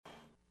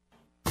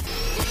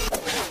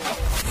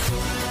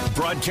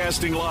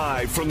Broadcasting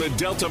live from the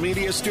Delta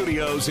Media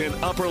Studios in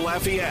Upper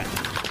Lafayette.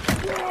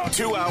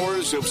 2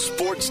 hours of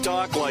sports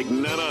talk like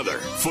none other.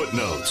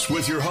 Footnotes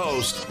with your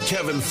host,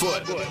 Kevin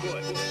Foote.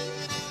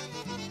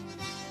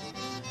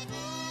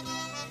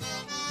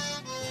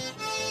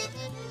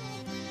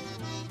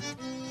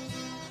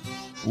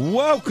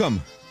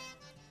 Welcome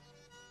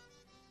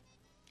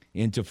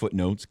into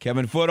Footnotes.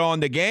 Kevin Foote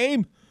on the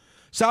game.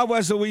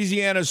 Southwest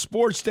Louisiana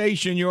Sports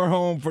Station, your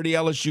home for the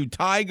LSU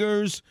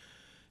Tigers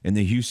and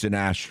the Houston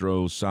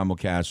Astros.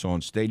 Simulcast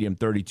on Stadium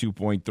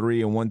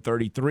 32.3 and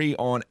 133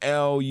 on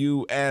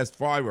LUS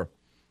Fiber.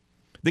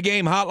 The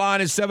game hotline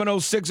is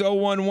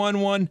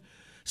 706-0111.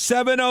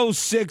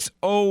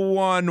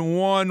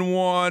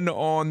 706-0111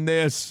 on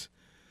this.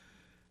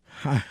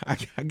 I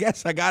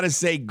guess I got to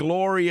say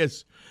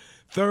glorious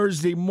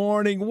Thursday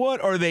morning. What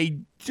are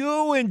they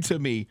doing to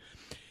me?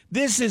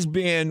 This has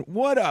been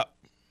what a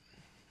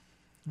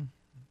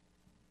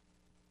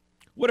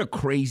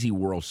crazy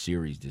World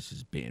Series this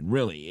has been.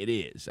 Really, it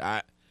is.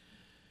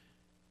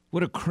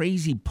 What a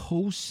crazy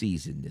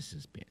postseason this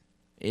has been.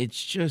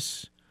 It's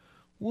just,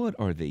 what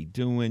are they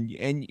doing?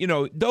 And, you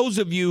know, those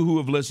of you who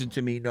have listened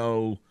to me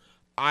know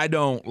I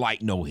don't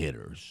like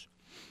no-hitters.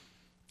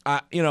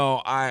 I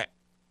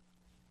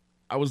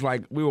was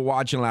like, we were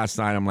watching last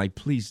night. I'm like,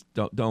 please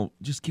don't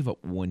just give up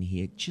one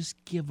hit. Just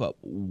give up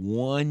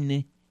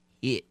one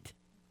hit.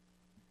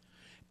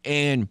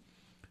 And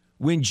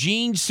when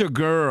Gene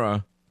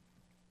Segura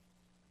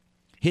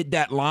hit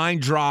that line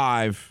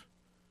drive,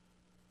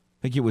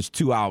 I think it was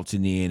 2 outs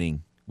in the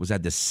inning. Was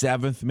that the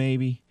 7th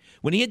maybe?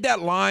 When he hit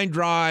that line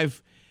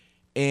drive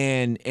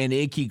and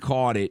Icky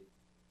caught it,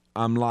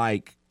 I'm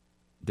like,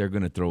 they're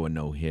going to throw a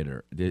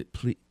no-hitter.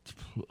 Please,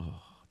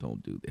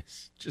 don't do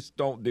this. Just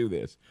don't do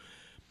this.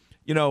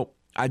 You know,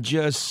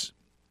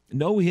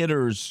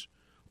 no-hitters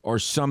are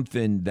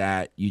something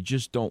that you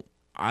just don't,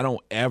 I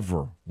don't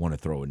ever want to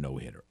throw a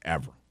no-hitter,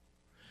 ever.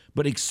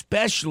 But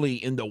especially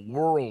in the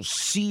World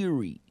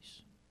Series.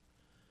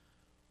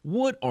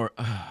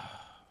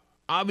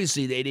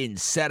 Obviously they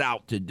didn't set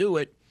out to do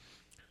it.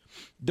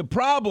 The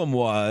problem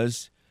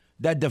was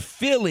that the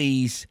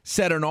Phillies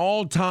set an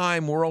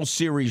all-time World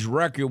Series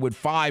record with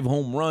 5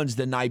 home runs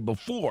the night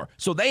before.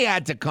 So they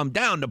had to come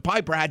down. The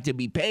Piper had to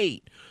be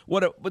paid.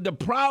 But the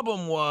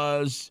problem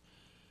was,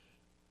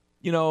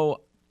 you know,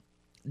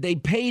 they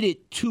paid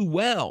it too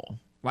well.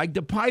 Like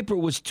the Piper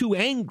was too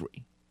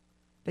angry.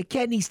 The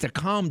cat needs to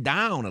calm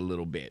down a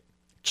little bit.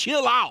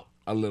 Chill out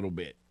a little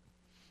bit.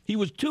 He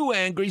was too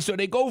angry, so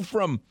they go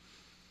from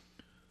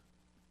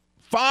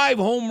 5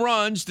 home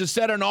runs to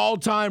set an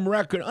all-time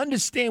record.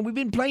 Understand, we've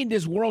been playing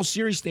this World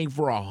Series thing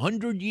for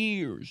 100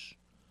 years.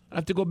 I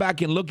have to go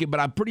back and look it, but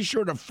I'm pretty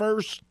sure the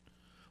first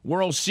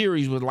World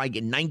Series was like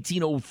in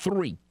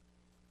 1903.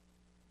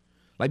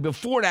 Like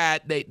before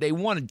that, they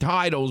won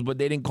titles, but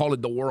they didn't call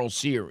it the World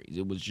Series.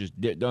 It was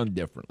just done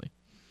differently.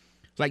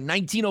 It's like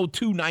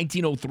 1902,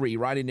 1903.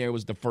 Right in there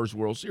was the first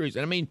World Series.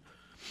 And I mean,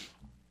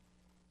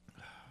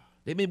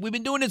 we've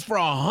been doing this for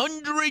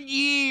 100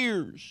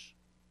 years.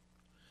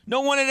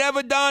 No one had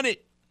ever done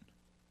it.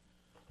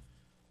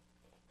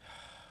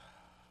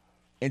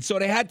 And so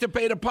they had to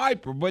pay the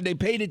Piper, but they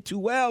paid it too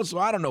well, so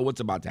I don't know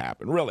what's about to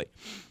happen, really.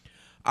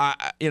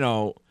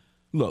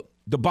 Look,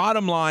 the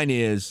bottom line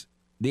is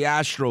the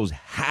Astros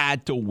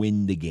had to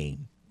win the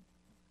game.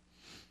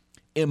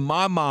 In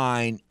my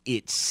mind,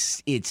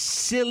 it's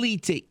silly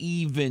to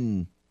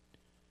even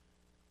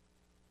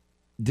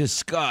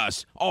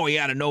discuss, oh, he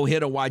had a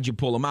no-hitter, why'd you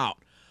pull him out?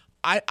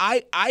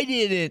 I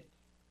didn't.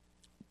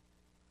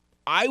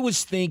 I was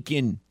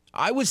saying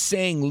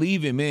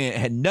leave him in. It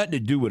had nothing to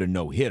do with a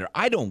no-hitter.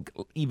 I don't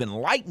even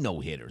like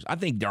no-hitters. I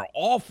think they're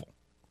awful.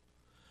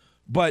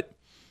 But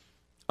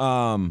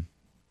unless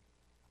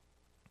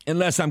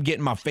I'm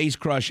getting my face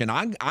crushed and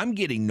I'm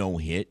getting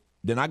no-hit,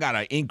 then I got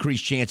an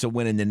increased chance of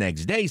winning the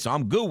next day, so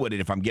I'm good with it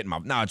if I'm getting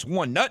now it's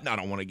 1-0, I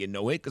don't want to get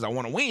no hit because I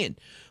want to win.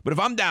 But if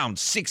I'm down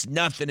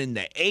 6-0 in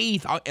the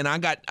 8th and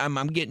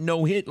I'm getting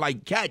no hit,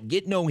 like Cat,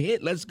 get no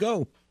hit, let's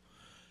go.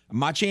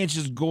 My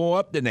chances go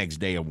up the next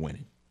day of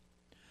winning.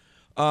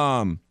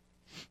 But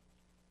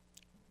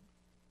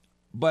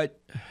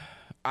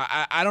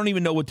I don't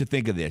even know what to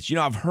think of this. You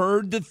know, I've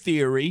heard the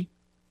theory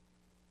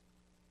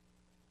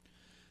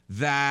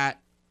that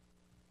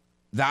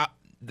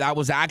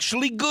was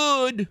actually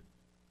good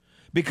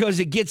because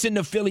it gets in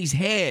the Phillies'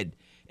 head.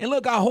 And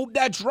look, I hope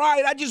that's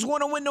right. I just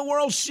want to win the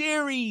World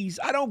Series.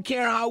 I don't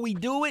care how we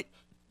do it.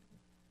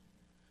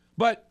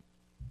 But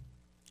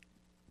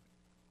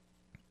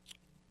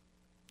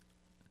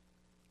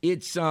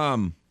it's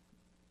but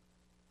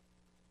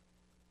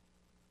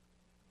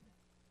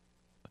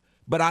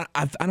I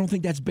don't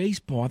think that's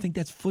baseball. I think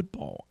that's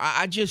football.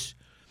 I just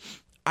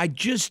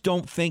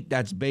don't think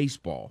that's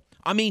baseball.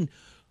 I mean,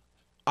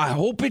 I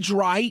hope it's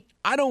right.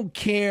 I don't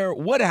care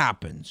what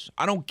happens.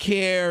 I don't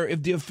care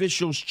if the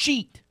officials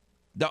cheat,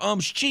 the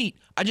umps cheat.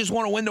 I just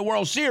want to win the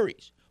World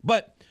Series.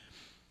 But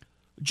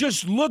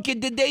just look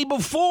at the day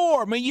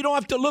before. I mean, you don't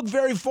have to look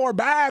very far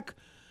back.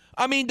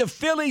 I mean, the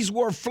Phillies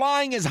were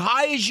flying as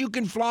high as you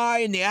can fly,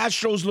 and the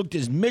Astros looked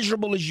as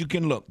miserable as you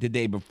can look the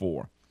day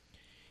before.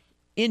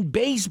 In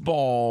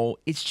baseball,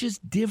 it's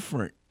just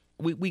different.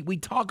 We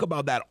talk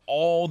about that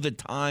all the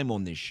time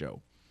on this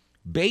show.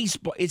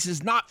 Baseball, it's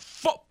just not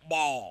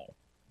football.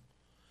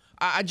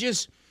 I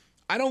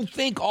don't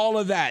think all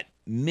of that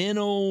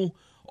mental,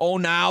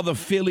 now the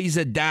Phillies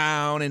are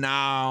down and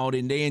out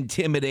and they're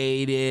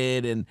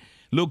intimidated and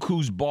look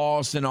who's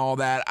boss and all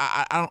that.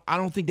 I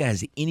don't think that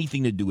has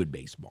anything to do with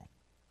baseball.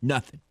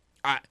 Nothing.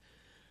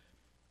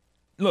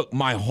 Look,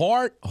 my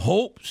heart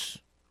hopes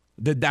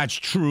that that's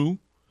true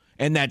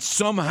and that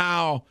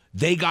somehow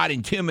they got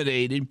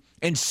intimidated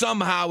and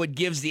somehow it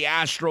gives the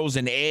Astros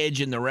an edge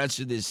in the rest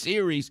of this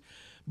series.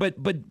 But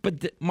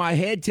my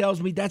head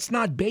tells me that's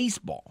not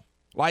baseball.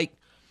 Like,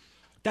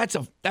 that's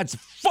a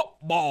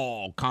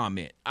football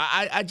comment.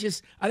 I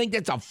think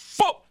that's a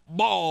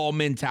football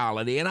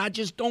mentality, and I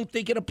just don't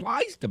think it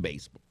applies to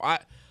baseball. I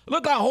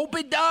hope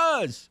it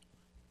does.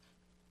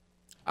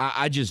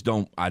 I just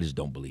don't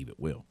believe it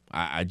will.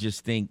 I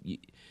just think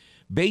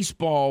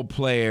baseball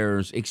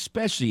players,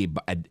 especially,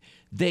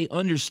 they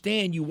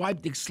understand you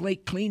wipe the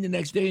slate clean the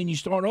next day and you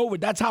start over.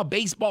 That's how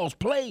baseball's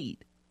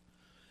played.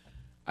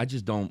 I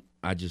just don't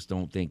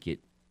think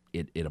it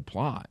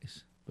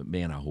applies. But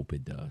man, I hope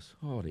it does.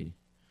 Oh, they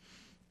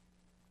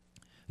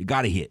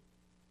got to hit.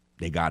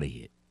 They got to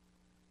hit.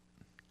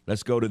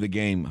 Let's go to the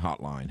game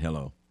hotline.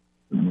 Hello.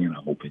 Man,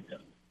 I hope it does.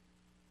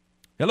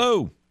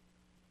 Hello.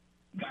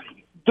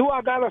 Do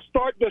I got to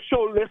start the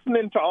show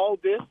listening to all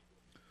this?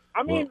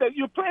 I mean,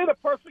 you played a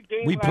perfect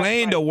game. We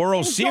playing the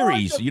World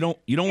Series. You don't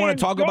want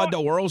to talk about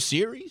the World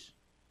Series?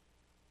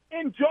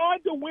 Enjoy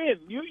the win.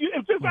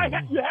 It's just like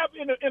you have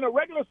in a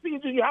regular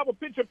season. You have a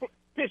pitcher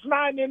pitch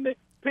 9 innings,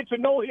 pitch a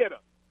no hitter.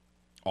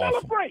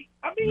 Celebrate.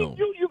 I mean,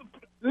 you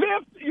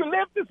live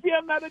to see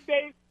another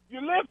day.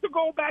 You live to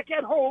go back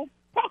at home.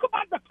 Talk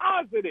about the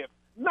positive,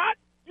 not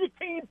your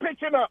team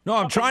pitching up. No,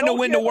 I'm trying to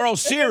win the World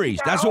Series.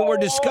 That's what we're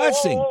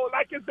discussing.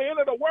 Like it's the end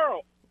of the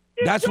world.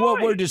 That's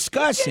what we're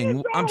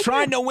discussing. I'm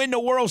trying to win the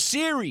World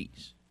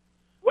Series.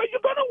 Well,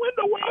 you're going to win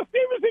the World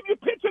Series if your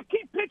pitchers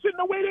keep pitching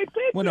the way they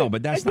pitch. Well, no,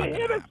 but that's not going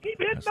to happen. Keep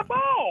hitting the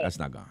ball. That's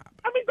not going to happen.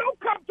 I mean, don't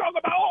come talk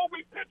about,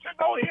 we pitching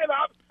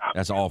no-hitter.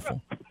 That's awful.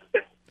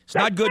 It's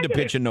not good to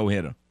pitch a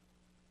no-hitter.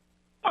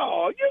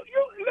 Oh, you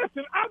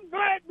listen, I'm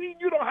glad me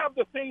and you don't have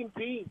the same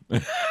team.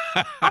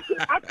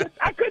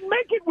 I couldn't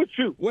make it with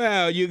you.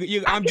 Well,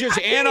 I'm just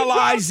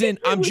analyzing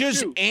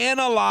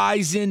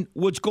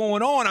what's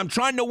going on. I'm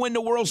trying to win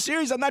the World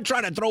Series. I'm not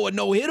trying to throw a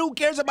no-hitter. Who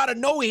cares about a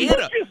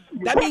no-hitter?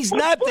 That means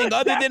nothing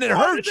other than it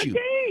hurts you.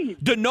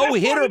 The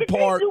no-hitter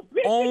part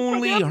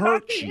only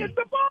hurts you.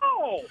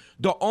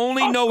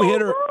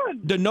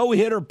 The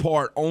no-hitter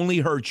part only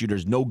hurts you.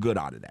 There's no good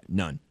out of that.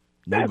 None.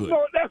 No good.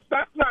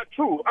 That's not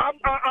true. I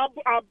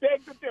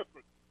beg the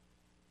difference.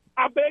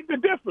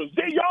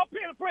 Y'all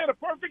played a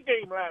perfect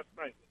game last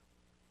night.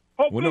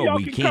 Hopefully y'all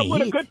can come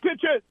with a good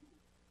pitcher.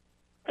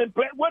 And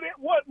what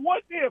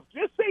if?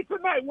 Just say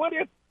tonight. What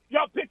if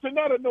y'all pitch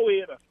another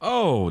no-hitter?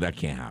 Oh, that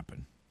can't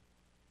happen.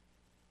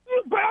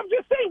 But I'm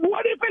just saying,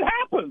 what if it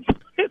happens?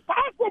 It's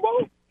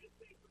possible.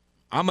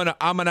 I'm gonna.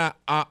 I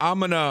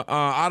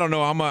don't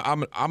know.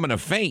 I'm gonna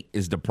faint.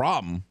 Is the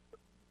problem?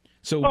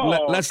 So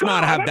let's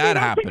not have that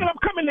happen. I'm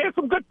coming here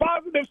some good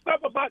positive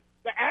stuff about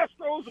the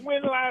Astros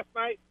win last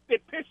night. They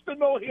pitched a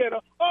no-hitter.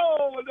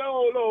 Oh,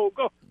 no.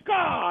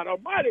 God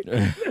almighty.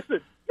 Listen,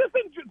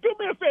 do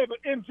me a favor.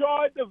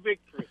 Enjoy the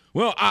victory.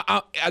 Well,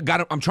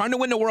 I'm trying to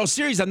win the World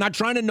Series. I'm not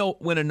trying to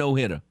win a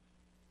no-hitter.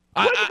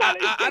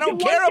 I don't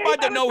care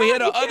about the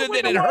no-hitter other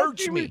than it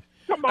hurts me.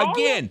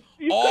 Again,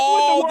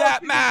 all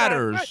that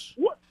matters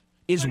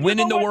is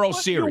winning the World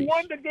Series. You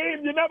won the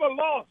game. You never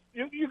lost.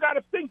 You got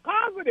to think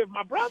positive,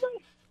 my brother.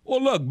 Well,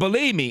 look,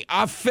 believe me,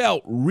 I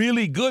felt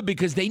really good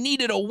because they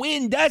needed a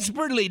win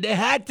desperately. They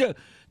had to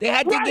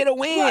get a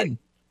win,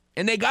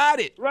 and they got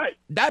it. Right.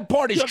 That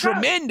part is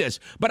tremendous,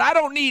 but I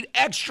don't need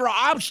extra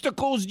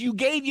obstacles. You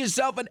gave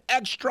yourself an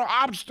extra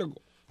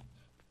obstacle.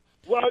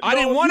 Well, I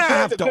didn't want to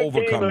have to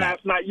overcome that.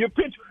 Last night. Your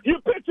pitchers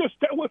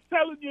was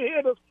telling your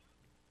hitters,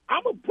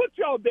 I'm going to put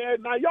y'all there.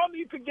 Now, y'all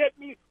need to get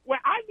me where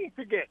I need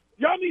to get.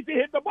 Y'all need to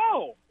hit the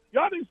ball.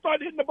 Y'all didn't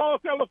start hitting the ball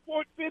till the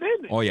fourth, fifth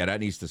inning. Oh, yeah, that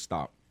needs to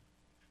stop.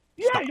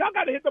 Yeah, y'all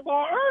got to hit the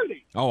ball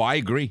early. Oh, I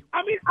agree.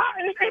 I mean,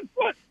 and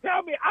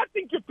tell me, I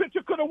think your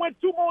pitcher could have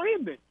went 2 more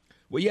innings.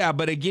 Well, yeah,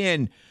 but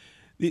again,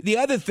 the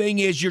other thing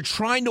is you're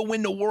trying to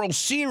win the World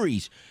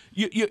Series.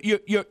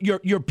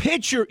 Your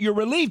pitcher, your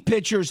relief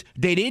pitchers,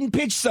 they didn't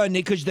pitch Sunday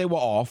because they were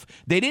off.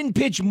 They didn't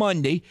pitch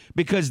Monday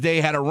because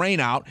they had a rain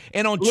out.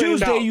 And on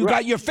Tuesday, you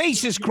got your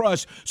faces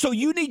crushed. So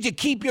you need to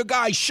keep your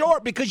guys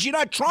short because you're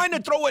not trying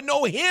to throw a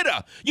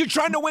no-hitter. You're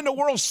trying to win the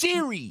World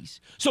Series.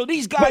 So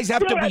these guys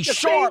have to be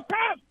sharp.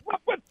 I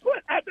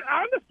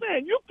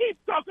understand. You keep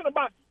talking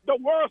about the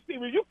World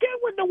Series. You can't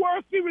win the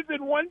World Series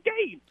in one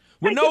game.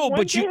 Well, no,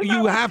 but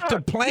you have to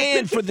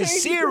plan for the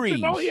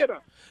series.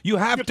 You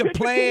have to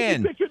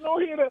plan.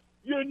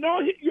 Your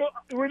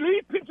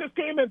relief pitchers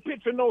came and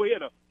pitched a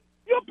no-hitter.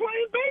 You're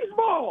playing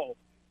baseball.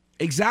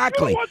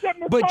 Exactly.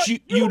 But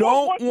you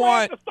don't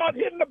want to start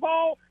hitting the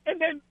ball,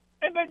 and then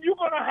you're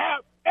going to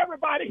have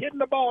everybody hitting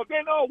the ball.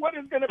 Then, what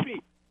is going to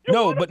be?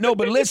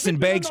 But listen,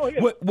 Beggs,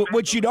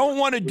 what you don't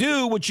want to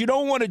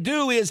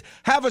do, is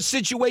have a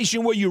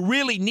situation where you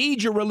really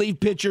need your relief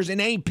pitchers and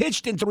they ain't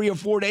pitched in 3 or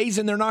 4 days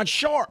and they're not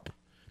sharp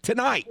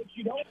tonight.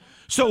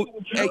 So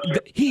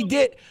he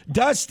did.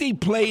 Dusty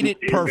played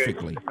it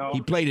perfectly.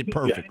 He played it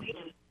perfectly.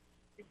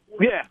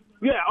 Yeah.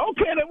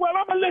 Okay, then. Well,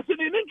 I'm going to listen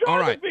and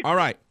enjoy All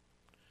right.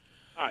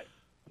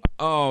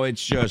 Oh,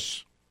 it's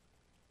just.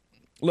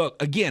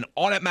 Look, again,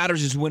 all that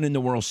matters is winning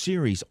the World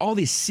Series. All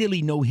this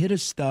silly no-hitter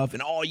stuff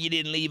and, you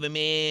didn't leave him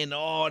in.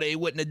 They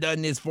wouldn't have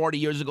done this 40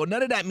 years ago.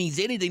 None of that means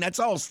anything. That's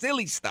all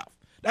silly stuff.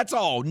 That's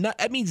all.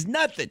 That means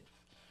nothing.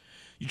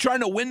 You're trying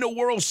to win the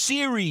World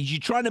Series. You're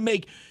trying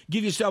to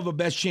give yourself a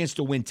best chance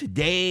to win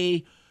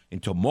today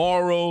and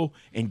tomorrow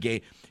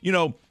and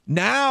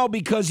now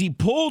because he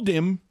pulled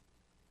him,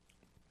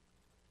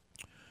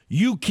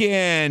 you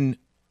can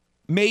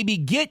maybe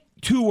get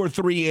 2 or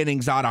 3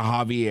 innings out of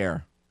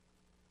Javier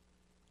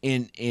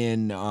in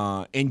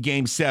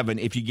Game 7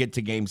 if you get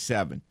to Game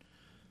 7.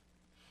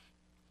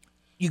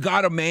 You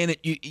got to man it.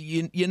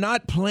 You're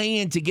not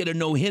playing to get a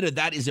no-hitter.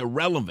 That is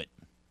irrelevant.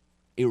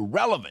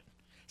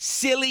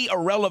 Silly,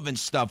 irrelevant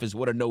stuff is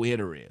what a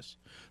no-hitter is.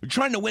 You're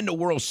trying to win the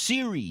World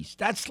Series.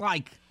 That's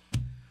like,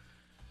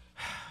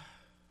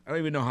 I don't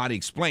even know how to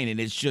explain it.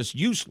 It's just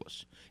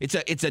useless.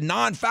 It's a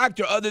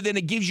non-factor other than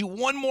it gives you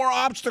one more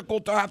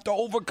obstacle to have to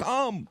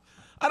overcome.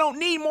 I don't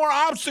need more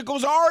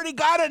obstacles. I already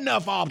got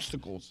enough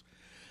obstacles.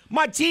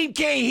 My team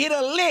can't hit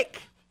a lick.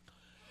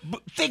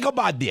 But think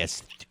about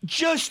this.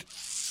 Just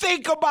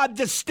think about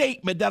the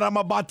statement that I'm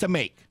about to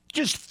make.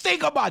 Just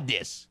think about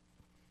this.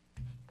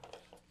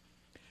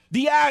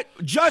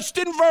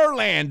 Justin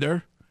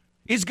Verlander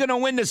is going to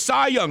win the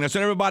Cy Young. That's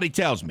what everybody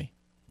tells me.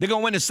 They're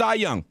going to win the Cy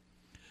Young.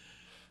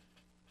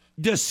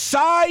 The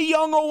Cy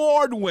Young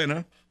Award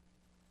winner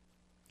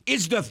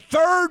is the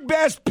 3rd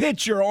best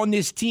pitcher on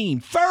this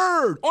team.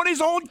 3rd on his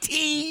own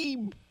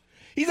team.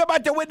 He's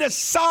about to win the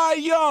Cy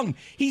Young.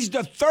 He's the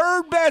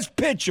 3rd best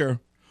pitcher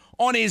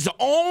on his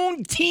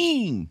own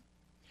team.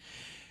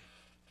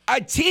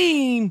 A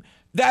team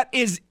that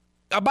is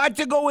about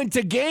to go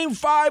into Game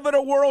 5 of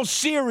the World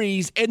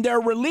Series, and their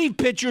relief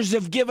pitchers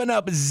have given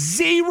up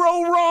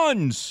 0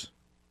 runs.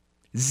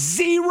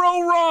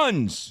 0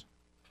 runs.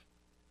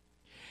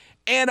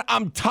 And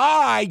I'm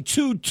tied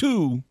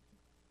 2-2.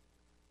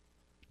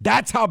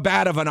 That's how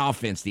bad of an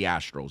offense the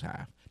Astros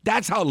have.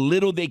 That's how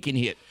little they can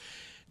hit.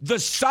 The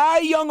Cy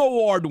Young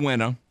Award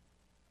winner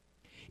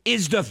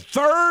is the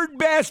 3rd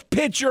best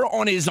pitcher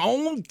on his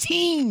own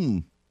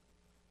team.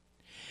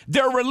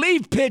 Their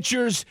relief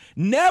pitchers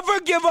never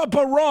give up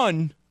a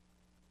run,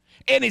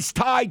 and it's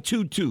tied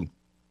 2-2.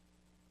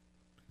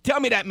 Tell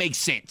me that makes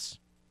sense.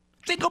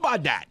 Think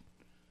about that.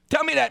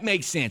 Tell me that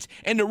makes sense.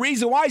 And the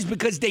reason why is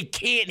because they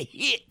can't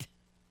hit.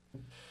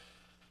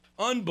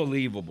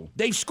 Unbelievable.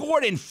 They've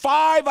scored in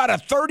 5 out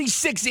of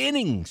 36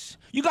 innings.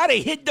 You got to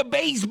hit the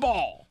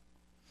baseball.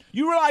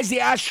 You realize the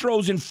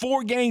Astros in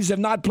 4 games have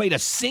not played a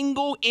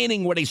single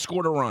inning where they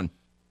scored a run.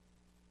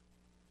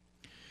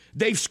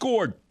 They've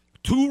scored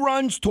 2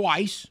 runs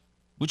twice,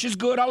 which is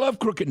good. I love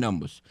crooked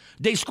numbers.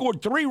 They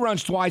scored 3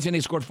 runs twice, and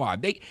they scored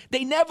 5.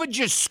 They never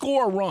just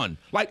score a run.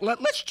 Like,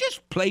 let's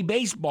just play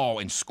baseball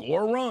and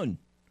score a run.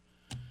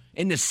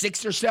 In the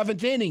 6th or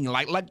 7th inning,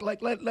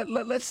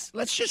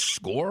 let's just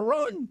score a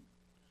run.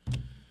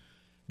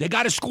 They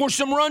got to score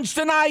some runs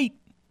tonight.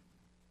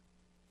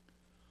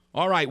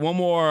 All right, one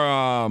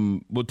more.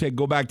 We'll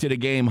go back to the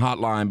game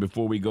hotline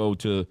before we go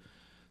to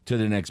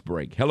the next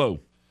break. Hello,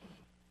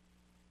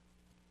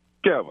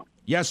 Kevin.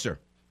 Yes, sir.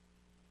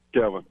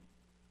 Kevin,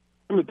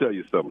 let me tell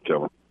you something,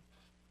 Kevin.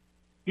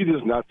 You're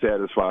just not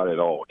satisfied at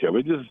all,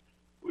 Kevin.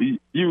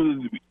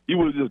 You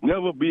will just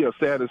never be a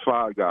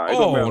satisfied guy.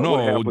 Oh,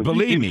 no,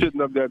 believe me. You're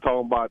sitting up there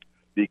talking about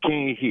they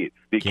can't hit.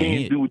 They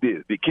can't do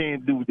this. They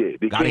can't do that.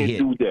 They can't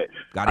do that.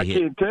 I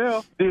can't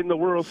tell they're in the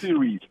World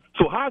Series.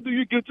 So how do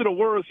you get to the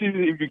World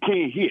Series if you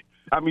can't hit?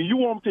 I mean, you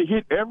want them to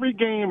hit every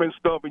game and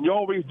stuff, and you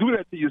always do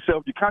that to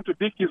yourself. You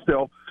contradict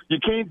yourself. You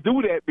can't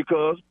do that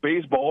because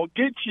baseball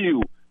gets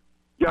you.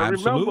 Yeah,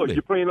 remember,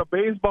 you're playing a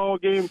baseball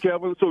game,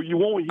 Kevin, so you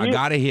won't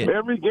hit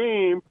every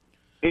game,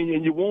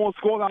 and you won't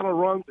score a lot of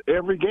runs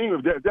every game.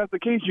 If that's the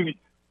case,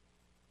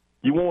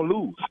 you won't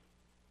lose.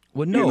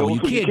 Well, no, you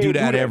can't do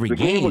that every game.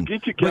 The game will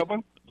get you,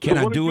 Kevin. Can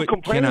I do it?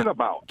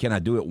 Can I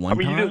do it one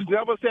time? You just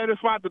never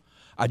satisfied.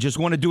 I just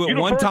want to do it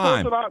one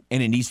time,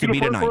 and it needs to be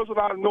tonight. You're the first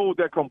person I know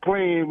that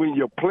complain when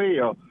your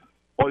player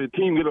or the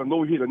team get a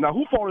no-hitter. Now,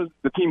 who fault is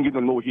the team getting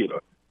a no-hitter?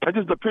 That's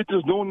just the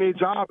pitchers doing their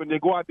job, and they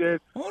go out there.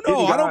 Oh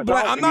no, I don't.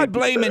 I'm not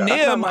blaming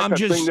them. I'm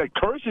just thing that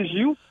curses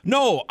you.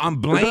 No,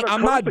 I'm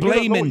not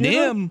blaming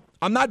them.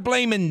 I'm not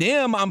blaming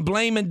them.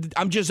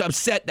 I'm just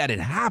upset that it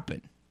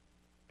happened.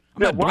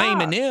 I'm not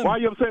blaming them. Why are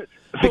you upset?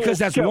 Because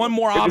that's one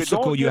more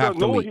obstacle you have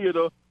to leave.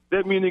 Hitter,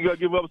 that means they got to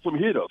give up some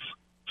hitters.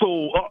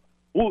 So,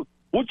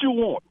 what you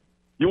want?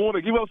 You want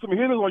to give up some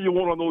hitters, or you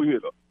want a no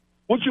hitter?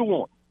 What you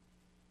want?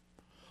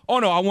 Oh,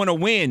 no, I want to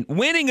win.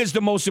 Winning is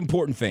the most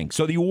important thing.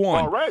 So you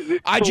won. All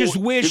right. I just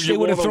wish they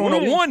would have thrown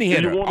a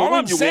one-hitter. All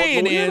I'm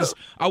saying is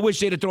I wish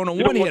they'd have thrown a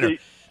one-hitter.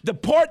 The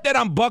part that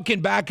I'm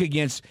bucking back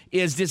against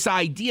is this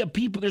idea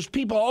there's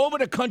people all over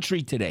the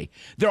country today.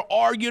 They're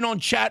arguing on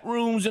chat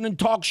rooms and in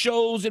talk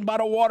shows and by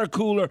the water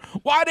cooler.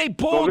 Why they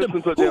pulled them?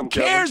 Who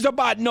cares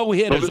about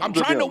no-hitters? I'm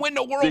trying to win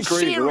the World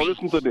Series. Don't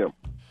listen to them.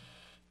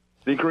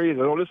 They crazy.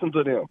 Don't listen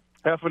to them.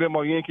 Half of them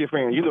are Yankee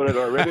fans. You know that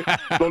already.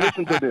 Don't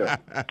listen to them.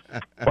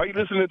 Why are you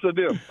listening to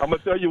them? I'm going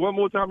to tell you one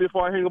more time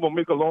before I hang up. I'm going to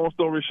make a long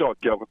story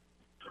short, Kevin.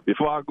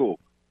 Before I go.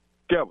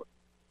 Kevin,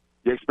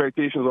 the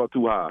expectations are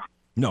too high.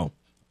 No,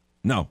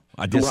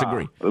 I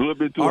disagree. A little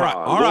bit too high.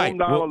 All right. Them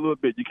down a little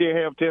bit. You can't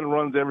have 10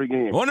 runs every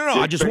game. Oh, no.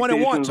 I just want it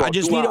once. I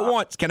just need it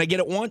once. Can I get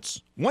it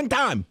once? One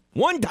time.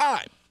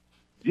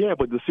 Yeah,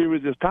 but the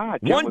series is tied.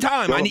 One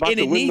time. And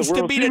it needs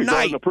to be tonight.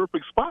 Y'all in the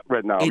perfect spot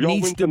right now. It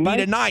needs to be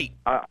tonight.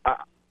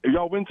 If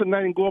y'all win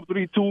tonight and go up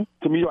 3-2,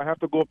 to me, y'all have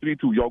to go up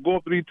 3-2. Y'all go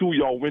up 3-2,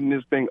 y'all win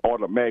this thing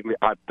automatically,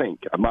 I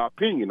think. In my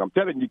opinion. I'm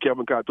telling you,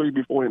 Kevin, because I told you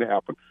before it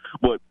happened.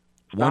 But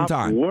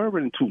stop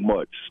worrying too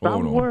much.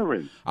 Stop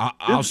worrying.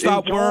 I'll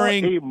stop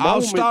worrying.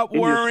 I'll stop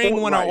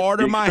worrying when I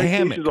order my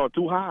hammock. The expectations are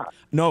too high.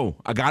 No,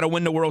 I got to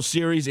win the World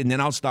Series, and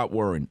then I'll stop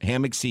worrying.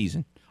 Hammock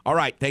season. All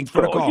right, thanks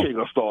for the call. You ain't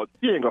going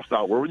to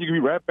start worrying. You can be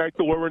right back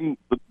to worrying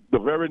the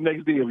very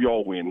next day if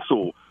y'all win.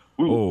 So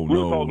we'll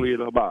talk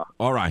later. Bye.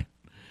 All right.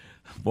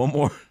 One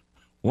more.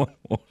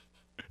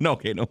 No,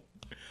 okay, no.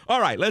 All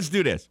right, let's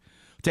do this.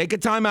 Take a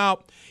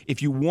timeout.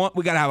 If you want,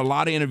 we got to have a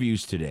lot of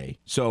interviews today.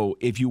 So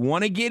if you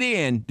want to get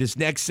in, this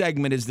next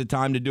segment is the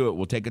time to do it.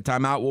 We'll take a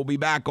timeout. We'll be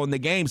back on The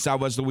Game,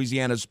 Southwest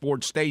Louisiana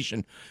Sports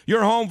Station.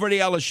 Your home for the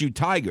LSU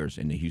Tigers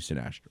and the Houston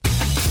Astros.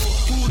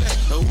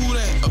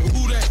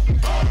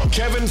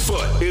 Kevin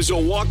Foote is a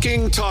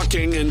walking,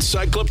 talking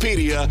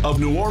encyclopedia of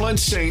New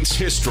Orleans Saints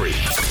history.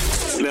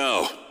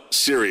 No.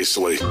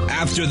 Seriously.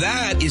 After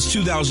that is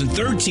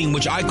 2013,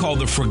 which I call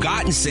the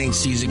Forgotten Saints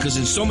season, because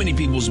in so many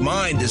people's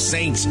mind, the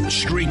Saints'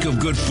 streak of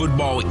good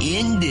football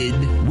ended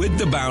with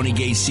the Bounty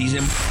Gate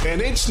season.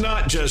 And it's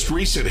not just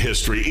recent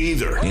history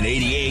either. In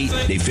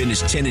 88, they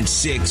finished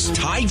 10-6,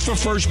 tied for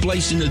first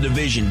place in the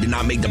division, did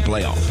not make the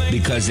playoff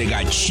because they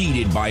got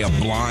cheated by a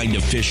blind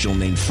official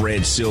named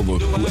Fred Silver,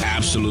 who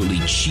absolutely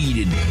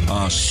cheated,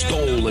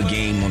 stole a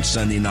game on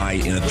Sunday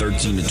night in a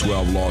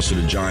 13-12 loss to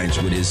the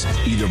Giants with his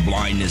either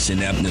blindness,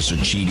 ineptness, or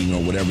cheating,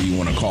 or whatever you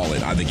want to call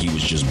it. I think he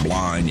was just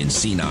blind and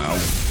senile.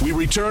 We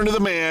return to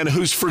the man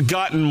who's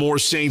forgotten more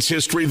Saints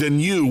history than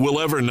you will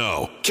ever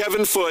know.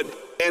 Kevin Foote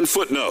and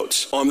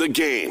Footnotes on The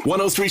Game.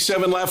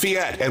 103.7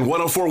 Lafayette and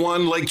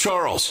 104.1 Lake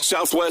Charles,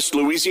 Southwest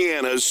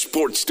Louisiana's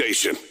sports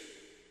station.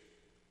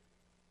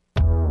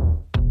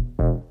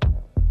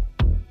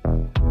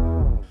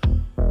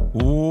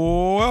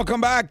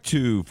 Welcome back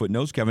to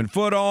Footnotes. Kevin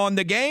Foote on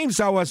The Game,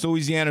 Southwest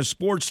Louisiana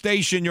Sports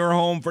Station, your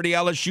home for the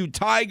LSU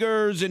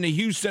Tigers and the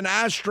Houston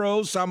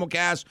Astros.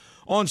 Simulcast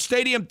on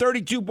Stadium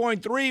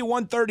 32.3,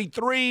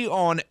 133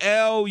 on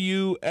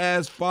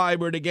LUS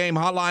Fiber. The Game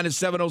hotline is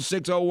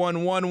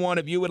 706-0111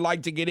 if you would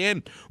like to get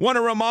in. Want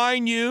to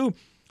remind you,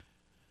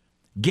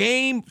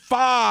 Game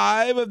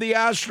 5 of the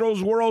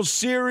Astros World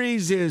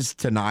Series is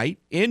tonight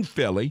in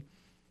Philly.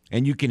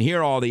 And you can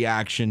hear all the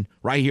action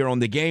right here on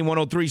The Game.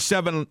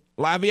 103.7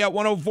 Lafayette,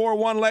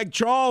 104.1 Lake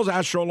Charles.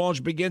 Astro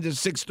launch begins at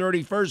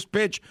 6:30. First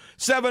pitch,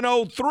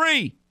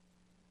 7:03.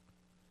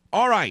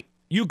 All right.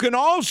 You can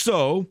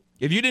also,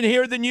 if you didn't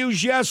hear the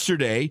news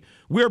yesterday,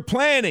 we're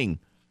planning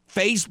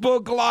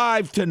Facebook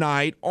Live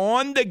tonight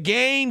on The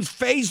Game's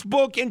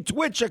Facebook and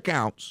Twitch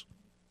accounts.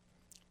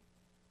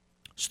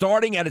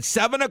 Starting at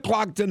 7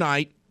 o'clock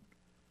tonight.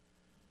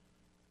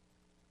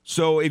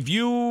 So if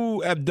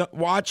you have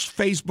watched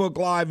Facebook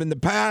Live in the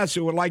past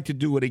and would like to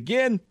do it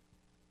again,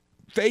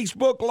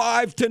 Facebook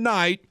Live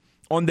tonight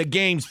on The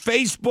Game's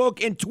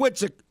Facebook and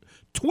Twitch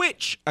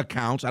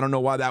accounts. I don't know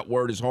why that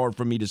word is hard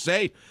for me to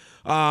say.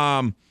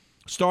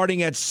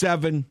 Starting at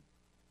 7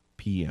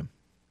 p.m.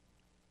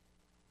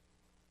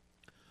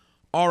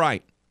 All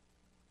right.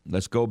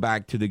 Let's go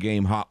back to The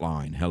Game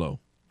hotline. Hello.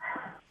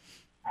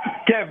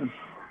 Kevin.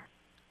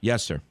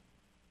 Yes, sir.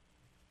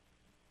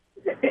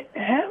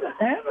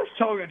 Hannah's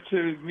talking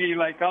to me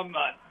like I'm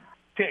not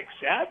tech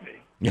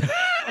savvy.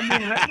 I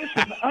mean,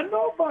 listen, I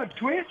know about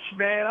Twitch,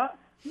 man. I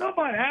know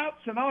about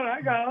apps and all that.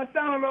 I got to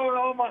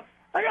download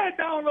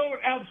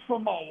apps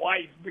for my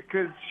wife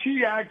because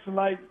she acts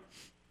like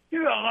she's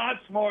a lot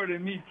smarter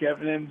than me,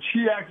 Kevin, and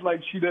she acts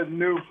like she doesn't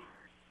know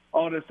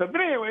all this stuff.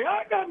 But anyway,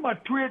 I got my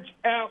Twitch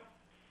app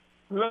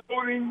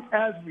loading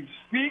as we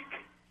speak.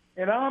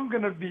 And I'm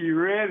going to be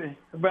ready.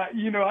 But,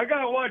 I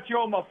got to watch you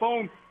on my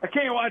phone. I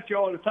can't watch you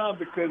all the time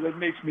because it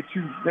makes me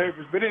too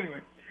nervous. But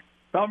anyway,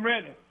 so I'm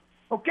ready.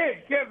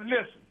 Okay, Kevin,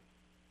 listen.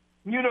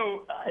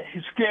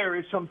 It's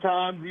scary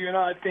sometimes. You and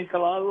I think a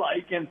lot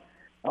alike. And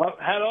I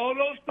had all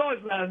those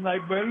thoughts last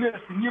night. But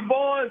listen, you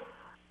boys,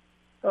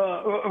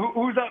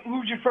 who's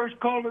your first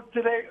caller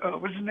today?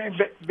 What's his name?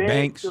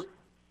 Banks.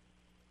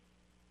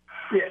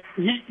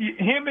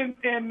 him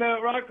and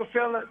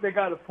Rockefeller, they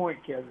got a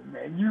point, Kevin,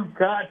 man. You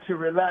got to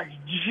relax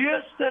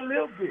just a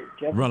little bit,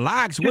 Kevin.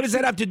 Relax? What does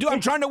that have to do? I'm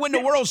trying to win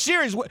the World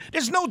Series.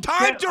 There's no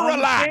time to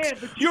relax.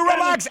 You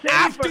relax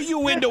after you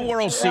win the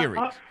World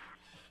Series.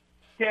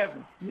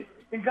 Kevin, you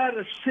got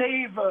to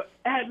savor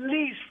at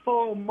least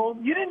for a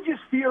moment. You didn't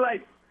just feel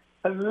like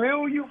a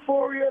little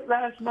euphoria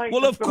last night?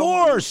 Well, of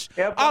course.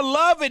 I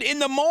love it. In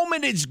the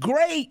moment, it's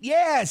great.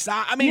 Yes.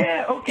 I mean,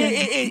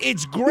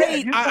 it's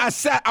great. Yeah,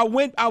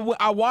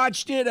 I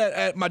watched it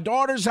at my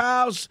daughter's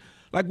house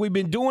like we've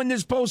been doing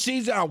this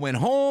postseason. I went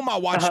home. I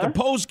watched the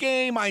post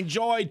game. I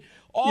enjoyed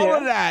all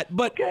of that.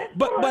 But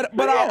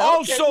I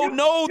also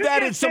know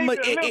that it's some.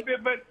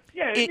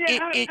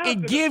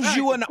 It gives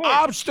you an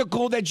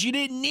obstacle that you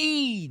didn't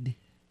need.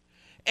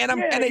 And I'm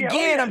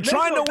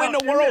trying to win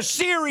the World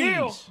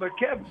Series. But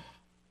Kevin.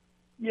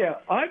 Yeah,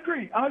 I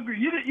agree.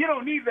 You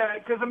don't need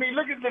that because, I mean,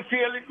 look at the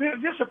field.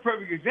 This is a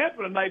perfect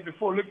example the night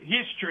before. Look at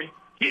history.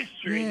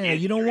 Yeah,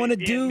 you don't want to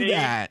do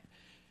that.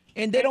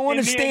 And they don't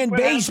understand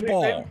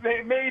baseball.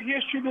 They made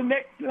history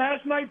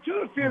last night,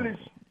 too, the Phillies.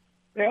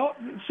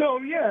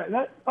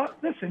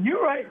 Listen,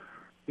 you're right.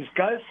 Just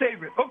got to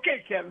savor it.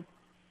 Okay, Kevin,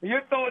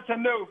 your thoughts, I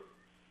know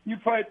you're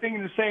probably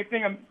thinking the same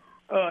thing.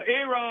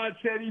 A-Rod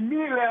said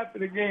immediately after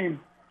the game,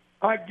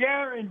 I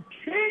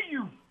guarantee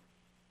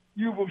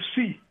you will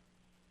see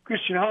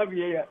Christian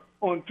Javier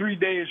on 3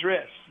 days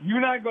rest.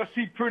 You're not going to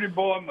see pretty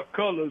boy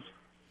McCullers.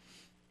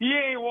 He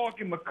ain't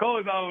walking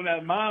McCullers out on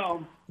that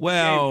mound.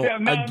 Well,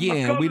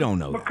 again, we don't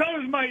know.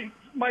 McCullers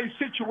might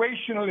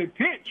situationally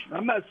pitch.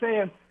 I'm not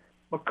saying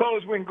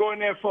McCullers wouldn't go in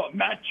there for a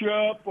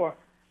matchup or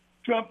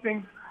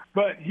something,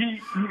 but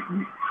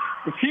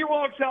if he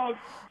walks out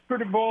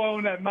pretty boy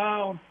on that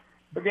mound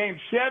for Game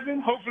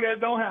 7, hopefully that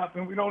don't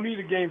happen. We don't need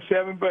a Game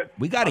 7, but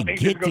we got to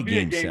get to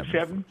Game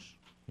 7.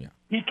 Yeah.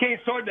 He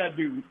can't start that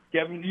dude,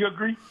 Kevin. Do you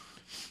agree?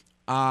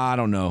 I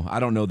don't know. I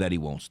don't know that he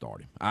won't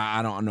start him.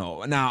 I don't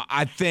know. Now,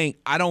 I think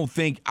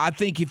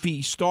if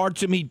he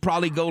starts him, he'd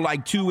probably go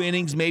like 2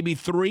 innings, maybe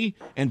 3,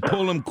 and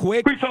pull him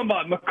quick. We're talking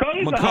about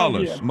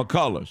McCullers.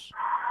 McCullers.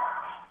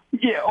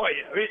 Yeah. Oh,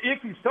 yeah.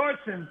 If he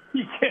starts him,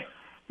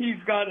 he's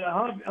got to.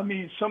 I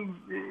mean,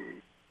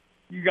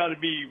 you got to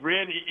be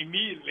ready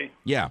immediately.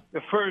 Yeah.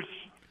 The first.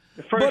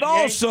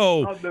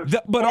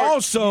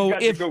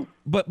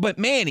 But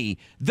Manny,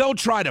 they'll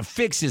try to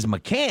fix his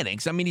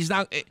mechanics. I mean, he's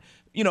not.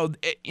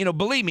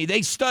 Believe me,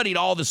 they studied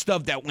all the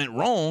stuff that went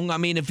wrong. I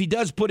mean, if he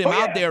does put him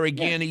out there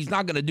again, he's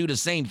not going to do the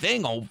same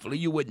thing. Hopefully,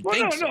 you wouldn't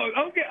think so. No,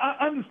 okay,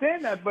 I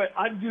understand that, but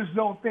I just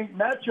don't think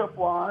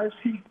matchup-wise,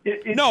 he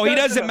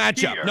doesn't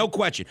match up. No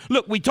question.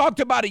 Look, we talked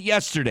about it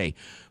yesterday.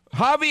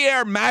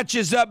 Javier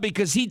matches up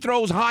because he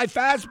throws high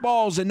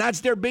fastballs, and that's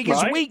their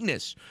biggest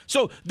weakness.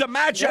 So the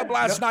matchup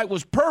last night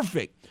was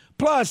perfect.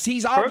 Plus,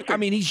 he's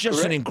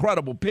just an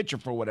incredible pitcher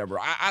for whatever.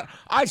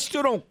 I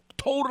still don't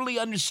totally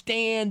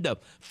understand the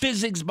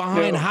physics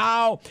behind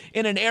how,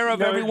 in an era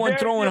of everyone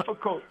throwing,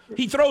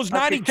 he throws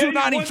 92,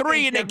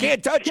 93, and they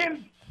can't touch it.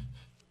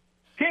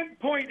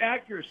 Pinpoint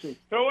accuracy,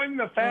 throwing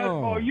the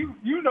fastball.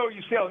 You know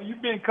yourself.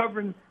 You've been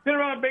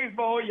around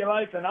baseball all your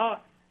life, and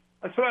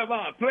that's what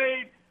I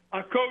played.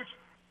 I coach.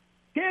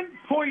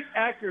 Pinpoint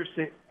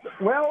accuracy.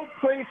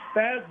 Well-placed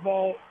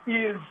fastball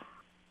is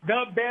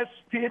the best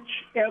pitch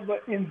ever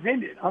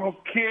invented. I don't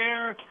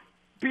care.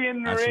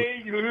 Being the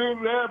age,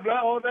 blah,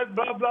 blah, all that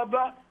blah, blah,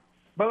 blah.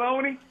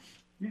 Baloney.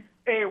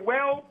 A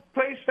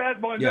well-placed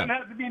fastball doesn't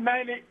have to be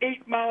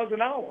 98 miles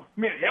an hour. I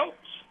mean, it helps.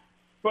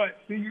 But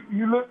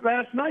you look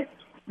last night,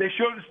 they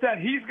showed the stat.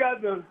 He's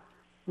got the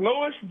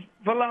lowest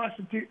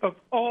velocity of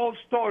all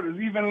starters,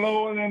 even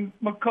lower than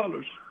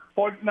McCullers.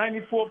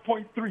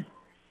 94.3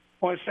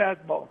 on his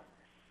fastball.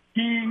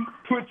 He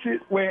puts it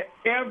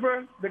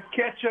wherever the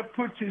catcher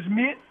puts his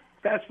mitt,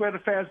 that's where the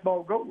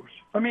fastball goes.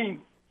 I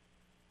mean,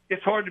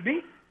 it's hard to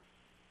beat.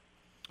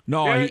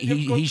 No,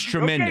 he's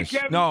tremendous.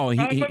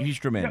 Okay, he's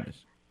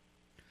tremendous.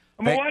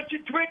 I'm going to watch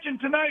you twitching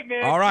tonight,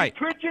 man. All right.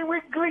 You're twitching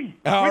with glee.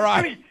 All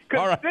right.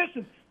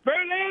 Listen,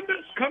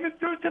 Verlander's coming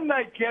through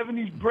tonight, Kevin.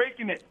 He's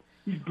breaking it.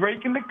 He's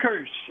breaking the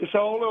curse. It's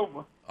all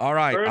over. All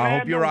right. Verlander, I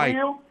hope you're right.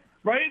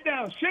 Write it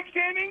down. 6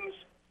 innings,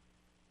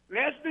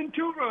 less than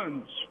 2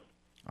 runs.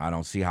 I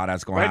don't see how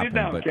that's going to happen,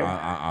 but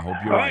I hope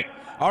you're right.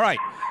 All right.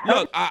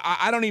 Look,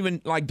 I don't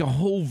even like the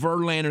whole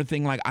Verlander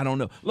thing. Like, I don't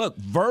know. Look,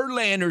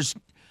 Verlander's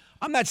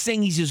 – I'm not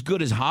saying he's as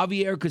good as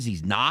Javier because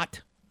he's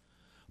not,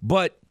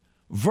 but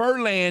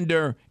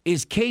Verlander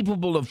is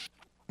capable of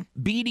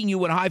beating you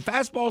with high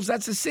fastballs.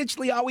 That's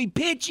essentially how he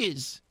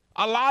pitches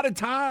a lot of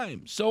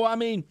times. So, I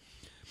mean –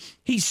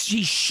 he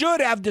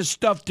should have the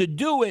stuff to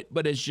do it,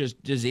 but it's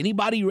just, does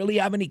anybody really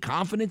have any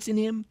confidence in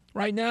him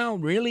right now?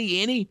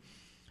 Really, any?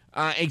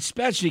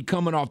 Especially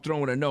coming off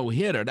throwing a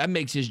no-hitter. That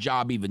makes his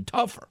job even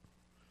tougher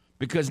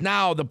because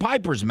now the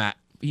Piper's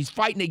he's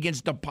fighting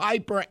against the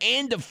Piper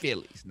and the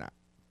Phillies now.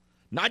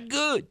 Not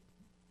good.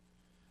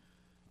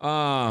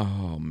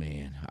 Oh,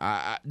 man.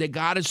 They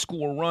got to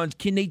score runs.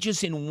 Can they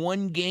just in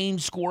one game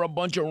score a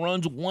bunch of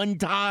runs one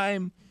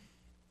time?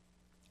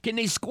 Can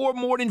they score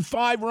more than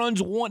 5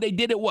 runs? They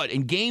did it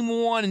in game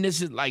 1, and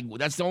this is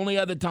that's the only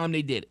other time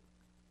they did it.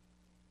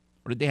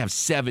 Or did they have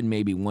 7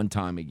 maybe one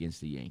time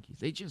against the Yankees?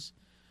 They just,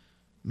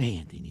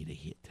 man, they need a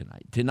hit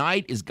tonight.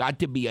 Tonight has got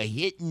to be a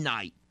hit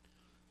night.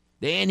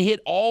 They ain't hit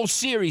all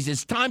series.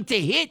 It's time to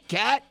hit,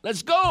 Cat.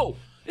 Let's go.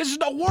 This is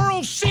the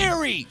World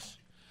Series.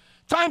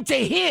 Time to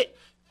hit.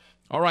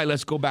 All right,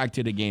 let's go back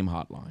to the game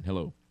hotline.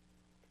 Hello.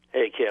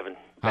 Hey, Kevin.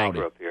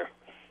 Banker up here.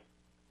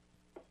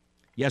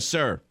 Yes,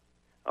 sir.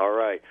 All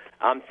right.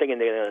 I'm thinking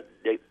they're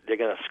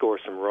gonna score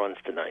some runs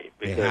tonight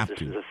because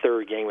this is the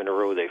 3rd game in a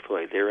row they've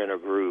played. They're in a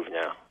groove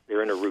now.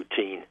 They're in a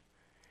routine.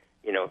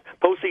 You know,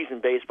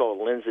 postseason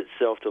baseball lends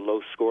itself to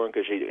low scoring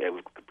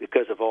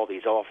because of all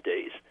these off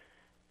days.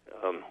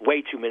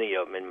 Way too many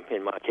of them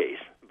in my case.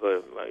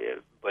 But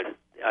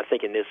I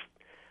think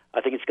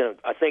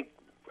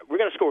we're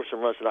going to score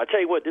some runs tonight. I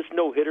tell you what, this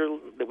no-hitter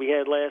that we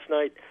had last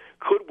night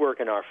could work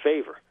in our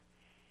favor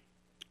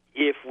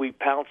if we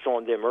pounce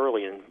on them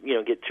early and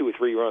get 2 or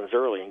 3 runs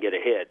early and get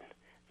ahead.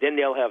 Then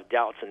they'll have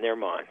doubts in their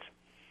minds.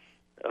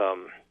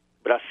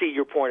 But I see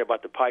your point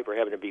about the Piper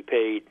having to be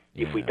paid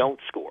if we don't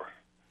score.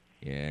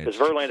 Yeah, because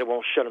Verlander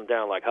won't shut him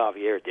down like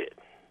Javier did.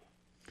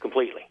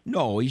 Completely.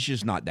 No, he's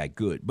just not that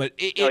good. But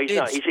he's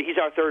not. He's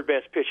our 3rd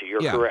best pitcher.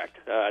 You're correct.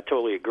 I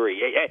totally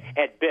agree.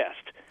 At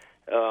best.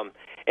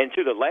 And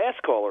to the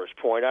last caller's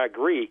point, I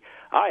agree.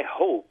 I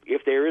hope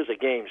if there is a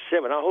Game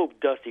 7, I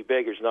hope Dusty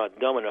Baker's not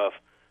dumb enough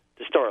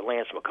to start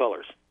Lance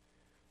McCullers.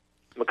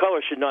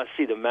 McCullers should not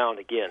see the mound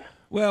again.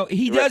 Well,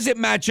 he doesn't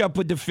match up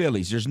with the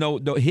Phillies. There's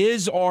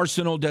his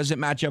arsenal doesn't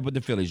match up with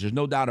the Phillies. There's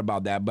no doubt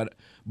about that.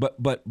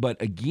 But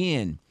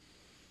again,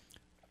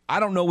 I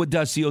don't know what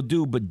Dusty will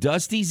do, but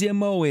Dusty's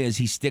MO is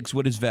he sticks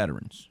with his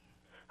veterans.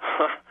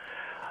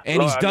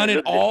 And he's done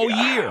it all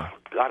year.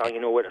 I don't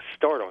even know where to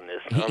start on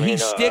this. He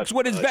sticks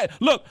with his veterans.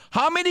 Look,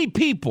 how many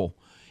people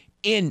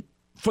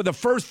for the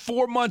first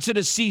 4 months of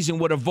the season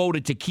would have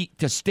voted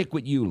to stick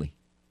with Yuli?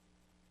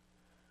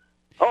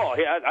 Oh,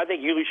 yeah, I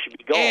think Yuli should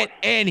be gone.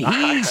 And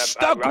he's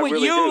stuck with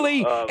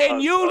really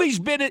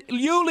Yuli.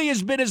 Yuli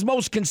has been his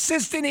most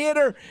consistent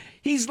hitter.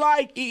 He's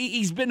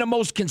been the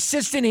most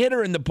consistent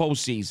hitter in the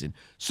postseason.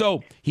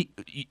 So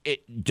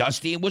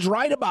Dusty was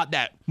right about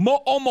that.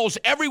 Almost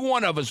every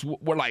one of us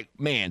were like,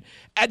 man,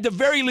 at the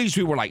very least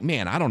we were like,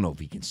 man, I don't know if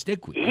he can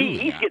stick with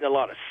Yuli. He's getting a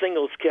lot of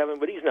singles, Kevin,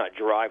 but he's not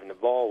driving the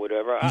ball,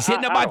 whatever. He's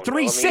hitting about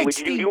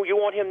 360. You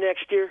want him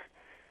next year?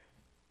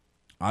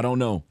 I don't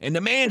know. And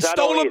the man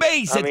stole a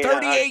base at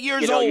 38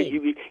 years old.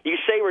 You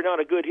say we're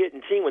not a good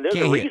hitting team, and there's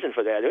a reason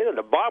for that.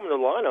 The bottom of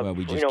the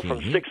lineup,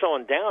 from 6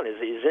 on down, is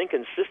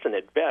inconsistent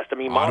at best. I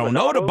mean, I don't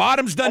know. The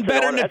bottom's done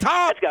better than the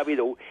top. That's got to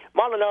be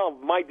Maldonado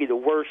might be the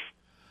worst.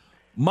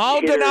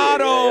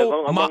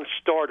 Maldonado among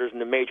starters in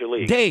the major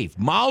league. Dave,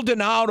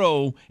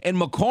 Maldonado and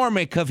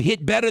McCormick have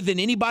hit better than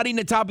anybody in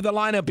the top of the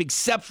lineup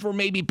except for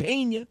maybe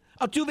Pena.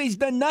 Altuve's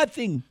done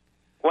nothing.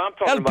 Well, I'm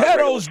talking about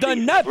Pero's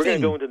done nothing. We're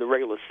going to go into the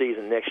regular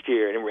season next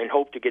year and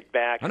hope to get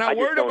back. I'm not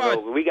worried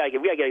about. We got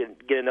to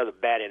get another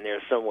bat in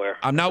there somewhere.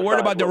 I'm not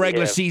worried about the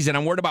regular season.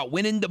 I'm worried about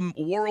winning the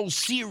World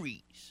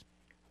Series.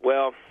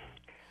 Well,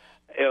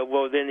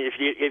 then if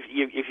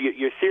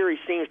your theory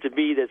seems to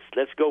be that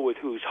let's go with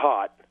who's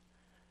hot,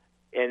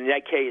 in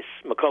that case,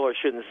 McCullers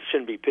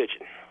shouldn't be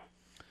pitching.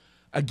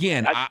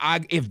 Again,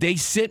 if they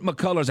sit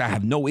McCullers, I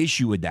have no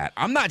issue with that.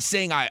 I'm not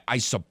saying I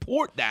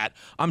support that.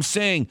 I'm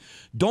saying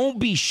don't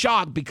be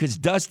shocked because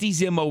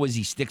Dusty's MO is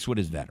he sticks with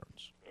his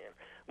veterans. Yeah.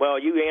 Well,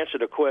 you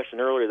answered a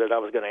question earlier that I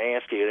was going to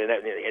ask you, and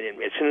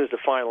as soon as the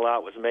final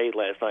out was made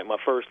last night, my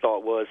first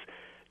thought was,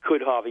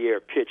 could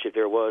Javier pitch if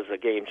there was a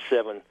Game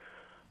 7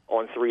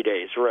 on 3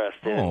 days rest?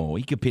 And,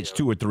 he could pitch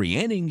 2 or 3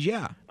 innings,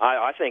 yeah.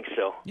 I think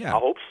so. Yeah. I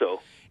hope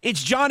so.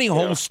 It's Johnny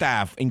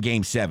Holstaff in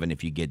Game 7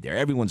 if you get there.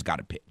 Everyone's got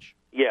to pitch.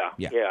 Yeah.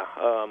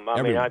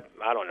 I mean, I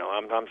don't know.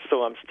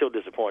 I'm still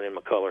disappointed in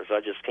McCullers. I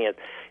just can't.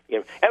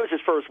 That was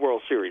his first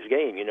World Series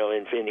game.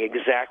 In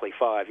exactly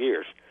 5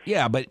 years.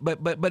 Yeah, but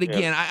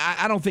again,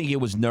 I don't think it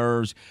was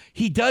nerves.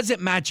 He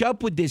doesn't match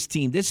up with this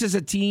team. This is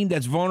a team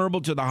that's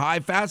vulnerable to the high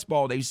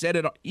fastball. They've said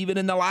it even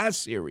in the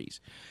last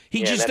series.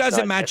 He just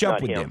doesn't match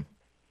up with them.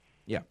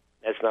 Yeah.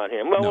 That's not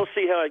him. Well, We'll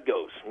see how it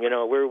goes.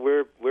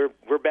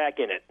 We're back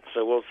in it,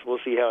 so we'll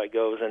see how it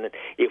goes. And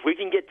if we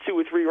can get 2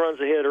 or 3 runs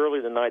ahead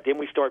early tonight, then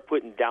we start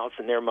putting doubts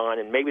in their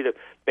mind, and maybe the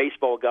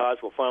baseball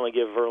gods will finally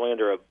give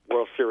Verlander a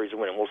World Series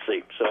win. We'll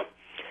see. So,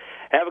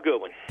 have a good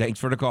one. Thanks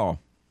for the call.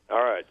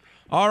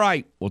 All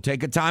right. We'll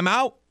take a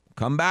timeout.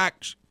 Come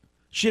back.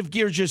 Shift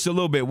gears just a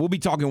little bit. We'll be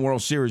talking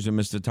World Series with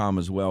Mr. Tom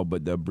as well,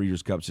 but the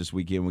Breeders' Cups this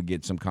weekend, we'll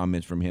get some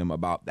comments from him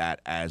about that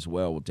as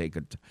well. We'll take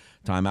a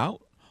timeout.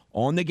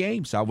 On the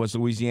Game, Southwest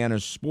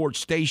Louisiana's sports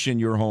station,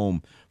 your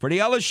home for the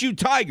LSU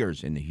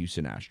Tigers and the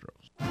Houston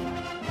Astros.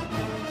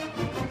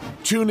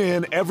 Tune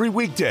in every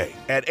weekday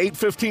at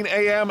 8:15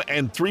 a.m.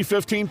 and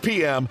 3:15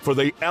 p.m. for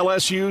the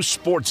LSU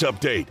Sports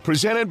Update,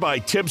 presented by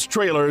Tibbs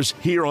Trailers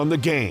here on the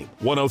Game.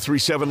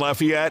 103.7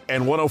 Lafayette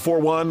and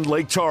 104.1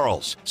 Lake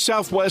Charles,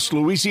 Southwest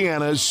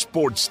Louisiana's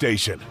sports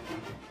station.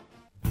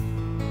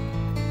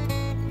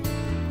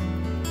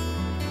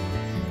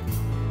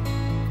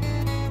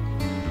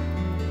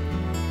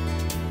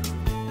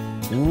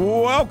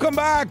 Welcome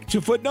back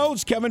to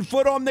Footnotes. Kevin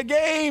Foote on the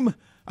game.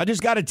 I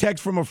just got a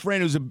text from a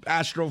friend who's an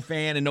Astro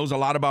fan and knows a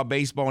lot about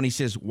baseball, and he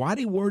says, why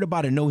they worried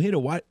about a no-hitter?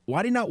 Why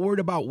they not worried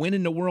about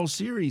winning the World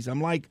Series? I'm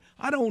like,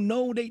 I don't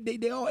know.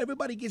 They all,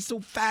 everybody gets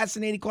so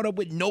fascinated, caught up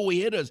with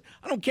no-hitters.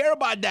 I don't care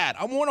about that.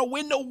 I want to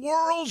win the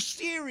World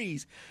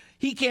Series.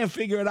 He can't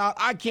figure it out.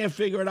 I can't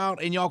figure it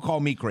out, and y'all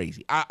call me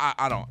crazy.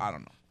 I don't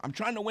know. I'm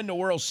trying to win the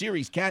World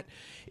Series, Cat.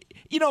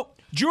 You know,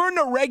 during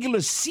the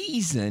regular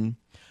season,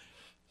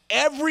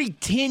 every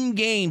 10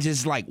 games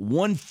is like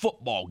one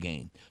football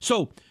game.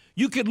 So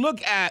you could look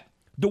at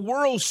the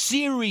World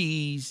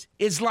Series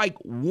is like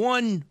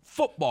one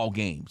football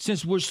game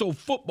since we're so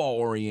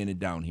football-oriented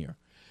down here.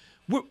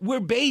 We're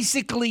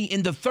basically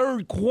in the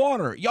third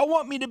quarter. Y'all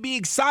want me to be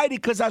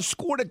excited because I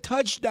scored a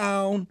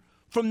touchdown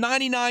from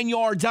 99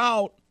 yards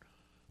out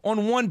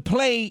on one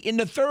play in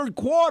the third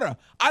quarter.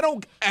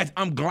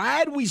 I'm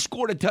glad we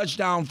scored a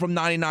touchdown from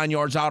 99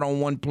 yards out on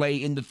one play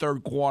in the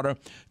third quarter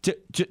to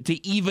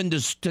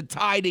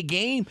tie the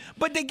game,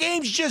 but the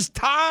game's just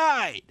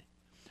tied.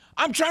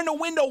 I'm trying to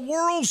win the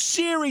World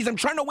Series. I'm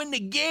trying to win the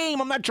game.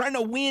 I'm not trying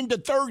to win the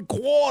third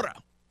quarter.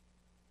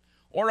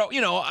 Or, you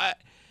know, I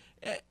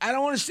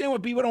don't understand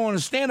what people don't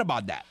understand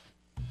about that.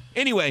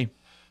 Anyway,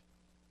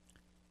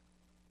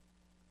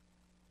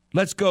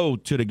 let's go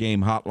to the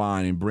game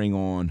hotline and bring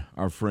on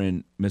our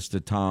friend,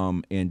 Mr.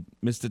 Tom. And,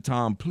 Mr.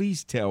 Tom,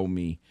 please tell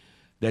me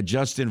that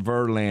Justin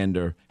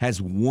Verlander has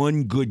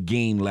one good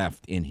game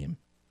left in him.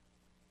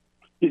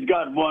 He's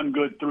got one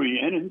good 3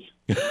 innings.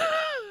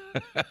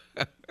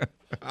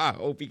 I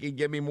hope he can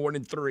give me more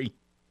than 3.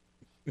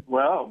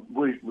 Well,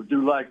 we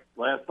do like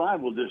last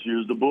time. We'll just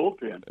use the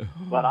bullpen.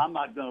 But I'm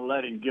not going to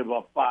let him give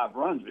up 5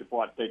 runs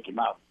before I take him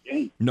out of the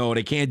game. No,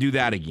 they can't do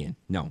that again.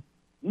 No.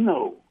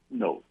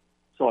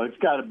 So it's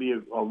got to be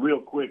a real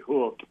quick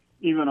hook,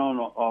 even on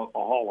a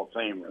Hall of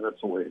Famer.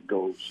 That's the way it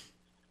goes.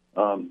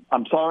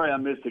 I'm sorry I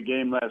missed the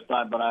game last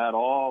night, but I had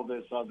all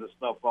this other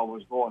stuff I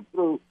was going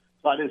through.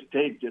 So I just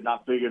taped it, and I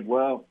figured,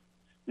 well,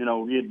 you know,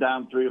 we get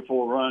down 3 or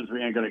 4 runs,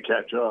 we ain't going to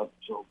catch up.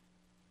 So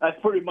that's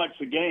pretty much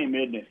the game,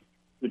 isn't it?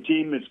 The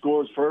team that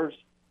scores first.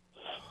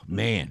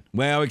 Man.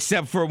 Well,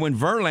 except for when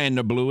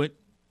Verlander blew it.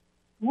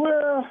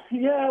 Well,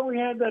 yeah, we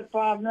had that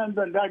 5-9,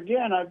 but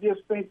again, I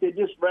just think they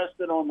just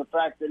rested on the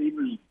fact that he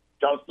was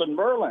Justin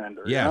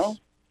Verlander, yes. You know?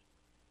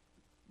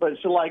 But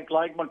it's like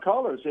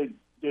McCullers said,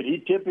 did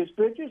he tip his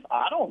pitches?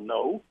 I don't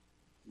know.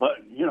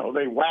 But, you know,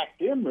 they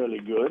whacked him really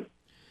good.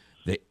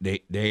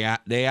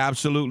 They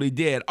absolutely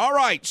did. All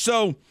right,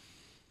 so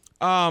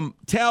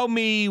tell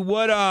me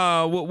what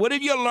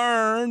have you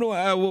learned?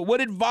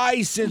 What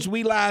advice since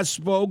we last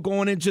spoke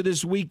going into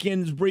this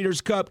weekend's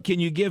Breeders' Cup can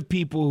you give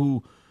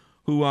people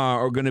who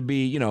are going to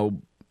be, you know,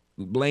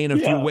 laying a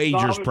few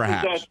wagers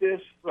perhaps?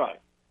 Right.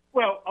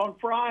 Well, on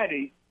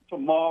Friday,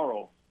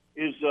 tomorrow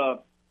is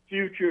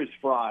Futures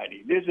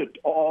Friday. These are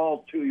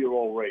all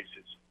 2-year-old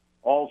races,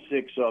 all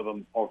 6 of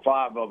them or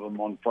 5 of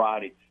them on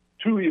Friday,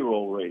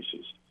 2-year-old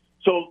races.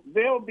 So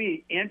they'll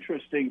be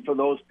interesting for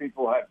those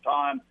people who have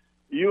time.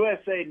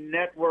 USA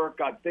Network,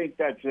 I think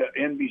that's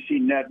NBC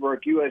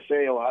Network.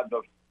 USA will have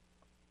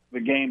the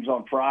games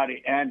on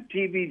Friday, and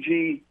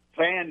TVG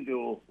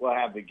FanDuel will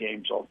have the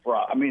games on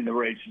Friday. I mean, the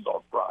races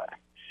on Friday.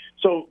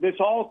 So it's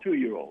all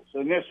 2-year-olds,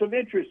 and there's some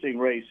interesting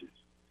races.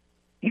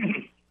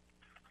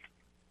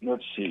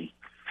 Let's see.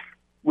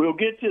 We'll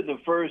get to the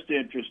first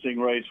interesting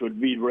race would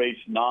be race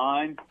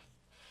 9.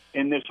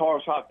 And this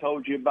horse I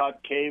told you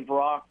about, Cave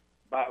Rock,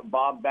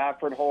 Bob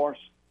Baffert horse,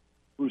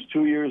 who's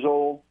 2 years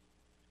old,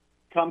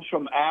 comes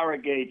from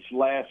Arrogate's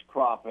last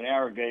crop. And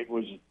Arrogate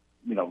was,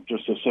 you know,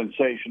 just a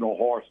sensational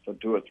horse for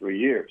 2 or 3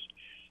 years.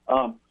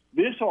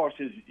 This horse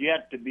is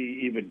yet to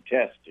be even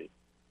tested,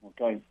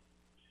 okay?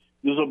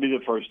 This will be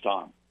the first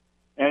time.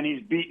 And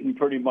he's beaten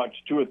pretty much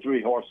 2 or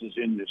 3 horses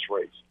in this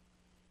race.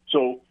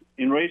 So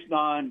in race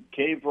 9,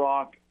 Cave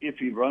Rock, if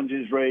he runs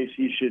his race,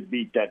 he should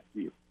beat that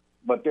field.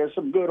 But there's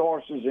some good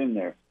horses in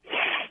there.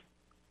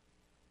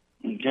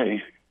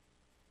 Okay.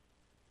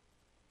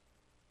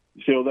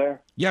 You still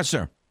there? Yes,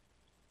 sir.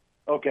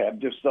 Okay, I'm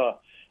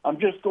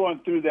just going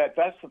through that.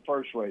 That's the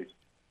first race.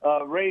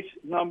 Race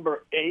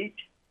number 8.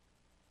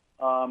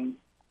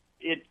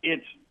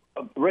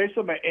 Race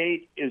number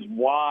 8 is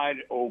wide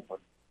open.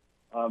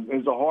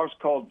 There's a horse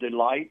called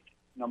Delight,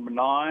 number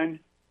 9,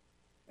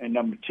 and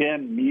number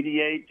 10,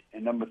 Mediate,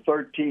 and number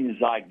 13,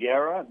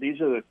 Zygera. These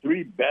are the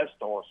 3 best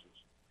horses.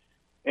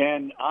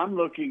 And I'm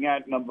looking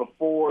at number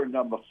 4,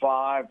 number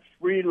 5,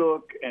 Free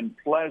Look, and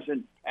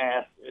Pleasant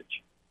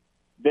Passage.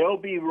 They'll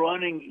be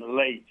running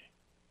late.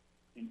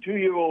 In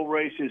 2-year-old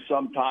races,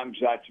 sometimes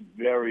that's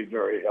very,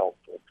 very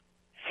helpful.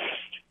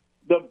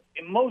 The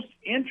most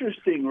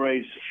interesting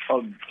race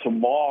of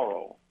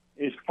tomorrow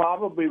is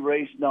probably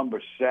race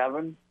number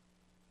 7,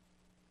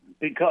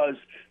 because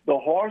the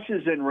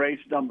horses in race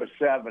number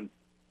 7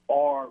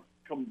 are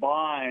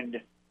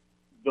combined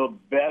the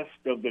best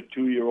of the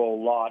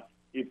 2-year-old lot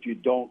if you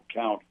don't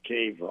count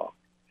Cave Rock.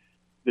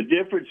 The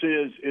difference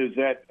is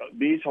that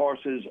these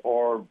horses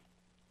are,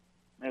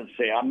 let's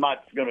say, I'm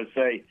not going to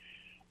say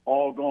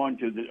are going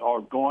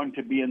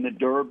to be in the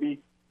Derby,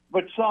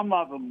 but some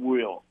of them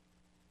will.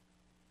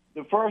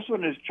 The first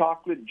one is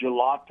Chocolate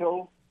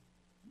Gelato.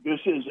 This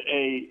is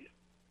a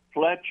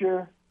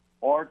Fletcher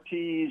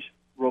Ortiz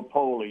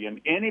Rapoli.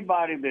 And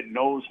anybody that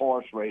knows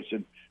horse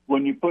racing,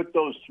 when you put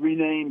those three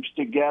names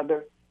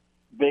together,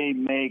 they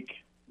make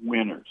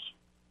winners.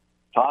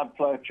 Todd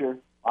Fletcher,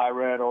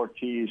 Irad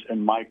Ortiz,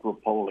 and Mike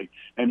Rapoli.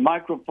 And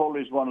Mike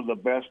Rapoli is one of the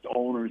best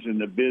owners in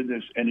the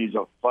business, and he's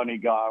a funny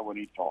guy when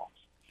he talks.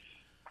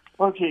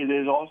 Okay,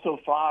 there's also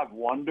 5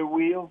 Wonder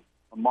Wheel,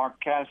 a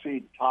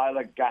Marquesi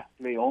Tyler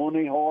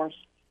Gaglione horse,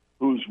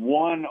 who's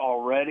won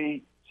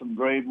already some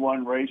Grade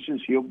 1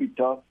 races. He'll be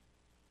tough.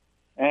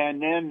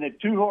 And then the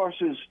 3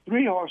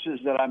 horses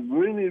that I'm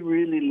really,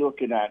 really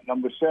looking at.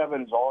 Number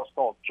 7 is a horse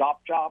called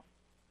Chop Chop.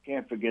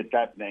 Can't forget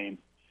that name.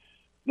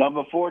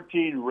 Number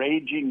 14,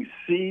 Raging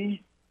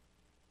Sea.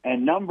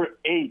 And number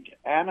 8,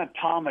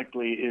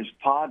 anatomically, is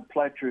Todd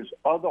Fletcher's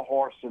other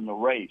horse in the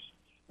race.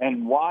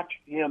 And watch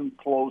him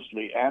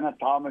closely.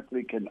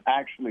 Anatomically can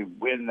actually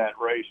win that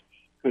race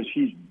because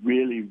he's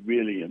really,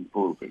 really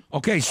improving.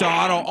 Okay, so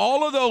out of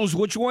all of those,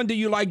 which one do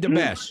you like the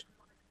best?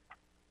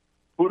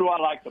 Who do I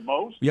like the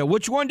most? Yeah,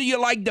 which one do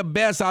you like the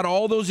best out of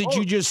all those that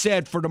you just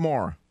said for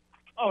tomorrow?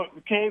 Oh,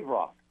 Cave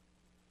Rock.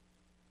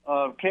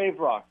 Cave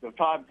Rock, the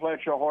Todd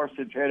Fletcher horse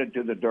that's headed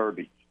to the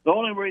Derby. The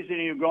only reason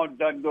he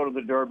doesn't go to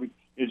the Derby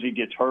is he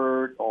gets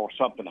hurt or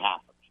something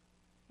happens.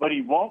 But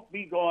he won't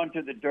be going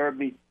to the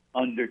Derby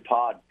under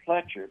Todd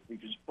Fletcher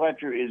because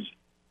Fletcher is,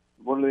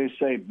 what do they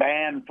say,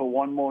 banned for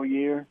 1 more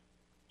year.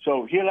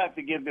 So he'll have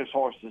to give this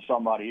horse to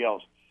somebody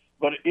else.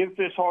 But if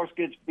this horse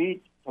gets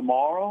beat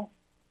tomorrow,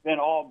 then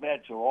all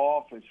bets are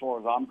off as far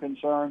as I'm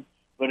concerned.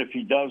 But if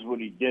he does what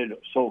he did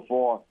so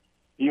far,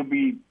 he'll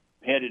be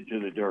headed to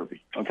the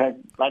Derby, okay?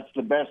 That's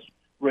the best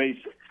race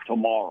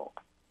tomorrow.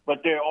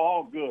 But they're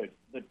all good.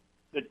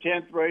 The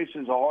 10th race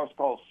is a horse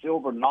called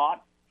Silver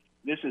Knot.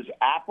 This is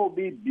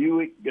Appleby,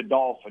 Buick,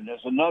 Godolphin.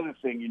 There's another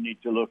thing you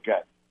need to look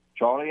at.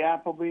 Charlie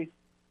Appleby,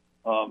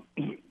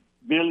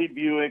 Billy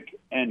Buick,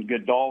 and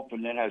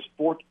Godolphin that has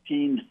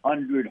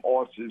 1,400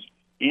 horses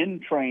in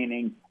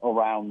training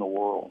around the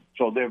world.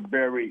 So they're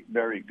very,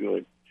 very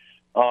good.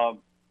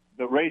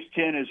 The race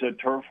 10 is a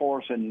turf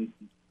horse, and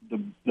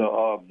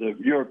the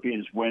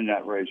Europeans win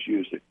that race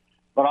usually.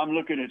 But I'm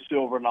looking at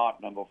Silver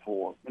Knot, number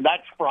 4. And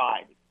that's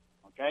Friday,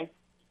 okay?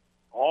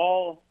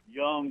 All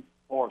young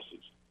horses.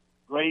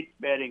 Great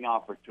betting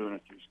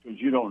opportunities because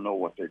you don't know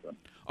what they're going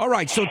to do. All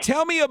right, so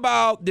tell me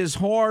about this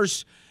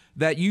horse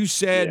that you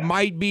said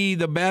might be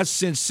the best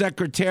since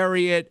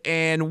Secretariat,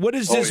 and what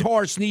does this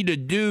horse need to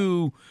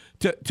do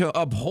to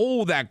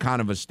uphold that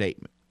kind of a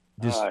statement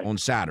on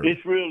Saturday?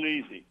 It's real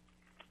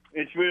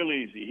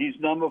easy. He's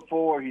number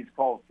 4. He's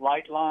called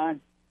Flightline.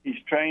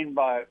 He's trained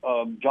by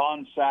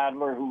John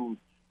Sadler, who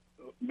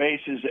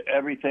bases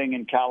everything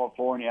in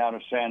California out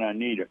of Santa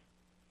Anita.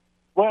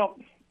 Well,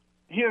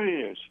 here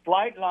it is.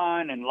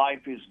 Flightline and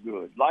Life is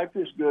Good. Life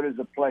is Good is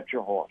a Fletcher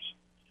horse.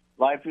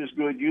 Life is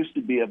Good used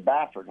to be a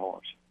Baffert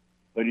horse,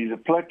 but he's a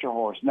Fletcher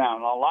horse now.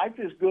 Now, Life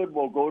is Good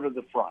will go to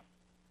the front.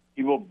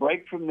 He will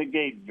break from the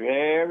gate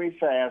very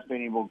fast,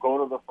 and he will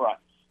go to the front.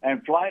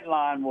 And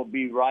Flightline will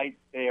be right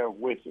there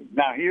with him.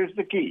 Now, here's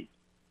the key.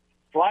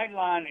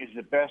 Flightline is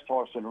the best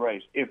horse in the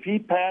race. If he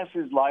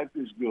passes Life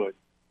is Good,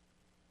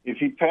 if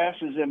he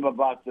passes him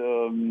about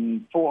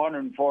the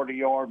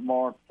 440-yard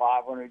mark,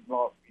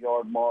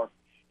 500-yard mark,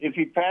 if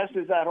he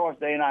passes that horse,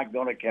 they're not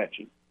going to catch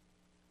him.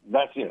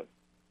 That's it.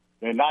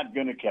 They're not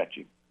going to catch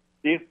him.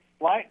 If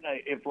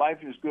Life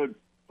is Good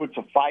puts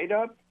a fight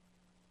up,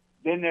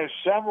 then there's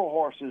several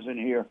horses in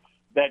here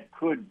that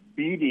could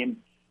beat him,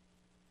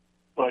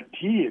 but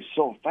he is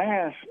so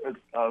fast.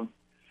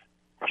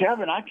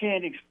 Kevin, I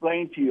can't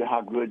explain to you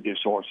how good this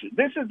horse is.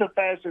 This is the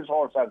fastest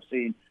horse I've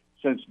seen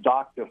since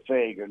Dr.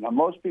 Fager. Now,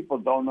 most people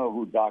don't know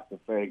who Dr.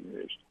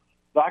 Fager is.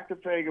 Dr.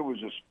 Fager was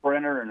a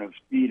sprinter and a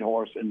speed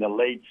horse in the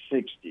late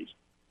 60s,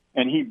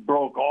 and he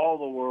broke all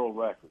the world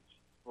records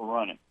for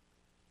running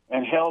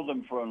and held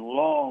them for a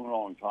long,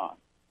 long time.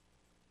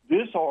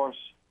 This horse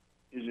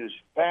is as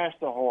fast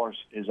a horse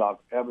as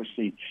I've ever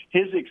seen.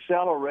 His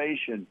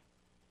acceleration,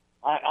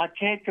 I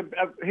can't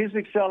compare his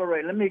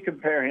acceleration. Let me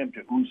compare him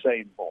to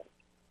Usain Bolt.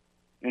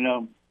 You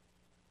know,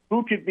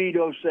 who could beat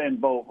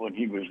Usain Bolt when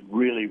he was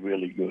really,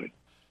 really good?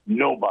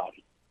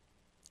 Nobody.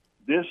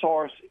 This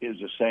horse is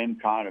the same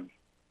kind of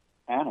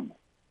animal.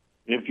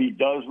 If he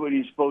does what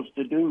he's supposed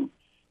to do,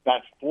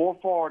 that's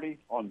 4:40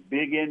 on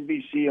Big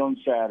NBC on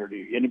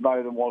Saturday.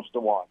 Anybody that wants to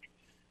watch.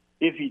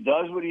 If he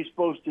does what he's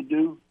supposed to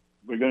do,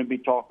 we're going to be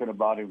talking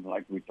about him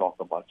like we talk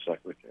about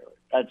Secretary.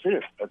 That's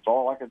it. That's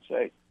all I can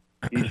say.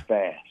 He's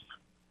fast.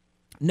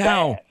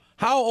 Now,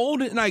 how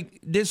old, like,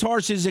 this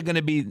horse isn't going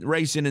to be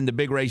racing in the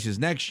big races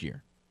next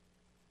year?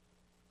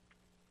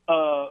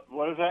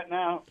 What is that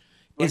now?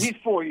 Well, he's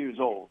 4 years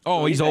old.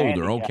 Oh, so he's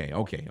older. Okay.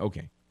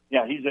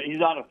 Yeah, he's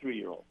not a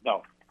 3-year-old.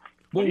 No.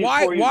 Well,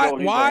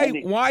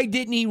 why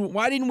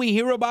didn't we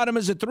hear about him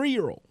as a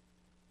 3-year-old?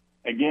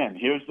 Again,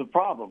 here's the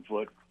problem,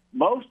 Foot.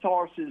 Most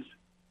horses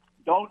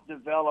don't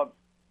develop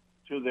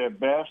to their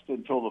best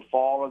until the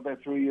fall of their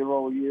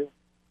 3-year-old year,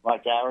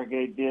 like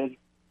Arrogate did.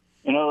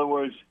 In other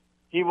words,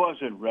 he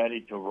wasn't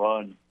ready to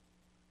run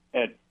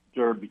at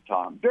Derby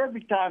time.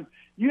 Derby time,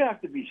 you have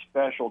to be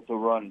special to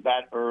run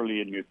that early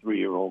in your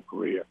 3-year-old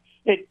career.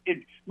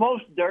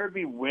 Most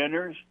Derby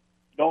winners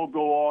don't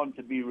go on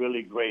to be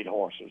really great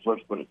horses.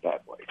 Let's put it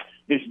that way.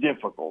 It's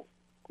difficult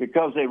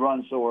because they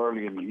run so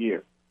early in the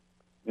year.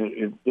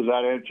 Does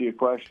that answer your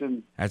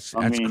question? That's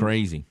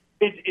crazy.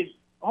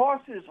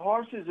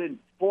 Horses in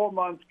 4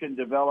 months can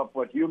develop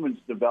what humans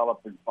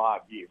develop in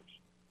 5 years.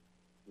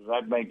 Does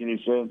that make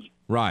any sense?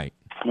 Right.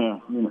 Yeah.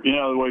 In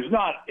other words,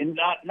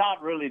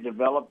 not really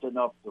developed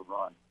enough to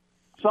run.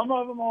 Some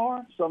of them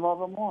are, some of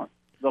them aren't.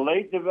 The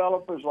late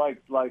developers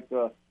like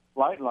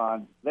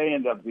Flightline, they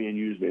end up being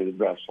usually the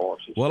best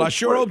horses. Well, I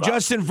sure hope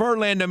Justin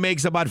Verlander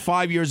makes about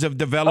 5 years of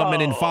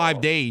development in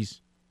 5 days.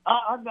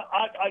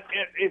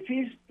 If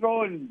he's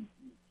throwing,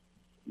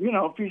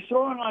 if he's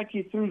throwing like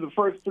he threw the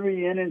first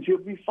 3 innings, he'll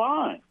be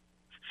fine.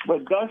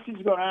 But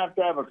Dusty's going to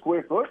have a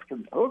quick hook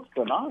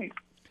tonight.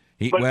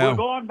 We're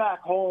going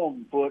back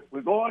home, Foot.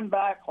 We're going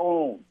back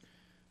home.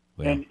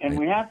 Well, and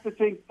we have to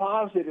think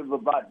positive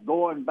about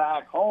going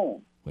back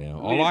home. Well,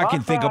 all I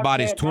can think about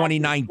is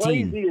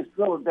 2019. Crazy as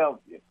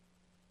Philadelphia.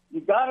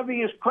 You got to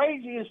be as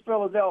crazy as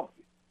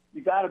Philadelphia.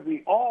 You got to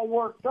be all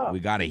worked up. We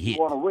got to hit. You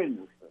want to win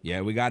this thing.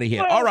 Yeah, we got to hit.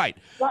 All right.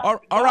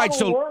 All right.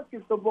 So work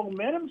if the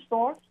momentum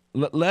starts.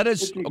 Let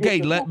us. Okay.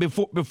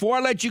 Before I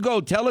let you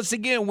go, tell us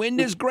again when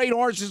this great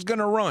horse is going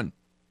to run.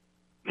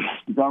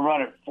 He's going to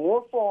run at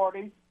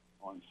 4:40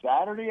 on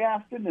Saturday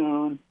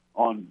afternoon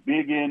on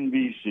Big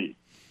NBC.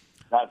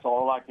 That's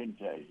all I can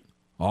tell you.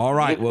 All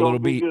right. Well,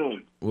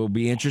 good. We'll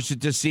be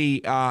interested to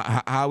see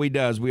how he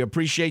does. We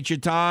appreciate your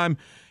time,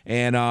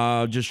 and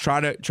just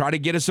try to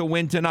get us a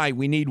win tonight.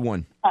 We need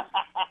one.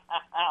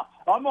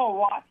 I'm gonna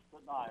watch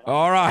tonight.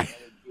 All right.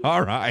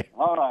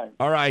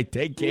 All right.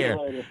 Take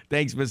care.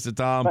 Thanks, Mr.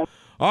 Tom.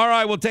 All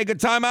right. We'll take a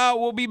timeout.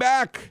 We'll be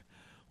back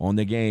on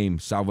The Game,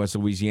 Southwest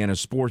Louisiana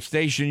Sports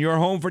Station, your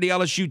home for the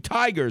LSU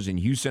Tigers and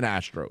Houston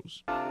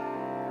Astros.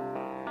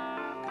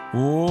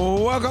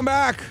 Welcome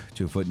back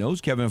to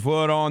Footnotes. Kevin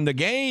Foote on The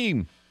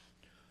Game.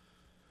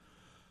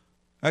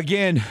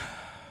 Again,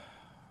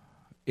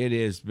 it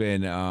has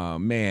been,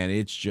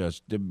 it's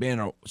just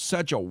been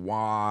such a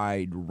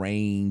wide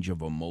range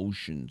of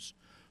emotions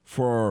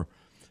for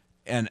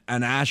an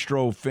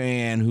Astro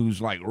fan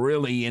who's like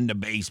really into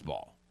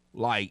baseball.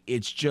 Like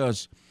it's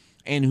just,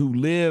 and who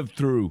lived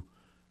through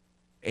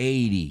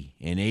 80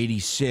 and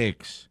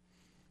 86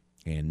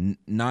 and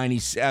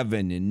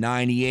 97 and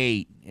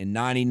 98 and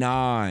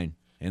 99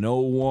 and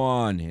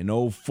 01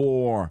 and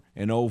 04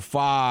 and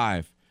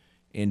 05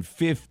 and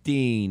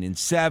 15 and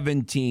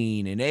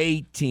 17 and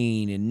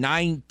 18 and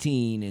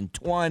 19 and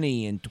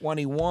 20 and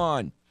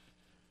 21.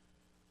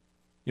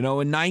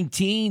 In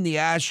 19, the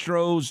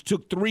Astros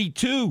took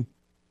 3-2.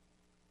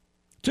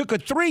 Took a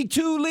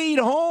 3-2 lead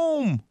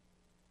home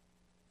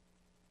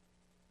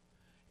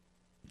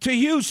to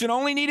Houston.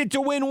 Only needed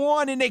to win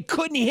one, and they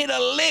couldn't hit a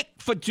lick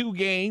for 2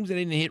 games. They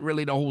didn't hit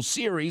really the whole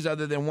series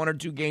other than 1 or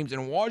 2 games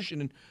in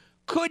Washington.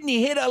 Couldn't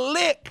hit a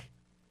lick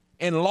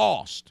and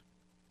lost.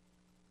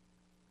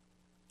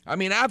 I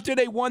mean, after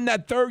they won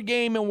that 3rd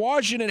game in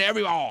Washington, they're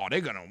going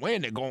to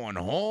win. They're going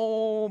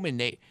home, and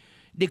they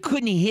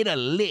couldn't hit a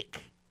lick.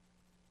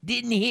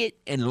 Didn't hit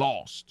and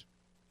lost.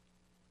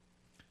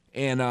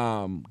 And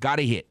got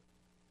to hit.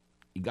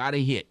 You got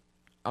to hit.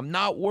 I'm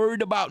not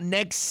worried about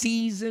next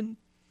season.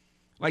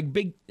 Like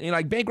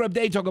Bankrupt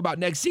Day talk about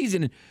next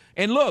season.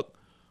 And look,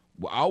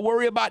 I'll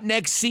worry about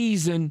next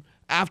season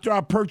after I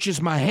purchase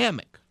my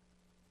hammock.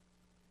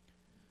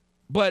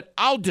 But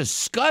I'll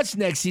discuss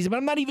next season. But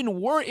I'm not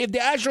even worried. If the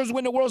Astros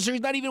win the World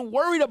Series, not even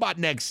worried about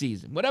next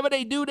season. Whatever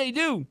they do, they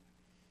do.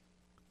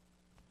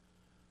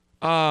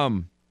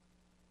 But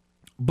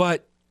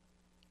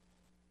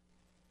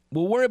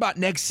we'll worry about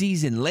next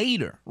season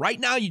later. Right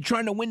now, you're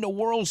trying to win the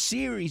World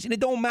Series, and it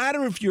don't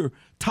matter if you're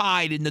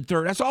tied in the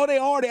 3rd. That's all they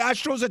are. The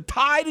Astros are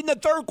tied in the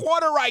 3rd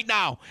quarter right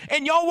now,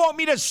 and y'all want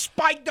me to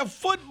spike the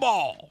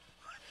football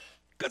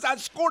because I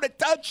scored a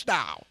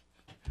touchdown.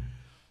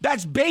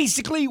 That's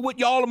basically what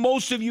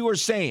most of you are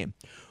saying.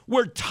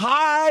 We're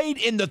tied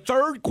in the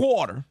 3rd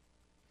quarter,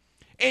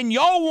 and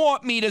y'all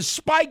want me to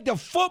spike the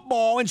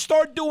football and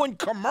start doing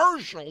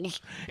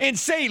commercials and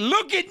say,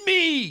 look at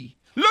me.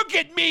 Look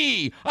at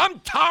me. I'm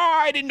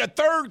tied in the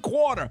 3rd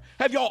quarter.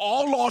 Have y'all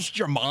all lost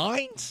your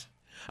minds?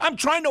 I'm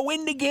trying to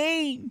win the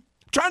game.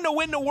 Trying to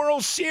win the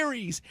World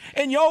Series.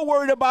 And y'all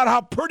worried about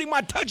how pretty my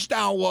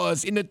touchdown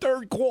was in the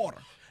 3rd quarter.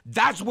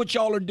 That's what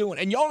y'all are doing.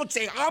 And y'all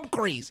say I'm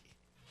crazy.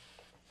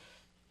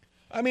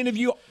 I mean, if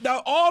you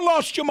all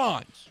lost your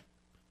minds.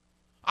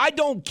 I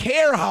don't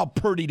care how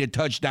pretty the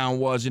touchdown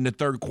was in the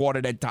 3rd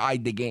quarter that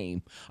tied the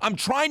game. I'm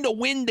trying to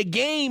win the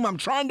game. I'm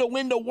trying to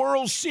win the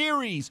World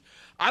Series.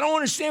 I don't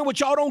understand what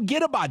y'all don't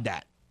get about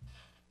that.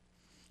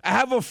 I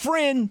have a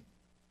friend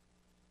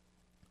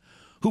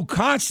who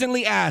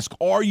constantly asks,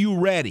 are you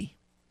ready?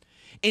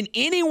 And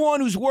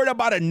anyone who's worried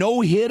about a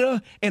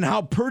no-hitter and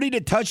how pretty the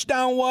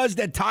touchdown was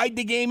that tied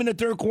the game in the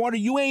third quarter,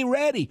 you ain't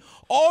ready.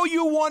 All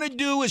you want to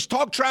do is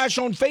talk trash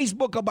on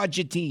Facebook about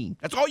your team.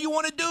 That's all you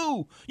want to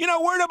do. You're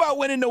not worried about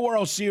winning the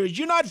World Series.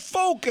 You're not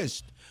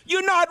focused.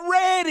 You're not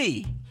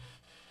ready.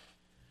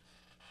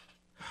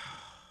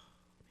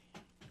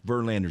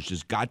 Verlander's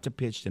just got to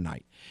pitch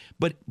tonight.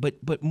 But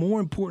more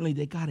importantly,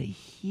 they got to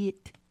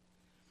hit.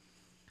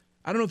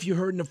 I don't know if you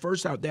heard in the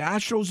first out, the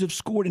Astros have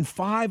scored in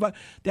 5.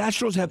 The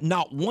Astros have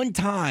not one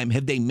time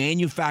have they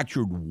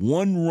manufactured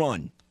one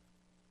run.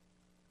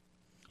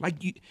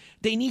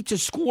 They need to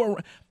score.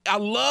 I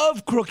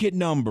love crooked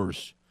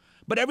numbers,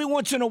 but every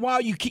once in a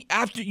while,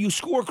 after you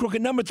score a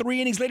crooked number,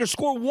 3 innings later,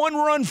 score one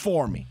run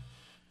for me.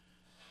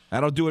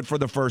 That'll do it for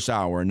the first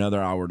hour.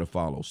 Another hour to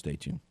follow. Stay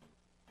tuned.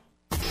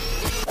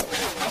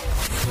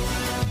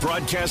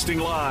 Broadcasting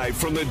live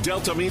from the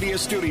Delta Media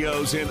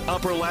Studios in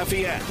Upper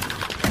Lafayette.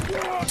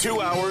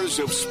 2 hours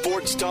of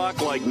sports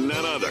talk like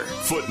none other.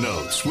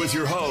 Footnotes with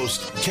your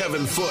host,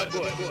 Kevin Foote.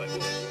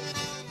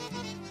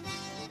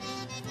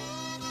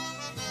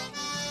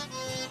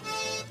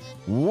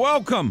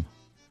 Welcome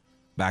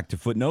back to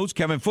Footnotes.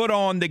 Kevin Foote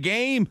on the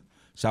game.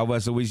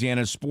 Southwest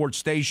Louisiana Sports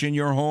Station,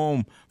 your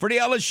home for the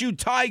LSU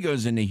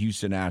Tigers and the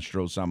Houston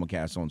Astros.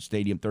 Simulcast on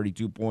Stadium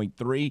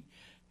 32.3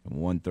 and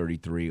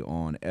 133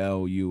 on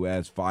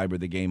LUS Fiber.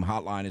 The game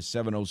hotline is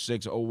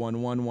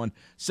 706-0111.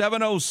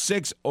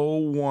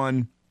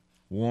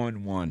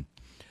 706-0111.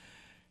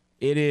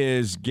 It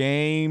is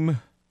game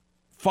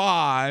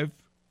 5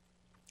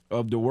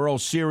 of the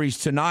World Series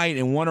tonight,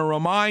 and want to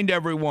remind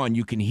everyone,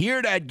 you can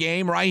hear that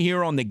game right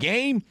here on the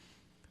game.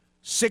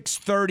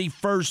 6:30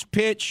 first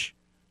pitch.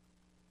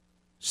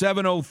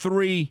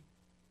 6:30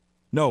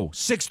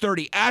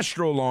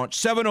 Astro launch.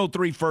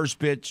 7:03 first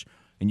pitch.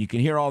 And you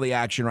can hear all the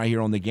action right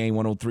here on the game.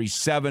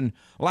 103.7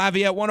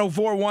 Lafayette,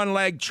 104.1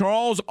 Lake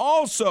Charles.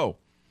 Also,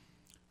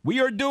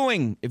 we are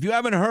doing, if you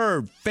haven't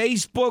heard,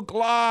 Facebook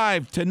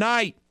Live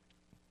tonight.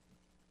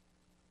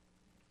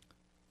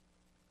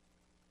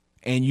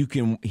 And you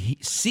can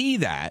see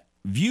that,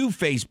 view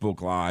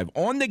Facebook Live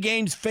on the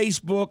game's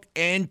Facebook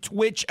and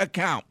Twitch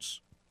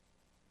accounts.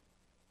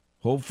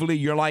 Hopefully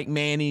you're like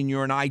Manny and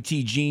you're an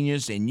IT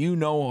genius and you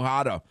know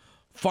how to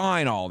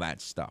find all that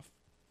stuff.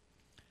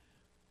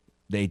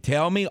 They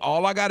tell me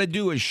all I got to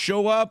do is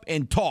show up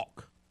and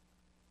talk.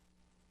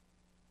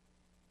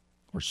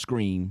 Or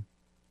scream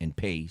and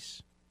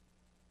pace.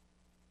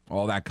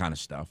 All that kind of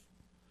stuff.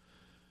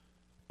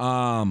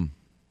 And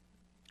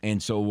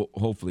so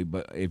hopefully,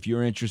 but if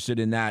you're interested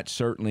in that,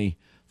 certainly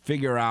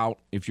figure out.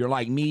 If you're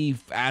like me,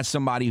 ask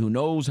somebody who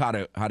knows how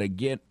to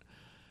get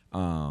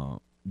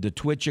the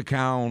Twitch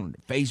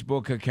account,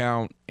 Facebook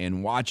account,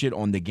 and watch it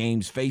on the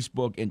game's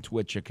Facebook and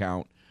Twitch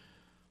account.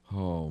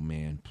 Oh,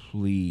 man,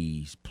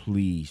 please,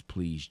 please,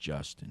 please,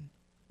 Justin.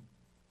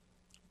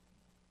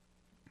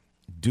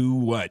 Do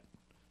what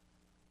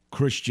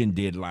Christian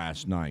did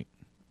last night.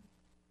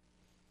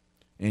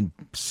 And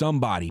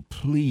somebody,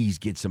 please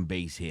get some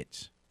base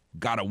hits.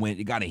 Got to win.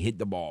 You got to hit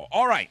the ball.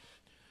 All right.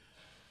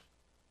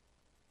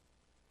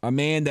 A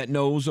man that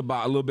knows a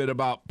little bit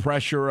about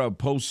pressure of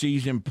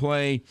postseason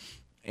play,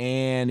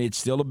 and it's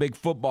still a big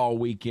football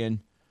weekend.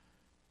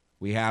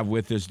 We have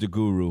with us the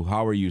Guru.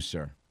 How are you,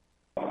 sir?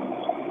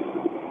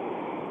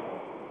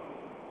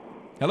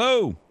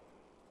 Hello.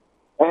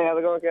 Hey, how's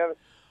it going, Kevin?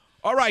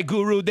 All right,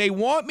 Guru. They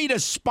want me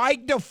to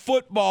spike the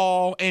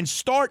football and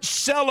start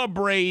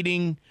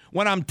celebrating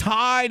when I'm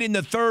tied in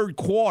the third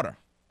quarter.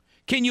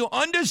 Can you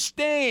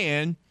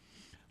understand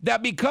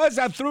that because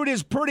I threw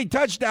this pretty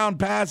touchdown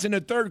pass in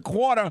the third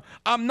quarter,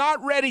 I'm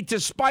not ready to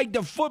spike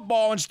the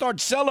football and start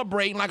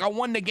celebrating like I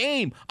won the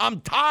game? I'm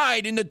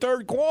tied in the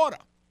third quarter.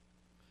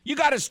 You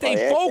got to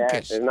stay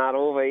focused. It's not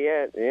over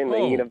yet. It's in the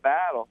heat of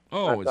battle.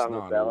 Oh, it's not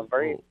to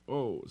celebrate.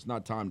 It's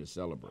not time to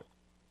celebrate.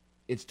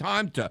 It's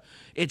time to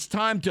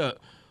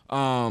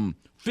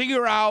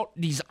figure out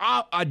these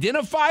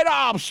identified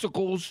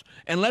obstacles,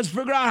 and let's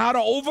figure out how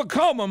to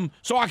overcome them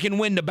so I can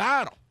win the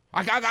battle.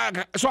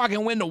 So I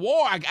can win the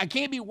war. I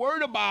can't be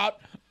worried about,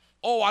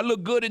 I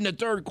look good in the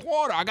third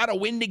quarter. I got to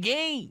win the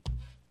game.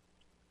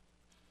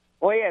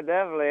 Well, yeah,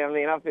 definitely. I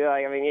mean, I feel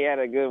like, he had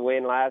a good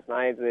win last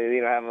night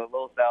to, have a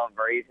little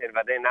celebration.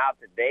 But then now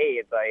today,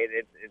 it's like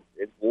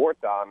it's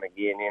wartime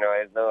again.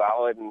 I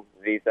wouldn't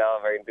be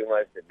celebrating too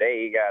much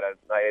today. You got to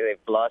they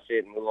flush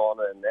it and move on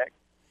to the next.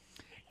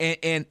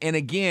 And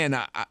again,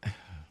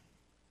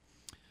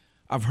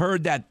 I've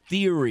heard that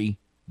theory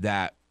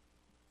that,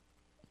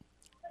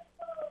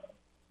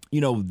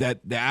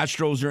 that the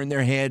Astros are in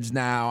their heads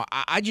now.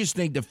 I just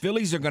think the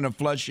Phillies are going to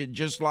flush it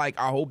just like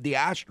I hope the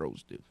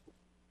Astros do.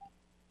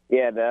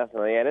 Yeah,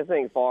 definitely. Yeah, this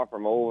thing's far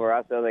from over.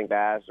 I still think the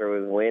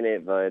Astros win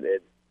it, but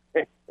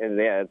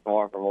it's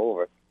far from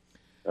over.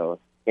 So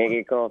can't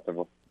get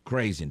comfortable.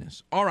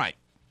 Craziness. All right.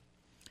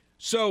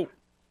 So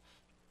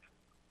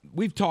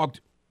we've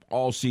talked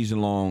all season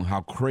long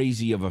how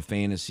crazy of a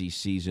fantasy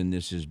season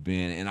this has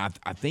been, and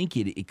I think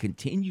it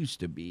continues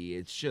to be.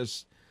 It's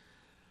just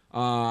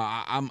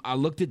I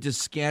looked at the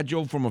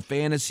schedule from a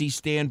fantasy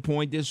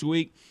standpoint this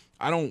week.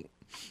 I don't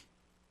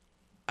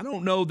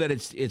know that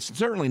it's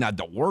certainly not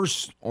the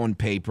worst on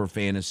paper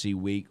fantasy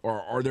week.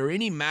 Or are there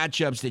any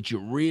matchups that you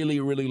really,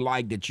 really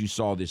like that you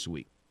saw this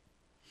week?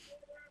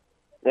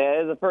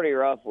 Yeah, it's a pretty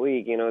rough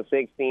week,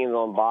 6 teams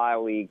on bye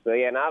week. So,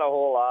 yeah, not a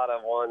whole lot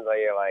of ones that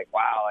you're like,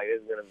 wow, like this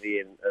is going to be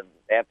an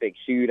epic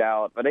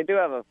shootout. But they do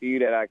have a few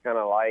that I kind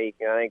of like.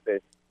 I think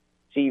the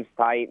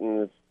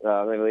Chiefs-Titans,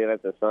 I believe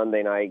that's a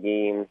Sunday night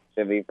game,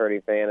 should be pretty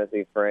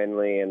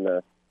fantasy-friendly. And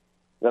the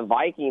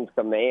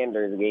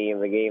Vikings-Commanders game,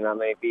 the game not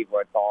many people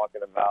are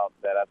talking about,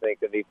 that I think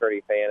could be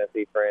pretty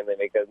fantasy-friendly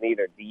because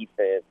neither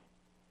defense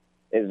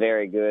is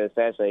very good,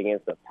 especially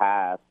against the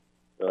pass.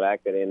 So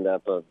that could end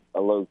up a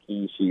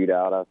low-key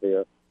shootout, I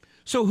feel.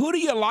 So who do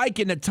you like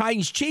in the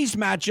Titans-Chiefs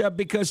matchup?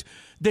 Because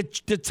the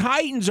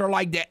Titans are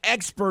like the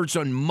experts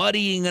on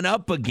muddying it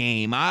up a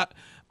game.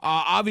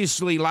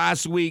 Obviously,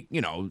 last week,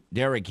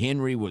 Derrick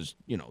Henry was,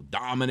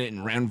 dominant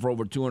and ran for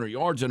over 200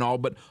 yards and all.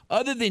 But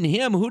other than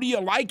him, who do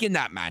you like in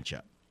that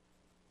matchup?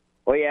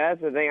 Well, yeah,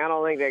 that's the thing. I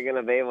don't think they're going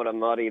to be able to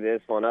muddy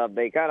this one up.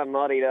 They kind of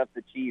muddied up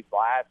the Chiefs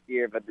last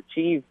year, but the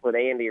Chiefs with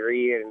Andy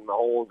Reid and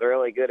Mahomes are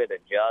really good at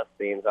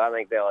adjusting. So I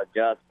think they'll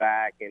adjust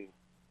back and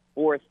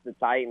force the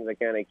Titans to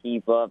kind of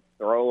keep up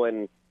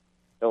throwing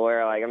to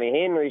where,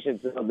 Henry should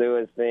still do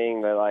his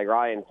thing, but,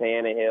 Ryan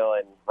Tannehill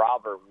and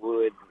Robert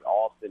Woods,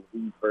 Austin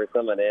Hooper,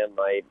 some of them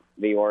might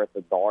be worth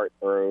a dart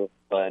throw.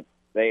 But,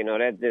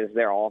 that's just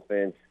their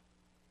offense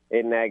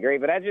isn't that great.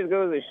 But that just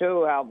goes to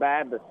show how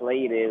bad the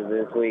slate is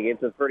this week.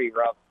 It's a pretty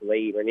rough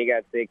slate. When you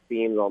got 6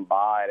 teams on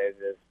bye,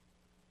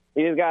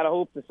 you just got to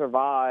hope to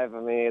survive.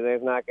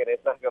 It's not going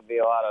to be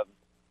a lot of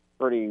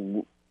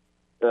pretty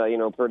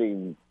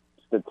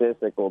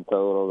statistical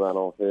totals, I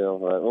don't feel,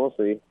 but we'll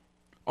see.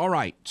 All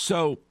right,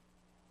 so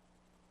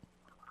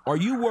are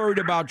you worried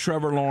about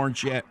Trevor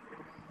Lawrence yet?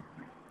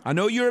 I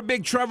know you're a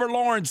big Trevor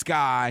Lawrence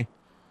guy.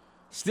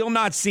 Still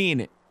not seeing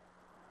it.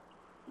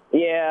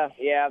 Yeah,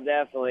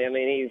 definitely.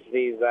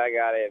 He's I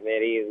got to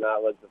admit, he's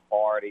not looked the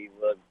part. He's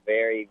looked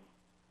very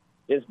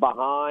just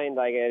behind.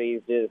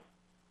 He's just,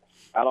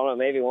 I don't know,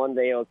 maybe one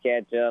day he'll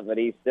catch up, but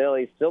he's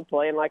still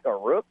playing like a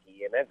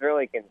rookie, and that's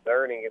really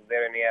concerning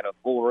considering he had a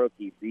full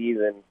rookie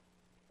season.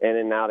 And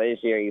then now this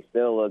year he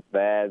still looks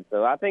bad.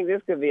 So I think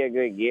this could be a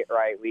good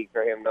get-right week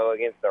for him, though,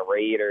 against the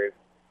Raiders,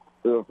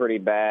 who are pretty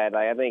bad.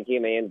 I think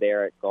him and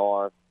Derek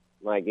Carr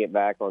might get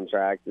back on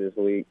track this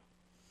week.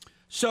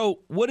 So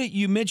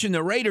you mentioned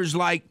the Raiders,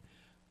 when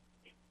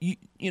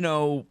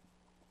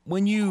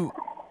you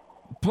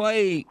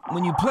play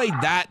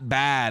that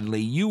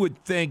badly, you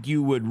would think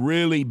you would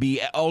really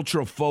be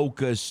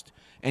ultra-focused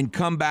and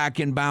come back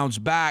and bounce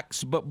back.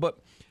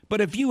 But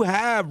if you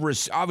have,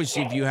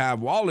 obviously if you have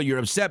Waller, you're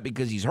upset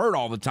because he's hurt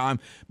all the time.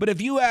 But if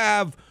you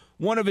have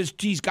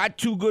he's got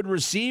 2 good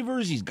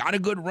receivers, he's got a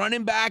good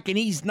running back, and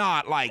he's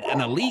not like an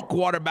elite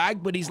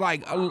quarterback, but he's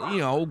like, a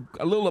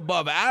little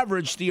above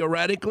average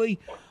theoretically.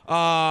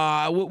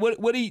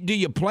 What do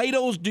you play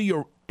those? Do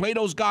you play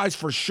those guys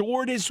for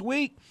sure this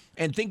week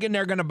and thinking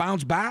they're going to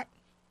bounce back?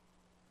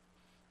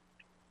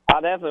 I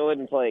definitely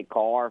wouldn't play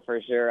Carr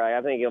for sure.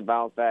 I think he'll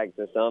bounce back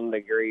to some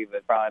degree,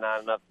 but probably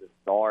not enough to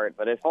start.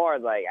 But as far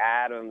as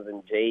Adams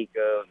and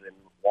Jacobs and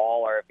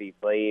Waller, if he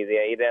plays,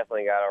 yeah, he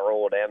definitely got to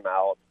roll them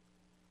out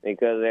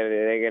because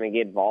they're going to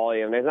get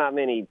volume. There's not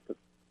many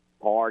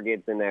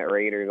targets in that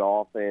Raiders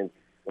offense,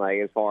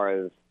 as far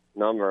as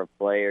number of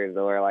players,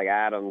 where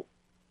Adams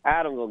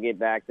will get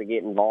back to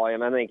getting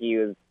volume. I think he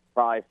was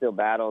probably still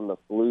battling the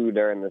flu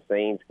during the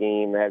Saints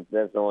game. That's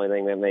the only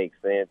thing that makes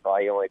sense.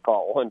 He only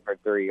caught 1 for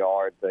 3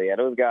 yards. So, yeah,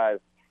 those guys,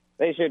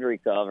 they should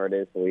recover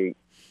this week.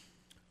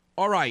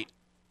 All right.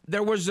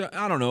 There was,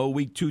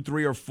 week 2,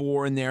 3, or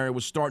 4 in there. It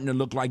was starting to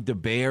look like the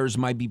Bears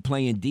might be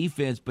playing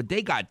defense, but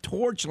they got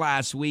torched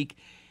last week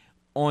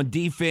on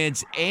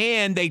defense,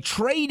 and they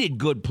traded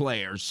good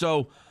players.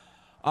 So,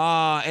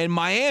 and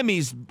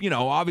Miami's,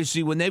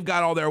 obviously when they've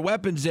got all their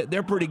weapons,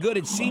 they're pretty good.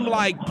 It seemed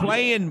like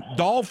playing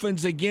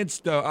Dolphins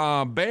against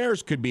the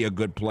Bears could be a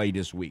good play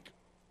this week.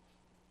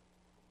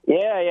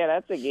 Yeah,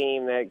 that's a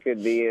game that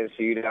could be a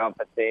shootout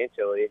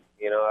potentially.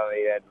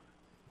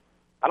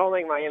 I don't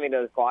think Miami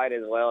does quite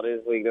as well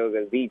this week, though,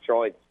 because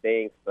Detroit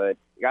stinks. But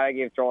you got to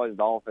give Troy's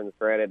Dolphins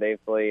credit.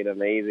 They've played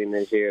amazing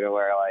this year to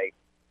where,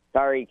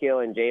 Tyreek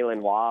Hill and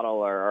Jalen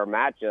Waddle are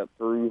matchup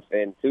proof,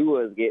 and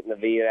Tua's getting to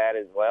be that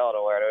as well,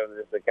 to where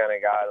they're just the kind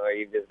of guys where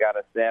you've just got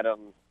to set them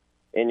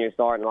in your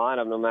starting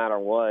lineup no matter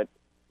what.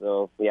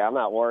 So, yeah, I'm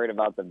not worried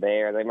about the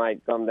Bears. They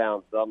might come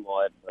down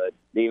somewhat, but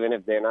even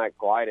if they're not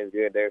quite as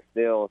good, they're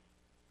still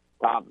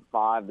top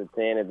 5 to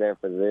 10 at their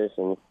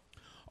positions.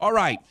 All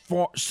right.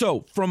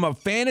 So, from a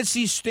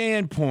fantasy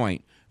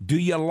standpoint, do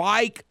you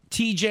like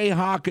T.J.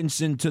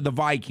 Hawkinson to the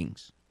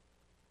Vikings?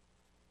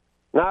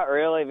 Not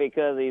really,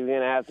 because he's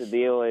going to have to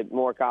deal with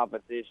more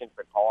competition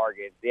for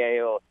targets.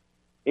 Yeah,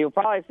 he'll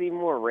probably see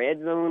more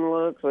red zone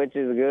looks, which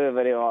is good,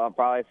 but he'll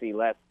probably see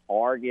less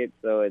targets.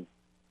 So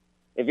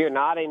if you're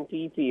not in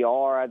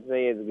PPR, I'd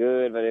say it's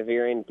good, but if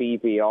you're in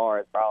PPR,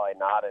 it's probably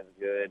not as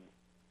good.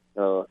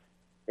 So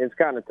it's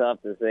kind of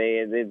tough to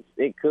say.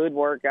 It could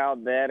work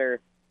out better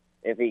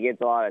if he gets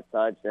a lot of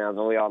touchdowns,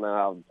 and we all know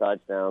how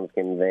touchdowns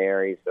can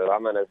vary. So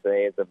I'm going to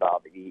say it's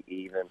about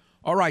even.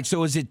 All right,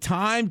 so is it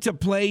time to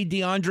play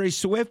DeAndre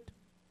Swift?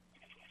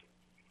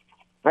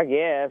 I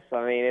guess.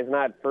 I mean, it's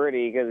not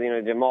pretty because,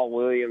 Jamal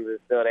Williams is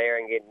still there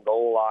and getting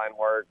goal line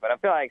work. But I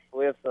feel like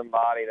Swift's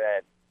somebody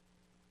that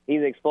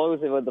he's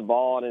explosive with the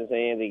ball in his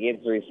hands. He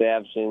gets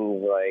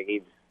receptions.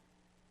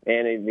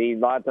 A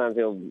lot of times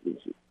he'll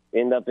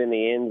end up in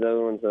the end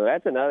zone. So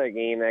that's another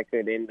game that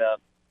could end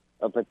up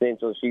a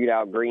potential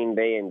shootout, Green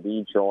Bay and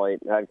Detroit.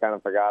 I kind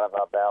of forgot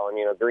about that one.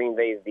 Green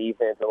Bay's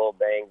defense a little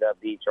banged up.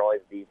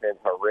 Detroit's defense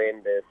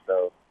horrendous.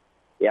 So,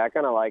 yeah, I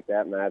kind of like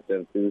that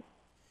matchup too.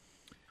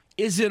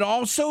 Is it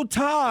also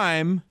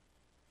time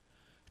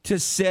to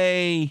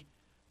say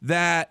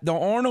that the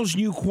Arnold's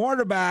new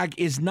quarterback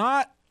is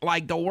not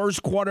like the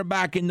worst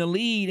quarterback in the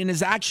league and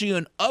is actually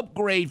an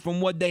upgrade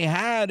from what they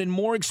had and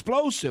more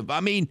explosive?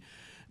 I mean,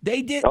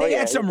 they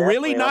had some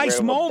really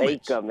nice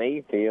moments. I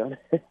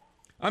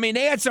mean,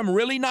 they had some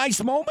really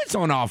nice moments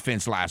on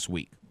offense last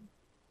week.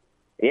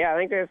 Yeah, I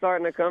think they're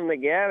starting to come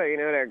together.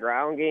 Their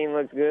ground game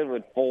looks good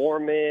with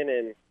Foreman,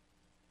 and,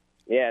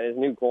 this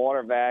new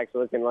quarterback's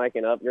looking like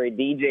an upgrade.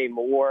 DJ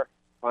Moore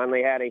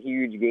finally had a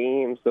huge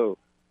game. So,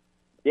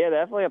 yeah,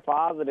 definitely a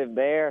positive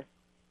there.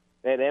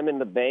 And them and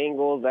the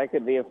Bengals, that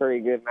could be a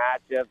pretty good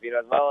matchup.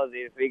 As well as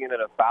speaking of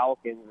the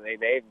Falcons,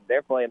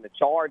 they're playing the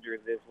Chargers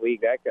this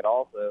week. That could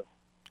also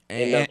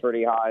end up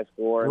pretty high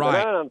score. Right. So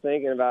now that I'm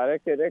thinking about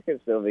it, there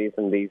could still be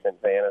some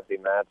decent fantasy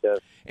matchups.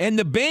 And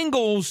the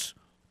Bengals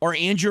are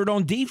injured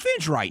on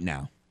defense right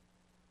now.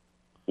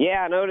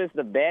 Yeah, I noticed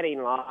the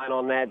betting line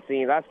on that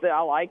team.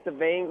 I like the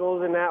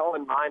Bengals in that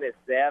one,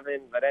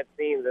 -7, but that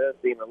team does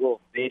seem a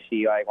little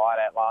fishy, like why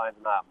that line's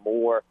not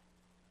more.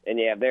 And,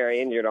 if they're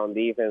injured on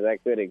defense,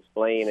 that could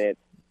explain it.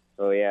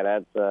 So,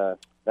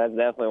 that's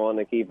definitely one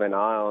to keep an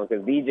eye on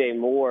because DJ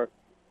Moore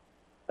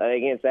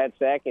against that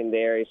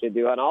secondary should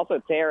do. And also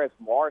Terrace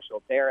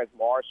Marshall. Terrace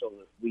Marshall's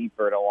a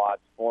sleeper to watch.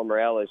 Former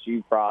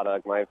LSU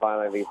product might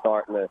finally be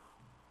starting to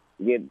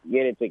get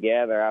it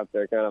together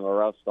after kind of a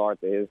rough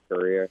start to his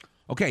career.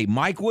 Okay,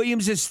 Mike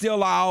Williams is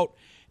still out,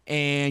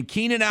 and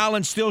Keenan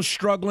Allen's still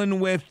struggling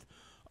with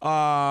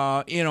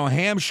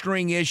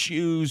hamstring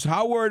issues.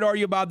 How worried are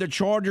you about the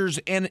Chargers?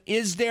 And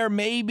is there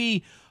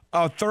maybe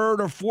a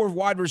third or fourth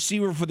wide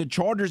receiver for the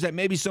Chargers that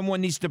maybe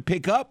someone needs to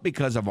pick up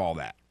because of all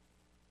that?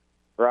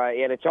 Right,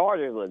 yeah, the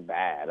Chargers look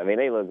bad. I mean,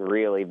 they look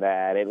really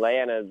bad.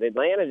 Atlanta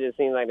just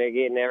seems like they're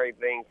getting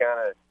everything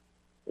kind of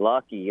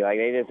lucky. Like,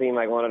 they just seem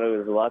like one of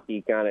those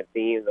lucky kind of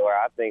teams where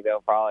I think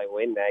they'll probably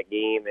win that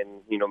game. And,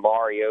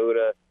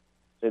 Mariota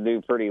should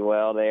do pretty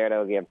well there.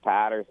 They'll get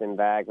Patterson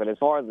back. But as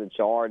far as the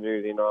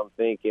Chargers, I'm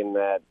thinking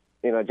that,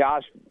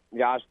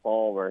 Josh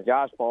Palmer.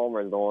 Josh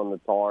Palmer is the one to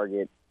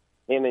target,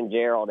 him and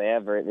Gerald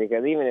Everett,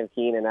 because even if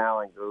Keenan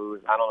Allen goes,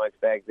 I don't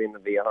expect him to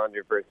be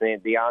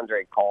 100%.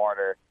 DeAndre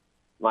Carter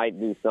might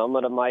do some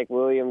of the Mike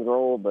Williams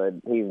role, but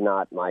he's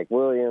not Mike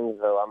Williams.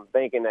 So I'm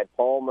thinking that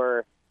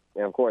Palmer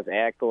and, of course,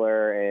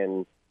 Eckler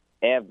and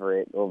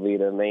Everett will be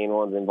the main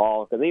ones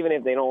involved. Because even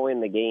if they don't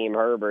win the game,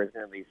 Herbert's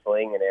going to be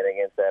slinging it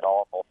against that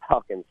awful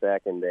fucking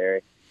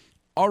secondary.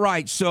 All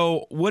right,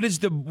 so what is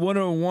the one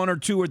or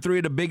two or three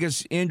of the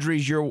biggest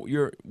injuries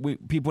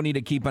people need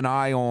to keep an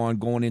eye on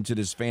going into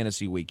this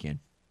fantasy weekend?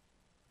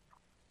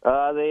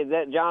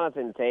 That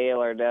Jonathan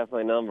Taylor,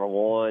 definitely number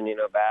one,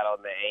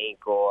 battling the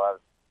ankle. I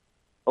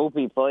hope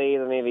he plays.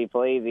 I mean, if he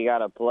plays, you got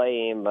to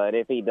play him. But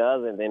if he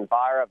doesn't, then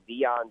fire up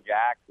Deion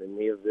Jackson.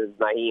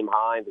 Naheem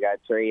Hines got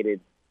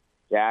traded.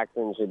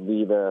 Jackson should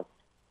be the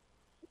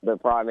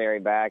primary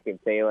back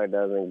if Taylor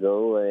doesn't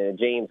go.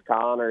 James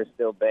Conner's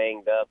still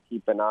banged up.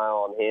 Keep an eye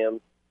on him.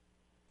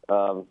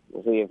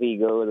 See if he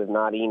goes. If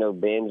not, Eno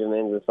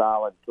Benjamin's a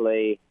solid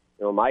play.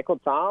 Michael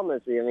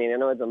Thomas, I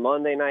know it's a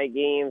Monday night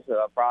game, so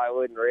I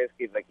probably wouldn't risk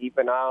it, but keep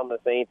an eye on the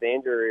Saints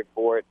injury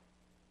report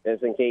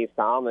just in case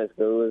Thomas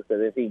goes,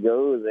 because if he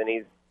goes, then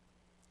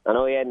I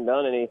know he hadn't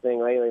done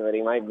anything lately, but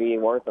he might be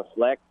worth a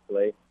flex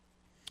play.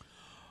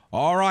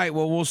 All right,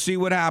 well, we'll see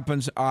what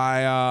happens.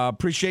 I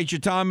appreciate your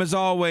time as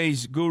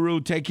always,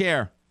 Guru. Take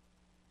care.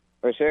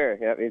 For sure.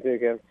 Yep, you too,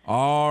 Kevin.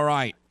 All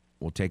right,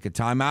 we'll take a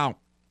timeout.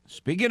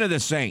 Speaking of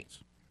the Saints,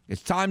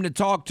 it's time to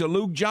talk to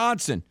Luke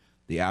Johnson,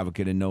 the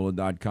advocate at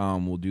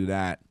NOLA.com. We'll do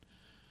that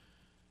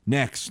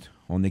next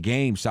on The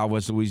Game,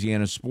 Southwest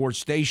Louisiana Sports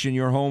Station,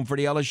 your home for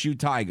the LSU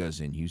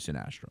Tigers and Houston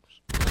Astros.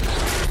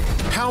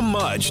 How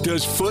much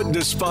does Foot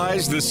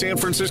despise the San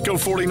Francisco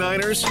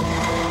 49ers?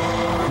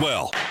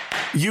 Well,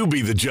 you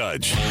be the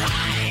judge.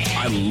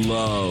 I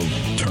love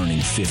turning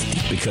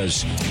 50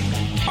 because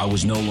I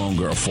was no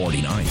longer a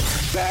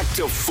 49er. Back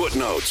to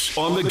Footnotes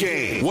on The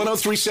Game.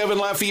 103.7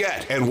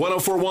 Lafayette and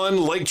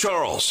 104.1 Lake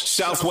Charles,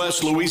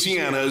 Southwest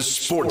Louisiana's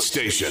sports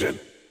station.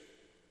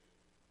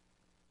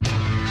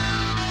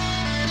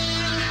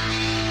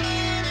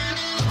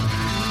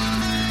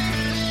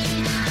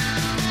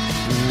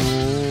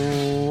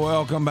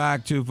 Welcome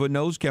back to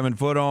Footnotes. Kevin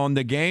Foote on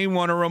The Game.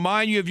 Want to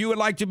remind you, if you would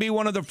like to be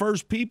one of the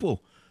first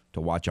people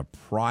to watch a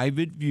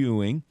private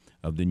viewing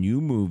of the new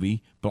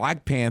movie,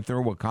 Black Panther,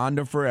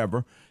 Wakanda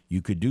Forever.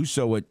 You could do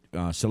so at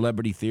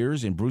Celebrity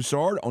Theaters in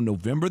Broussard on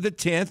November the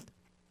 10th.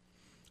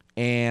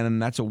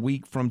 And that's a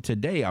week from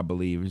today, I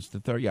believe. It's the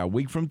 3rd. Yeah, a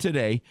week from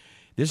today.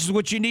 This is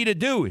what you need to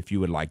do if you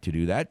would like to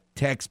do that.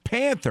 Text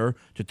Panther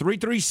to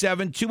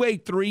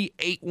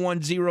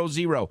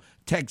 337-283-8100.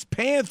 Text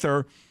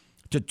Panther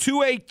to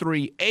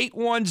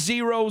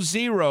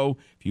 283-8100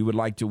 if you would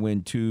like to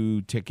win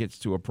 2 tickets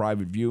to a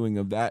private viewing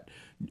of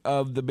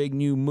the big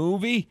new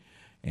movie.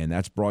 And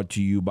that's brought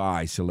to you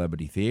by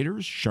Celebrity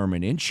Theaters,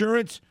 Sherman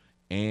Insurance,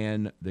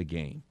 and The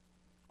Game.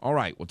 All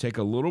right, we'll take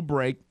a little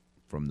break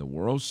from the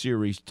World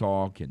Series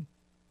talk and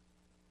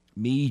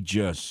me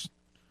just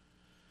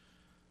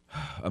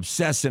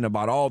obsessing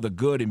about all the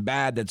good and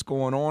bad that's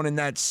going on in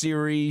that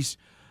series.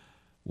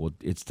 Well,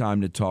 it's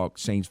time to talk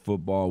Saints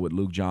football with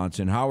Luke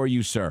Johnson. How are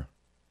you, sir?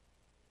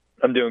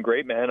 I'm doing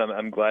great, man.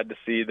 I'm glad to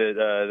see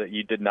that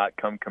you did not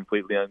come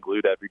completely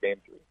unglued after Game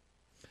 3.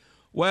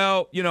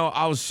 Well,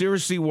 I was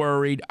seriously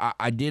worried.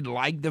 I did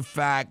like the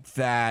fact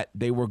that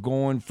they were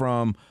going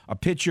from a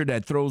pitcher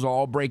that throws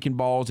all breaking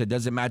balls that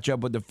doesn't match up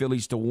with the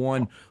Phillies to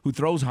one who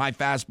throws high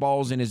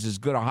fastballs and is as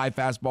good a high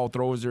fastball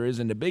thrower as there is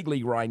in the big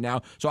league right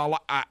now. So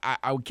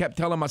I kept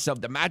telling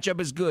myself the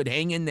matchup is good.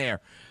 Hang in there.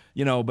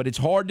 But it's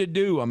hard to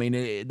do. I mean,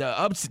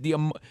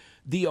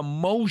 the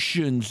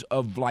emotions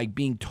of like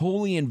being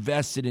totally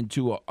invested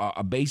into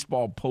a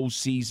baseball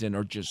postseason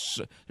are just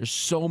there's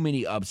so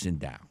many ups and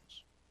downs.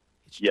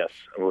 Yes,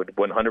 I would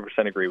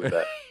 100% agree with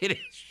that.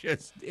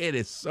 It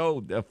is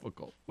so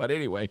difficult. But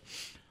anyway,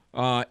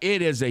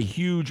 it is a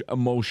huge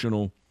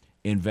emotional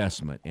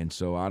investment. And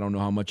so I don't know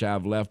how much I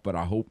have left, but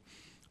I hope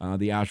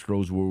the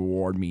Astros will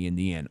reward me in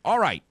the end. All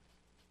right.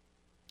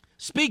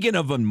 Speaking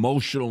of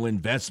emotional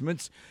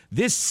investments,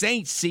 this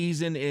Saints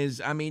season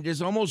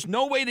there's almost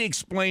no way to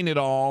explain it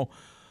all.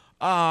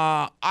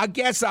 I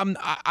guess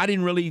I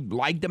didn't really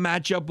like the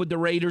matchup with the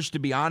Raiders, to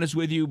be honest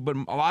with you, but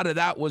a lot of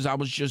that was I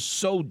was just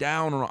so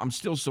down. I'm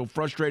still so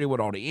frustrated with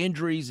all the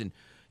injuries and,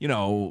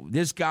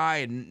 this guy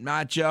and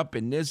matchup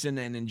and this and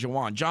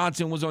Jawan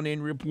Johnson was on the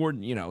injury report.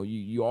 And,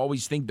 you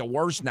always think the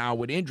worst now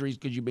with injuries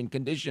because you've been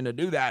conditioned to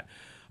do that.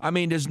 I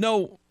mean,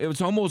 it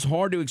was almost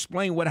hard to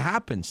explain what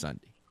happened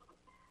Sunday.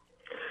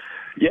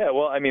 Yeah,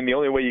 well, I mean, the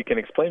only way you can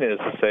explain it is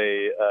to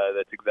say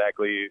that's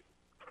exactly –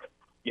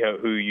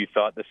 who you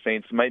thought the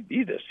Saints might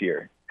be this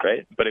year,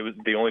 right? But it was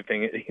the only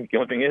thing is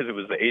it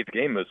was the 8th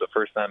game. It was the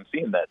first time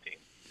seeing that team.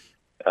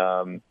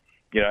 I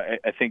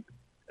think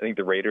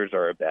the Raiders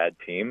are a bad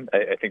team.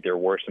 I think there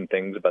were some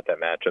things about that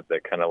matchup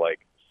that kind of like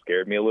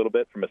scared me a little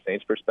bit from a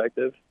Saints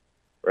perspective,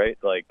 right?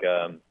 Like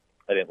I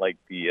didn't like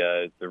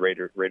the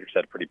Raiders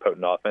had a pretty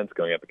potent offense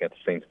going up against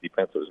the Saints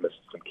defense that was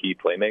missing some key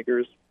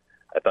playmakers.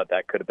 I thought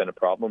that could have been a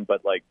problem,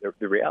 but like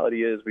the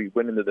reality is we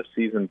went into the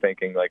season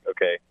thinking like,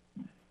 okay,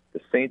 the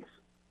Saints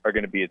are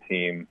going to be a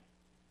team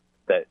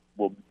that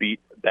will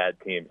beat bad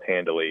teams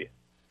handily,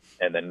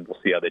 and then we'll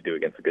see how they do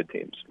against the good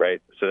teams,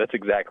 right? So that's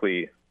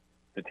exactly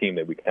the team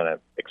that we kind of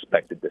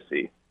expected to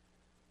see.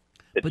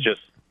 It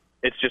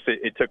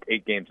took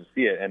 8 games to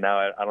see it, and now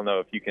I don't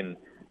know if you can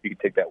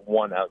take that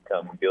one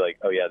outcome and be like,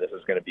 oh yeah, this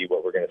is going to be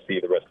what we're going to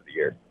see the rest of the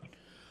year.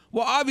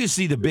 Well,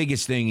 obviously the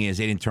biggest thing is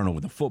they didn't turn over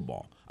the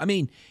football. I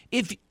mean,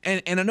 and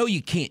I know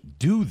you can't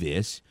do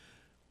this.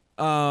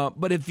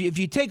 But if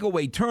you take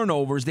away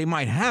turnovers, they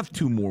might have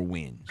 2 more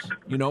wins.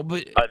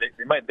 But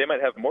they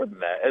might have more than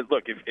that.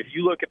 Look, if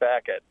you look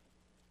back at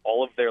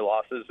all of their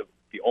losses,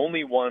 the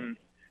only one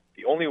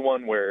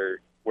where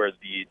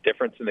the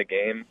difference in the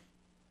game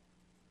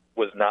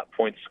was not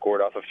points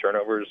scored off of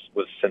turnovers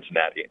was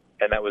Cincinnati,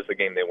 and that was the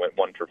game they went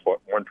 1 for 5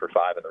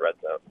 in the red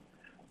zone.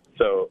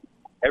 So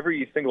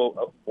every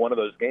single one of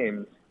those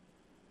games,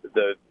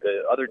 the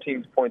other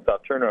team's points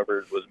off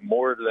turnovers was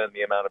more than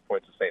the amount of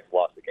points the Saints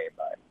lost the game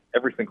by.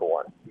 Every single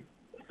one.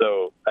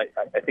 So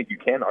I think you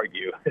can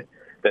argue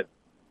that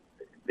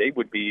they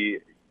would be,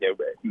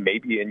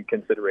 maybe in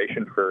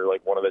consideration for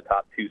like one of the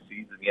top 2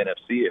 seeds in the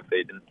NFC if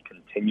they didn't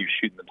continue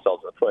shooting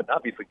themselves in the foot. And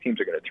obviously, teams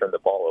are going to turn the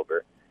ball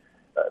over,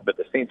 but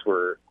the Saints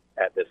were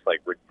at this like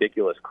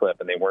ridiculous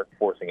clip, and they weren't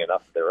forcing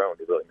enough of their own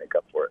to really make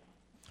up for it.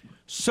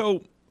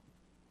 So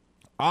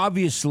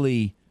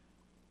obviously,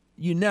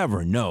 you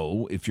never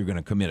know if you're going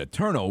to commit a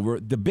turnover.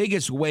 The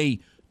biggest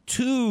way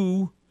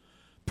to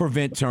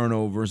prevent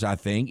turnovers, I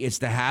think, is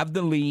to have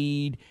the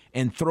lead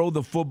and throw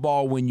the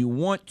football when you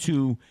want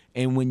to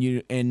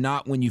and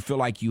not when you feel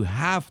like you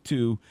have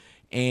to.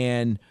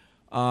 And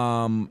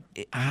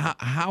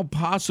how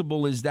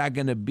possible is that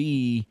going to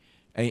be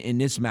in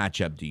this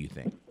matchup, do you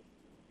think?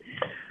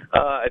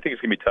 I think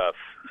it's going to be tough.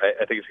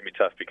 I think it's going to be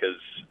tough because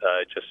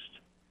just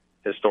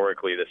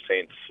historically the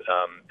Saints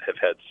have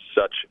had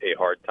such a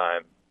hard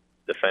time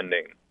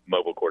defending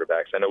mobile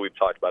quarterbacks. I know we've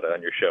talked about it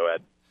on your show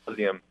at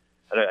Museum.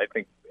 And I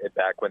think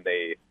back when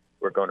they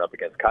were going up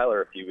against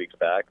Kyler a few weeks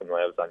back, and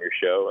when I was on your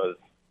show, I was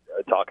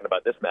talking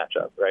about this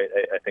matchup, right?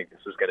 I think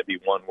this is going to be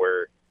one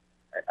where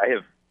I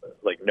have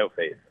like no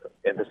faith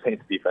in the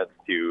Saints defense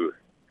to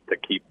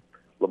keep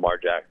Lamar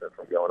Jackson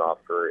from going off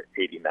for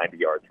 80, 90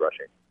 yards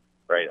rushing,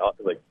 right?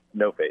 Like,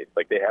 no faith.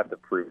 Like, they have to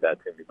prove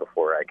that to me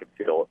before I can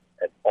feel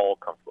at all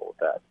comfortable with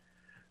that.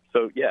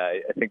 So yeah,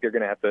 I think they're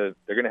going to have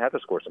to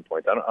score some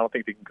points. I don't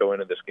think they can go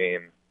into this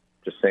game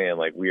just saying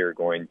like we are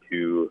going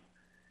to,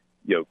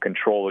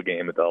 control the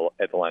game at the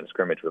line of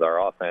scrimmage with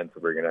our offense.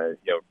 We're going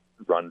to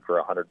run for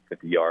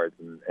 150 yards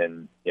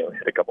and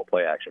hit a couple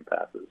play action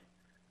passes.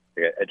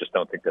 I just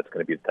don't think that's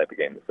going to be the type of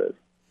game this is.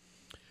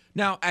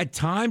 Now, at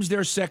times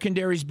their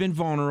secondary's been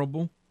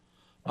vulnerable.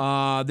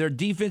 Their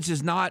defense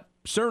is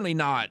certainly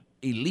not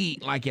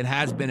elite like it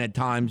has been at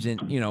times in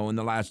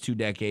the last 2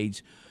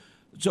 decades.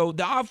 So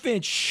the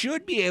offense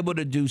should be able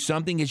to do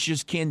something. It's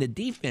just, can the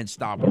defense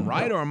stop them,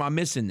 right? Or am I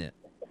missing it?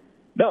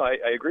 No, I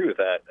agree with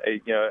that.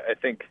 I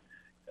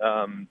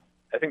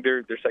think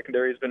their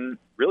secondary has been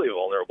really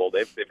vulnerable.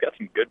 They've got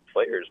some good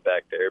players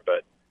back there,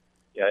 but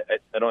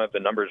I don't have the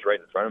numbers right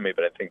in front of me,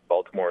 but I think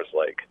Baltimore is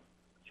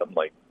something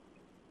like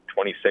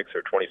 26th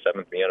or 27th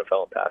in the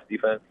NFL in pass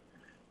defense,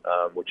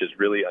 which is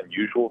really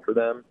unusual for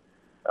them.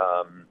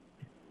 I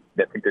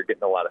think they're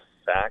getting a lot of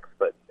sacks,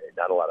 but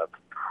not a lot of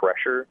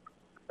pressure.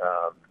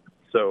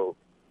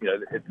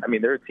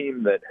 They're a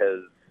team that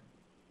has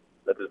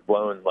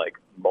blown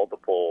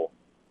multiple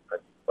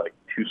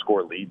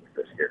 2-score leads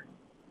this year.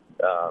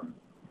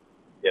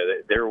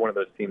 They're one of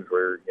those teams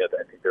where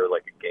I think they're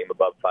like a game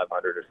above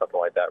 500 or something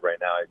like that right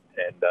now,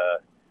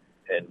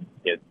 and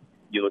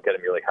you look at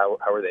them, you're like, how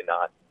are they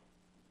not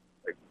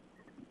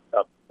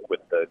up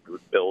with the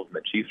Bills and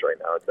the Chiefs right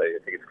now? I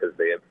think it's because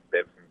they have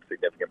some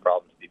significant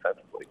problems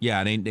defensively.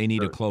 Yeah, they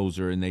need a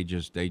closer, and they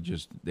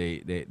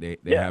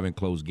haven't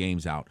closed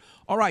games out.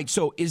 All right,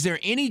 so is there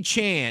any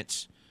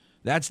chance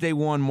that's day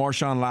one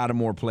Marshon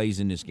Lattimore plays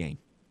in this game?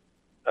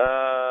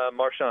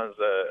 Marshon's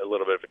a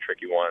little bit of a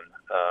tricky one.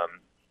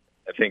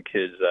 I think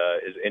his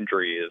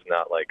injury is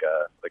not like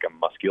a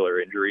muscular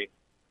injury,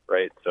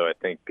 right? So I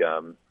think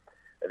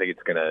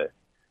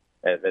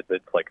it's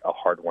it's like a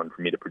hard one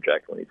for me to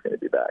project when he's going to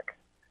be back.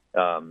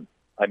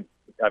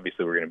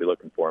 Obviously we're going to be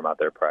looking for him out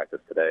there at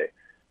practice today,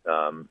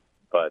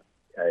 but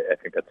I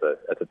think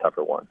that's a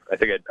tougher one. I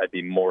think I'd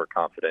be more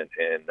confident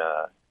in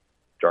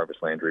Jarvis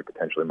Landry,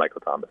 potentially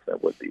Michael Thomas, than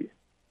would be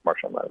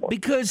Marshon Lattimore.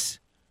 Because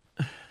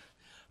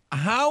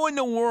how in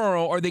the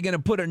world are they going to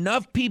put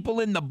enough people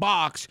in the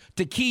box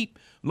to keep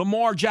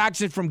Lamar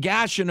Jackson from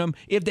gashing them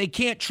if they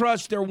can't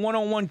trust their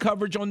one-on-one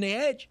coverage on the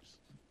edges?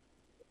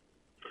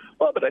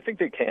 Well, but I think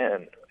they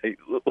can.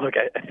 Look,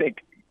 I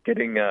think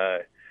getting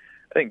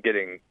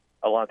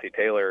Alontae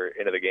Taylor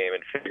into the game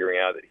and figuring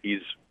out that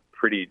he's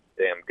pretty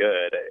damn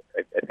good,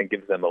 I think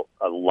gives them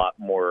a lot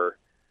more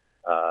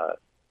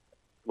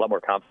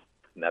confidence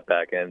in that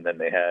back end than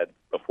they had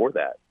before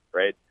that,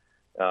 right?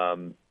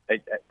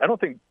 I don't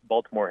think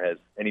Baltimore has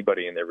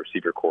anybody in their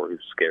receiver core who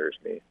scares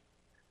me.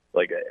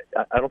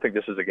 I don't think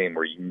this is a game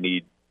where you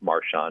need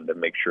Marshon to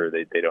make sure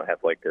they don't have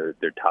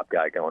their top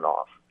guy going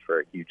off for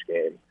a huge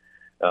game.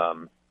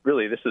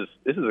 Really, this is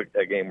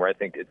a game where I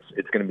think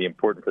it's going to be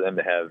important for them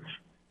to have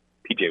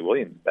PJ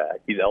Williams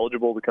back. He's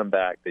eligible to come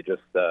back. They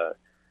just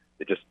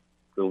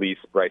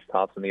released Bryce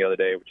Thompson the other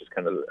day, which is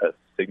kind of a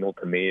signal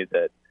to me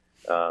that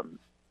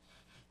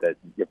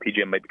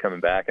PJ might be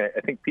coming back. And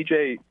I think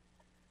PJ,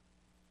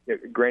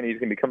 granted, he's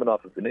going to be coming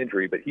off of an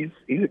injury, but he's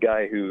a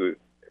guy who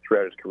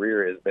throughout his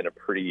career has been a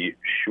pretty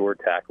sure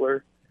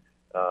tackler.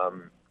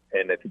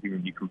 And I think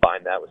you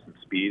combine that with some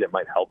speed, it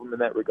might help him in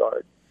that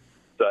regard.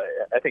 So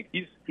I think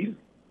he's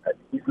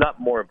not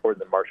more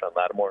important than Marshon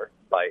Lattimore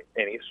by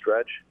any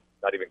stretch,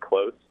 not even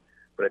close.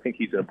 But I think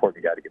he's an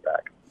important guy to get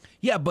back.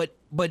 Yeah, but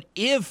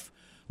if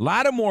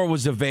Lattimore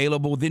was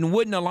available, then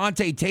wouldn't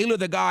Alontae Taylor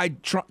the guy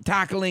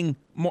tackling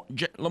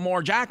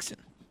Lamar Jackson?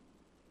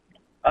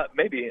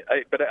 Maybe,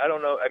 but I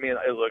don't know. I mean,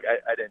 look,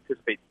 I'd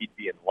anticipate he'd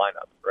be in the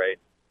lineup, right?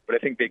 But I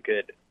think they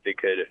could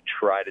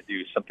try to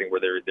do something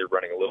where they're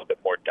running a little bit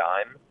more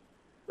dime,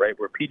 right?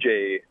 Where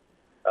PJ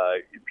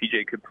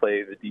could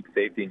play the deep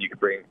safety and you could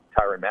bring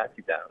Tyrann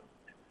Mathieu down.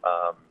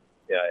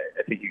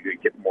 I think you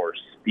could get more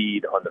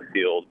speed on the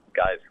field,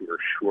 guys who are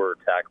sure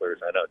tacklers.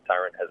 I know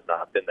Tyrann has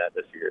not been that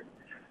this year,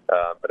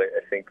 but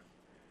I think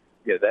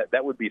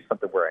that would be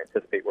something where I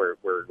anticipate where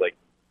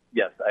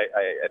yes,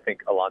 I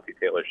think Alontae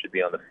Taylor should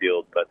be on the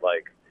field, but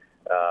I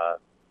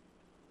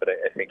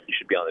think he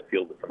should be on the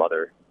field with some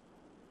other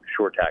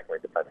short tackling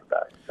defensive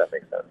backs, if that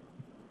makes sense.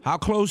 How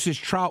close is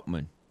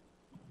Troutman?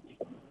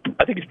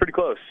 I think he's pretty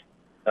close.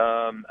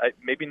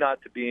 Maybe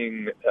not to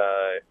being,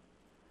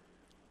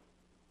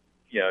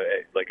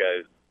 like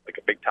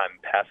a big time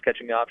pass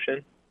catching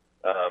option,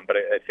 but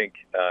I think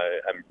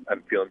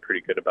I'm feeling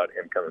pretty good about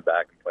him coming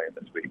back and playing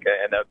this week,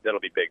 and that'll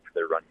be big for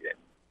their run game.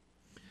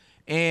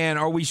 And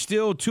are we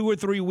still 2 or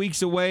 3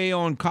 weeks away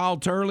on Kyle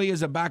Turley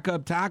as a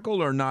backup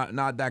tackle, or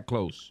not that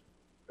close?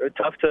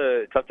 Tough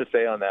to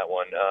say on that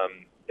one.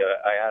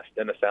 I asked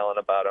Dennis Allen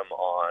about him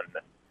on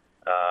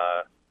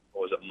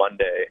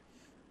Monday.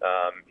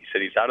 He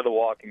said he's out of the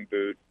walking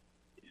boot.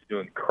 He's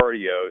doing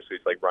cardio, so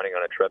he's running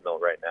on a treadmill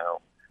right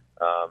now.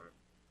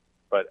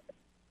 But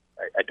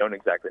I don't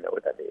exactly know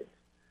what that means.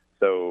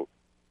 So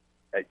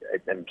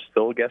I'm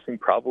still guessing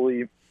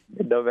probably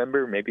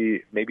mid-November,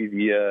 maybe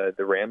the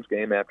Rams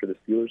game after the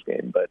Steelers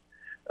game. But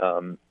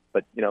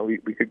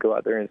we could go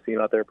out there and see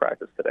him out there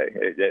practice today.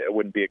 It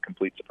wouldn't be a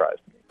complete surprise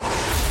to me.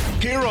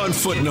 Here on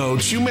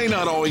Footnotes, you may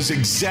not always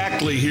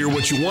exactly hear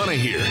what you want to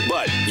hear,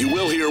 but you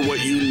will hear what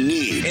you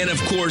need. And,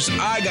 of course,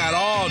 I got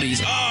all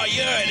these, oh,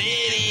 you're an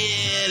idiot.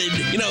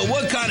 And,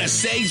 what kind of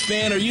Saints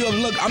fan are you?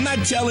 Look, I'm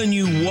not telling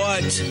you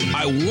what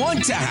I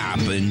want to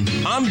happen.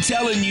 I'm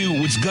telling you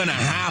what's going to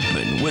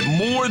happen. What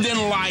more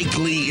than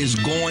likely is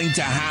going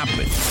to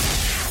happen.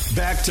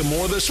 Back to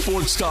more of the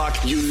sports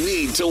talk you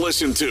need to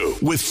listen to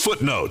with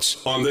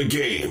Footnotes on the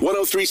Game.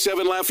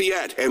 103.7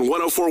 Lafayette and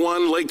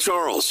 104.1 Lake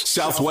Charles,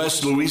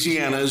 Southwest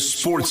Louisiana's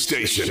sports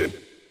station.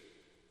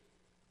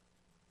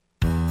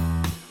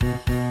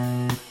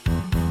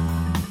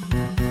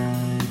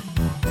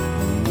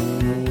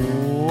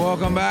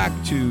 Welcome back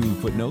to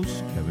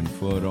Footnotes. Kevin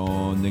Foote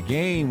on the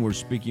Game. We're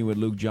speaking with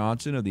Luke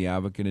Johnson of the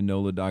Advocate and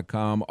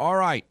NOLA.com. All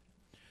right,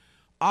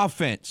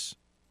 offense.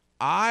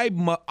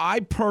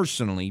 I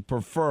personally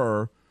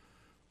prefer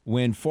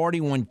when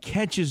 41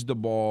 catches the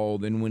ball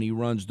than when he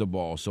runs the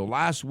ball. So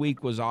last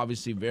week was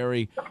obviously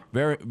very,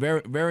 very,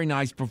 very, very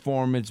nice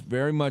performance.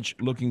 Very much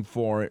looking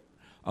for it.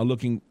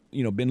 Been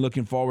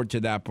looking forward to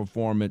that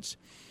performance.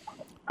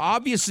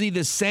 Obviously,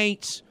 the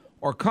Saints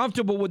are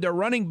comfortable with their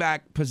running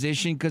back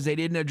position because they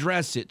didn't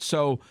address it.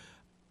 So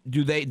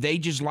do they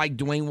just like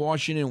Dwayne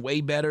Washington way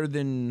better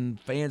than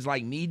fans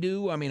like me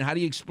do? I mean, how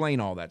do you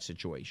explain all that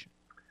situation?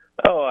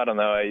 Oh, I don't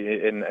know.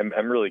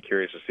 I'm really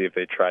curious to see if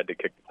they tried to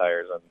kick the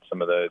tires on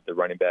some of the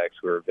running backs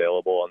who are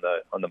available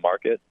on the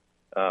market.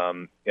 I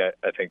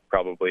think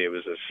probably it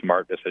was a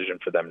smart decision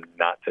for them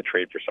not to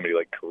trade for somebody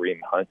like Kareem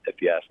Hunt if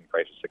the asking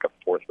price is like a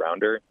fourth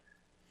rounder.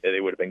 They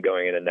would have been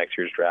going into next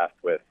year's draft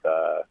with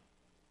a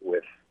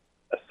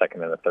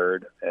second and a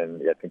third,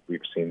 and I think we've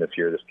seen this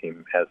year this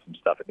team has some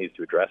stuff it needs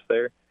to address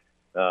there.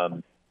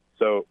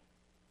 So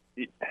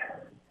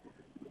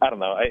I don't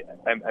know.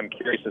 I'm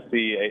curious to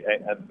see.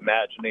 I'm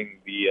imagining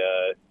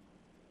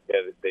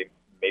they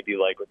maybe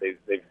like what they've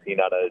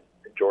seen out of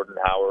Jordan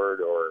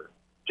Howard or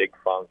Jake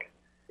Funk.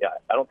 Yeah,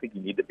 I don't think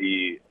you need to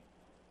be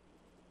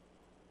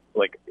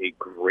like a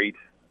great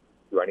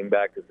running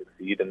back to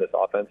succeed in this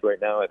offense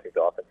right now. I think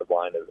the offensive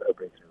line is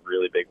opening some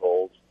really big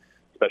holes,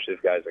 especially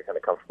if guys are kind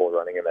of comfortable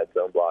running in that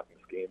zone blocking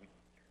scheme.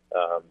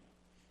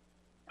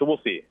 So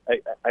we'll see.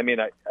 I mean,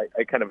 I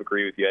kind of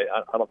agree with you.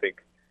 I don't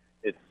think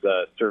it's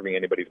serving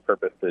anybody's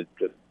purpose to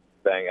just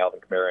bang Alvin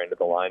Kamara into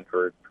the line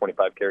for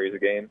 25 carries a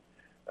game.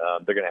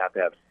 They're going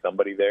to have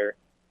somebody there.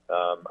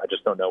 I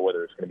just don't know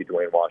whether it's going to be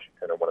Dwayne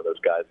Washington or one of those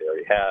guys they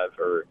already have,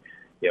 or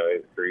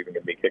if they're even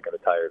going to be kicking the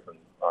tires on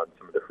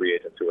some of the free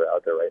agents who are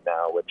out there right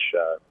now, which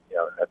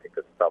I think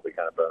that's probably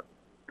kind of a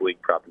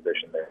bleak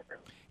proposition there.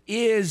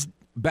 Is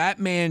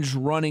Batman's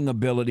running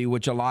ability,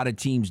 which a lot of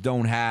teams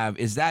don't have,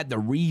 is that the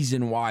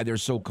reason why they're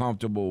so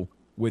comfortable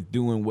with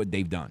doing what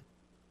they've done?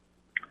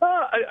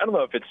 I don't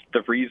know if it's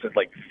the reason,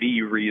 but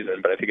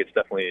I think it's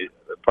definitely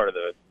part of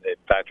it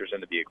factors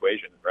into the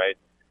equation, right?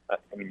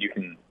 I mean, you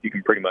can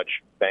pretty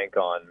much bank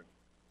on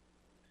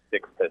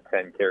 6 to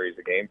 10 carries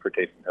a game for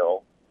Taysom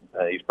Hill.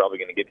 He's probably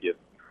going to give you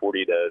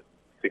 40 to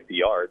 60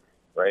 yards,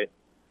 right?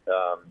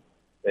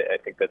 I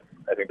think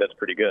that's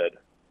pretty good.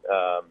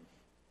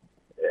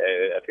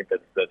 I think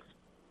that's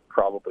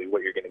probably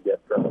what you're going to get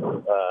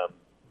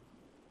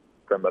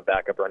from a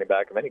backup running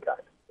back of any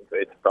kind.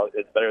 It's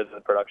better than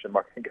the production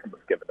Mark Ingram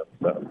was giving them.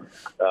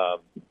 So,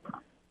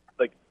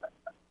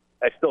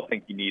 I still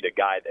think you need a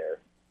guy there,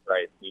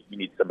 right? You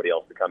need somebody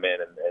else to come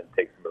in and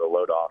take some of the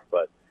load off.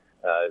 But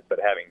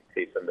having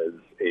Taysom is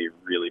a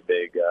really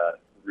big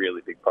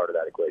part of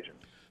that equation.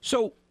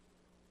 So,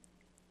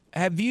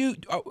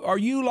 are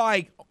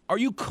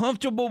you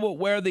comfortable with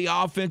where the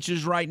offense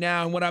is right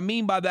now? And what I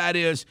mean by that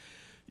is,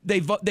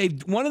 they've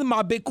one of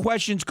my big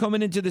questions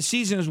coming into the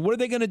season is what are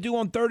they going to do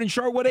on third and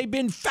short? Well, they've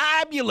been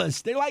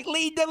fabulous. They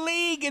lead the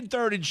league in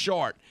third and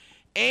short.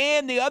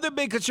 And the other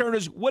big concern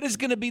is what is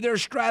going to be their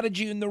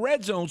strategy in the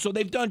red zone. So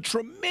they've done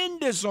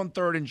tremendous on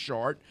third and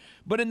short,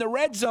 but in the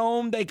red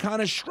zone they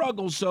kind of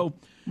struggle. So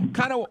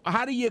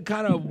how do you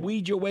kind of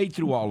weed your way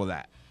through all of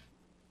that?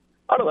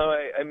 I don't know.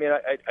 I mean,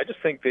 I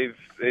just think they've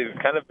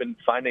kind of been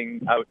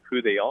finding out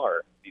who they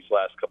are these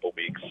last couple of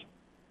weeks.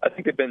 I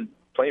think they've been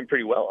playing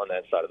pretty well on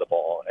that side of the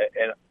ball.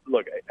 And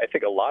look, I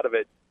think a lot of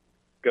it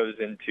goes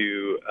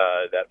into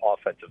that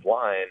offensive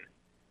line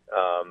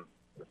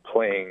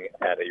playing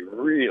at a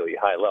really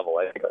high level.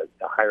 I think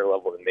a higher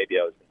level than maybe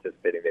I was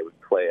anticipating they would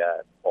play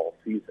at all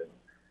season.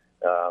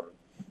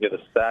 The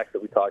sacks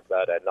that we talked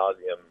about ad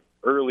nauseum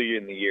early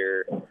in the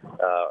year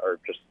are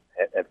just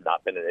have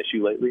not been an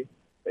issue lately.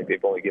 I think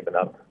they've only given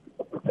up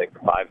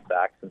 5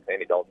 sacks since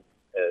Andy Dalton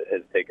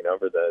has taken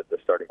over the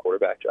starting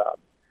quarterback job.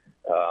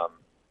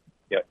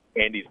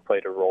 Andy's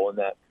played a role in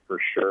that for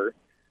sure,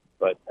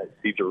 but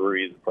Cesar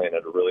Ruiz is playing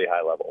at a really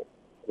high level.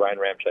 Ryan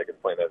Ramczyk is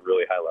playing at a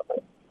really high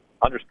level.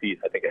 Andres Peet,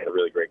 I think, had a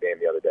really great game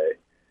the other day.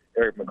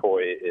 Eric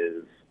McCoy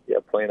is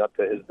playing up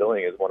to his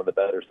billing as one of the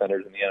better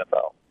centers in the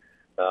NFL.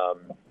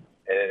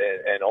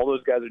 And all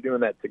those guys are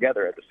doing that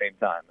together at the same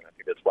time. And I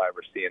think that's why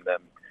we're seeing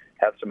them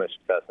have so much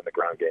success in the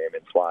ground game.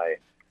 It's why,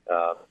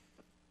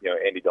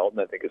 Andy Dalton,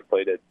 I think, has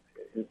played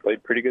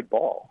pretty good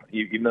ball.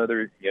 Even though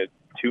they're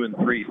 2 and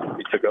 3 since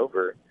he took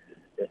over,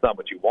 it's not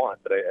what you want.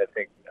 But I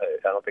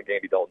don't think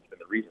Andy Dalton's been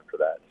the reason for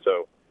that.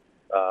 So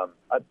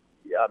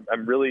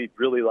I'm really,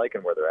 really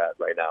liking where they're at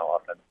right now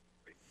offensively.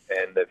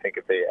 And I think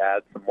if they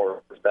add some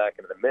more back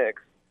into the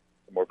mix,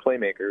 some more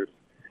playmakers,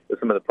 with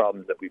some of the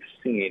problems that we've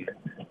seen,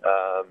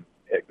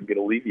 it can get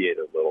alleviated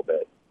a little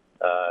bit.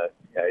 I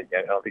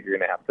don't think you're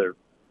going to have to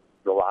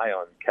rely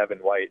on Kevin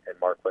White and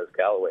Marquez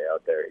Callaway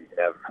out there. You can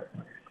have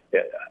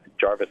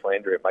Jarvis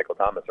Landry and Michael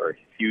Thomas are a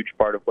huge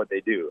part of what they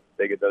do. If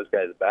they get those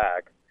guys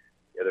back,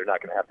 they're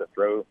not going to have to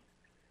throw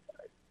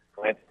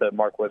slants to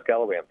Marquez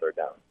Callaway on third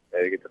down.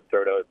 They get to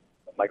throw to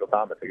Michael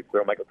Thomas. They can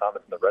throw Michael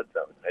Thomas in the red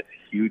zone. That's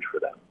huge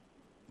for them.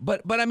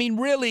 But I mean,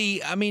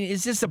 really,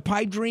 is this a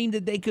pipe dream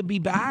that they could be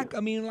back?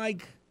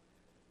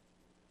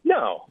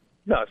 No,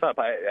 it's not.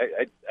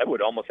 I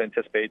would almost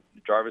anticipate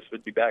Jarvis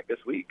would be back this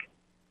week.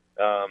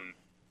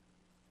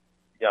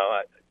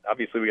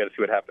 Obviously we got to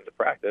see what happens at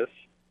practice.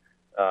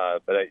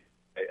 But I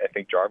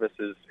think Jarvis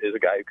is a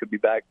guy who could be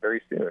back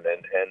very soon.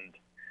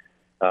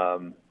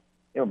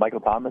 And Michael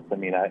Thomas. I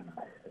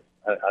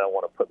don't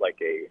want to put like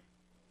a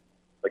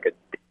date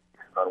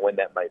on when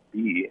that might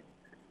be.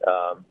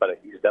 But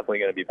he's definitely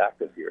going to be back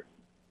this year.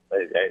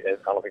 I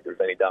don't think there's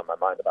any doubt in my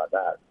mind about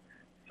that.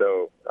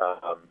 So,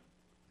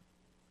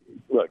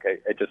 look,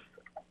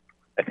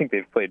 I think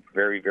they've played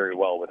very, very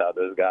well without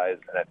those guys,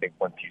 and I think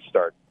once you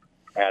start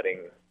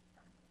adding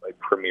like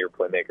premier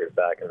playmakers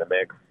back in the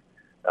mix,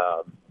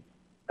 I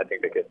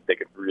think they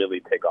could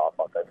really take off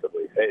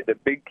offensively. The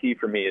big key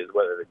for me is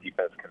whether the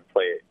defense can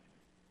play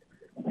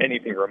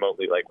anything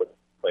remotely like what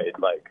they played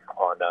like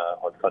on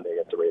Sunday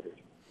against the Raiders.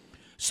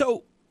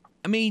 So,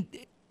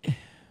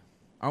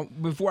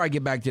 before I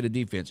get back to the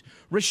defense,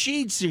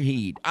 Rashid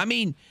Shaheed,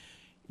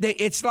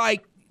 it's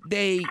like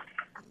they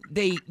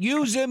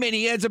use him and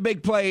he has a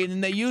big play, and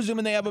then they use him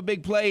and they have a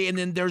big play, and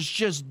then that's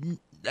just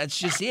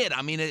it.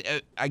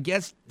 I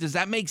guess, does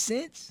that make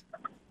sense?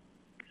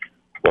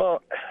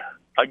 Well,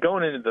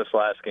 going into this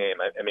last game,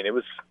 it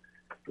was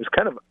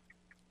kind of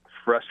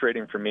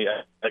frustrating for me.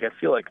 I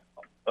feel like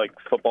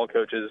football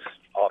coaches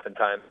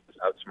oftentimes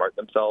outsmart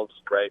themselves,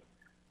 right?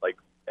 Like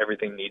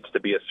everything needs to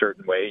be a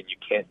certain way, and you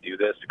can't do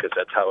this because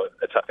that's how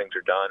things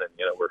are done, and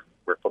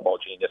we're football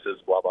geniuses,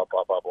 blah blah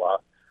blah blah blah.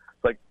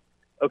 Like,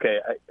 okay,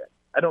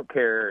 I don't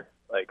care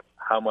like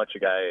how much a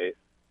guy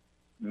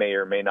may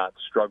or may not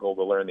struggle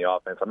to learn the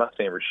offense. I'm not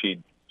saying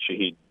Rashid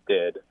Shaheed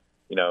did,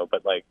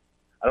 but like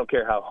I don't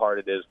care how hard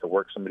it is to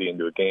work somebody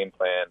into a game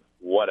plan,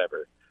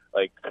 whatever.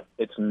 Like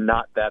it's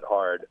not that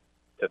hard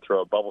to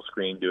throw a bubble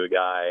screen to a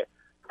guy,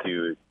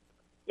 to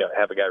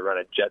have a guy run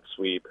a jet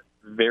sweep.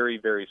 Very,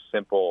 very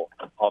simple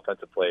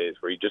offensive plays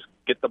where you just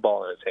get the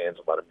ball in his hands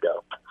and let him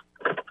go.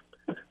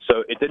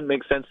 So it didn't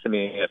make sense to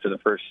me after the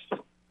first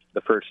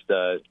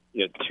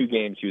 2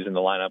 games he was in the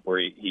lineup where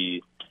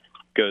he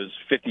goes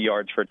 50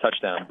 yards for a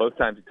touchdown. Both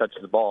times he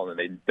touches the ball, and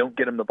they don't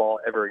get him the ball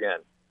ever again.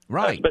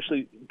 Right.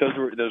 Especially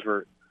those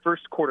were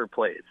first quarter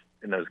plays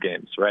in those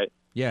games, right?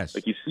 Yes.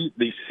 Like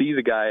they see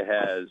the guy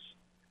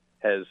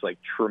has like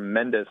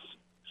tremendous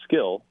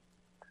skill,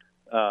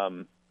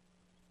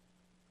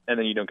 and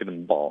then you don't get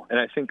him the ball. And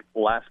I think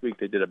last week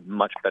they did a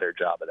much better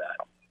job of that.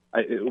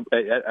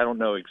 I don't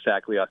know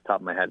exactly off the top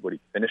of my head what he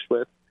finished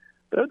with,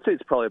 but I would say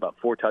it's probably about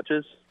 4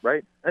 touches,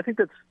 right? I think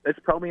that's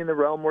probably in the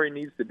realm where he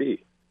needs to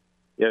be.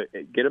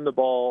 Get him the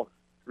ball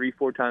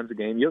 3-4 times a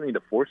game. You don't need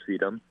to force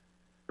feed him,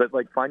 but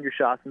like find your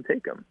shots and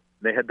take them.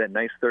 They had that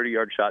nice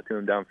 30-yard shot to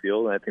him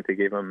downfield, and I think they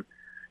gave him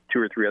 2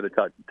 or 3 other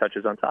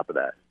touches on top of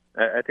that.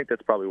 I think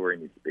that's probably where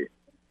he needs to be.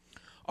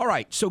 All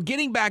right, so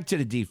getting back to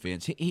the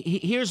defense,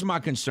 here's my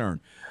concern.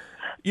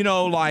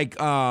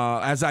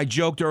 As I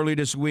joked earlier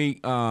this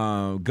week,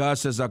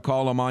 Gus, as I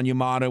call him,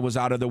 Onyemata, was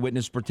out of the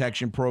witness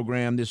protection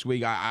program this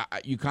week.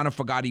 You kind of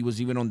forgot he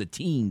was even on the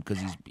team because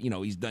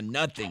he's done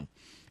nothing.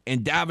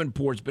 And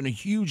Davenport's been a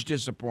huge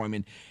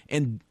disappointment.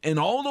 And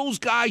all those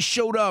guys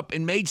showed up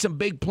and made some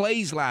big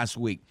plays last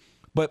week.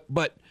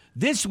 But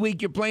this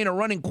week you're playing a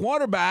running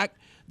quarterback.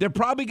 They're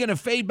probably going to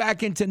fade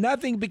back into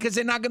nothing because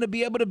they're not going to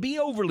be able to be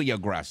overly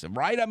aggressive,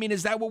 right?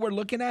 Is that what we're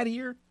looking at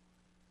here?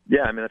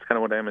 Yeah, that's kind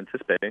of what I'm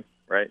anticipating,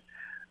 right?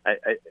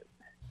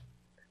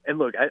 And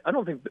look, I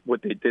don't think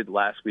what they did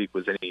last week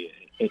was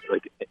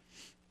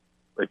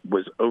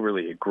was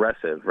overly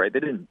aggressive, right?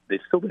 They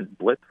still didn't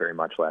blitz very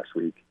much last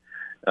week.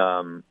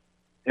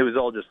 It was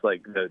all just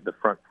like the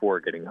front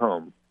 4 getting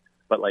home.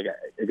 But like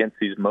against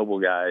these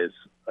mobile guys,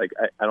 like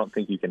I don't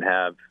think you can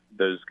have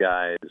those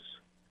guys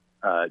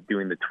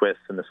doing the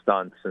twists and the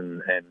stunts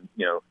and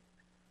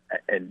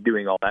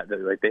doing all that.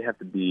 Like they have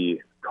to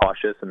be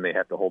cautious and they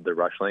have to hold their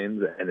rush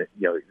lanes. And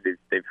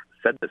they've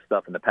said this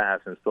stuff in the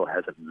past and it still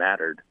hasn't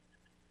mattered,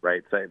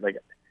 right? So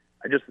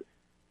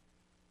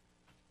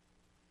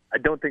I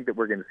don't think that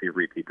we're going to see a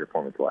repeat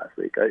performance last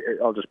week.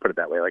 I'll just put it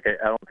that way. Like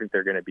I don't think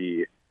they're going to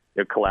be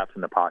collapse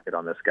in the pocket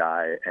on this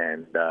guy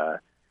and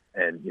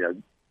and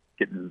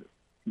getting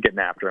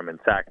after him and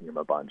sacking him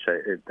a bunch.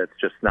 That's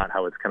just not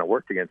how it's kind of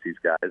worked against these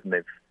guys, and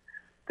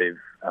they've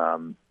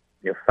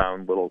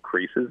found little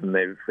creases and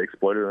they've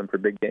exploited them for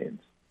big games.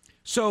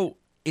 So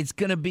it's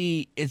going to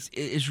be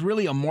it's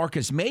really a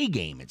Marcus May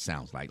game. It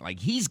sounds like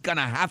he's going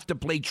to have to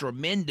play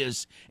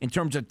tremendous in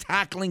terms of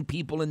tackling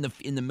people in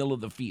the middle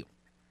of the field.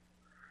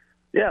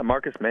 Yeah,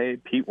 Marcus May,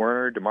 Pete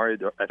Werner,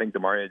 I think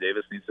Demario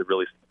Davis needs to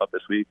really step up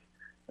this week.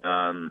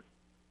 I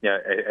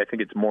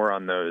think it's more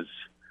on those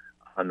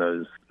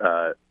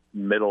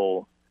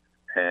middle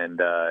and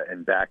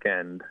back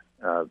end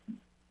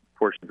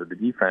portions of the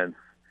defense,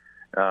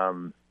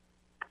 and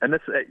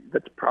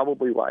that's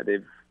probably why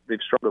they've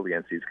struggled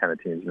against these kind of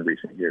teams in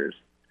recent years.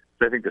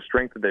 So I think the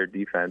strength of their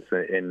defense,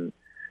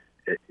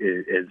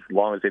 as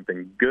long as they've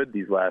been good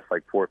these last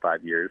 4 or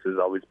 5 years, has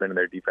always been in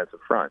their defensive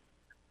front.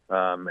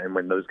 And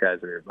when those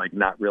guys are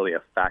not really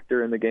a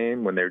factor in the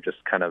game, when they're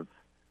just kind of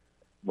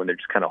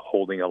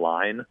holding a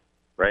line,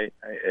 right?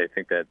 I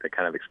think that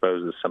kind of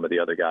exposes some of the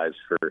other guys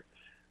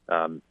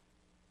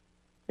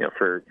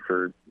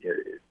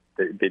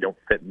they don't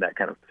fit in that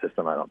kind of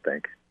system, I don't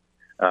think.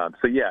 I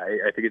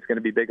think it's going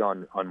to be big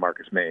on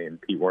Marcus May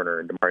and Pete Werner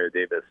and Demario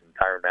Davis and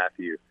Tyrann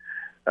Mathieu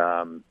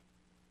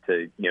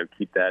to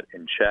keep that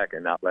in check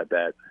and not let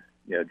that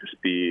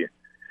just be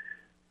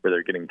where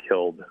they're getting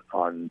killed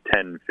on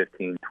 10,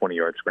 15,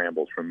 20-yard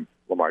scrambles from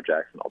Lamar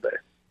Jackson all day.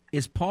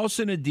 Is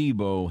Paulson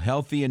Adebo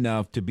healthy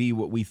enough to be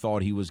what we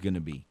thought he was going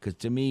to be? Because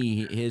to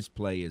me, his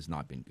play has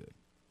not been good.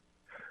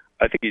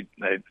 I think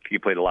he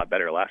played a lot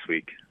better last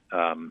week.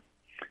 And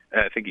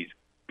I think he's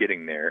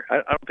getting there. I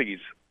don't think he's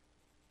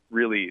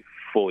really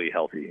fully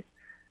healthy.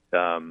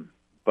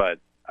 But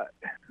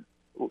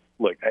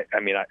look,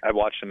 I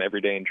watched him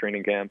every day in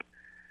training camp.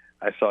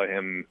 I saw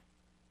him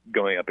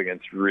going up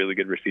against really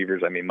good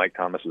receivers. Mike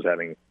Thomas was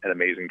having an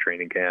amazing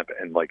training camp,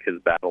 and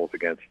his battles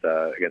against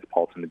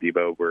Paulson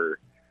Adebo were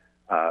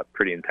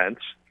pretty intense.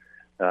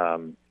 I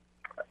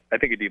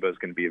think Adebo is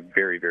going to be a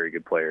very, very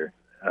good player,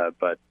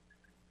 but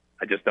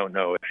I just don't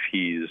know if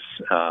he's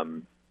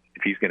going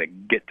to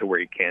get to where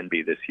he can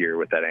be this year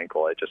with that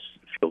ankle. It just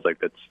feels like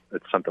that's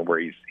something where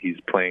he's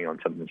playing on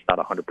something that's not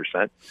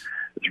 100%.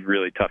 It's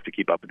really tough to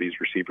keep up with these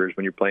receivers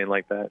when you're playing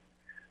like that.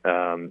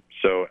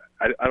 So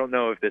I don't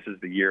know if this is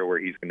the year where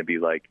he's going to be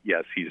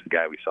yes, he's the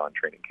guy we saw in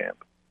training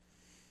camp.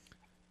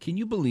 Can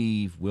you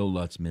believe Will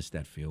Lutz missed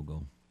that field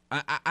goal?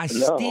 I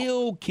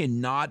still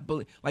cannot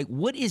believe.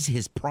 What is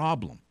his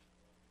problem?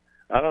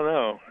 I don't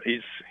know.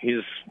 He's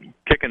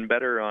kicking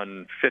better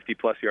on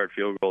 50-plus yard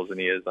field goals than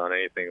he is on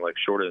anything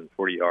shorter than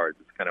 40 yards.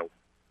 It's kind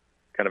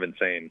of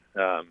insane.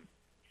 I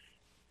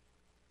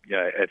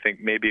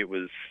think maybe it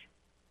was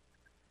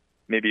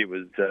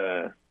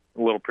a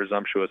little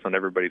presumptuous on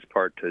everybody's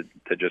part to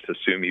just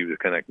assume he was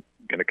going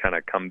to kind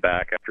of come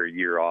back after a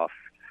year off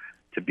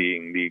to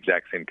being the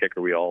exact same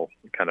kicker we all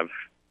kind of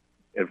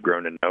have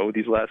grown to know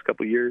these last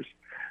couple of years.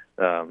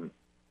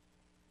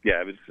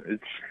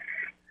 It's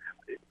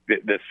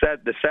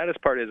the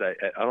saddest part is I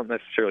don't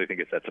necessarily think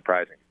it's that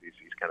surprising. He's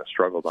kind of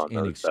struggled on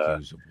those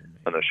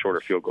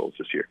shorter field goals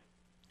this year.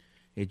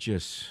 It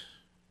just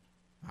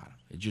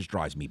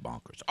drives me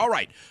bonkers. All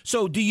right,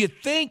 so do you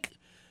think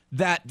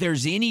that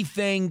there's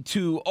anything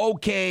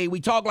we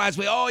talked last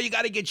week, you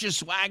got to get your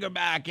swagger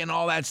back and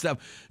all that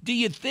stuff. Do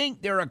you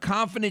think they're a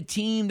confident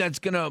team that's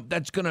gonna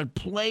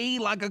play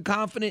like a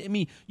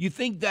confident? You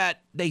think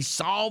that they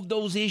solved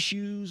those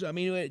issues?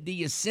 Do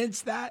you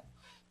sense that?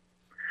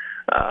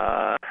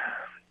 I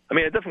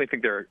definitely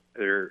think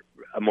they're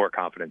a more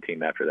confident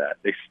team after that.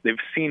 They've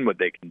seen what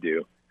they can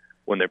do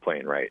when they're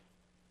playing right.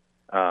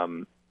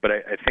 But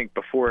I think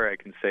before I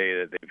can say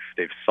that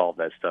they've solved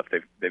that stuff,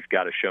 they've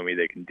got to show me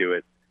they can do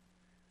it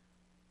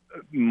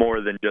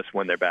more than just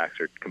when their backs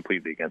are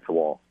completely against the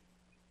wall.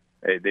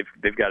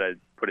 They've got to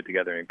put it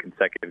together in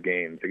consecutive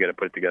games. They got to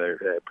put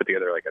together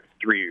a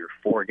 3 or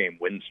 4 game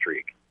win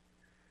streak,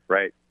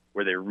 right,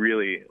 where they're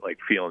really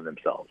feeling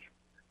themselves.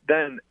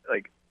 Then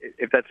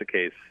if that's the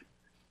case,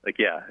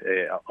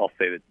 I'll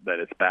say that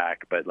it's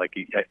back. But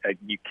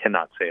you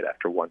cannot say it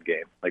after one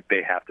game.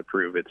 They have to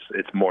prove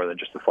it's more than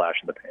just a flash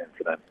in the pan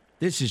for them.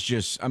 This is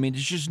just.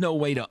 There's just no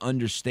way to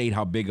understate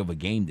how big of a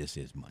game this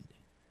is Monday.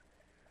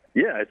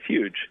 Yeah, it's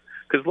huge.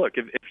 Because look,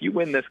 if you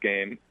win this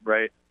game,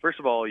 right? First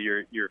of all,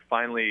 you're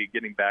finally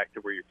getting back to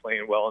where you're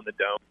playing well in the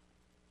dome,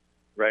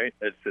 right?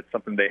 It's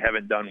something they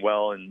haven't done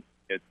well in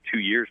 2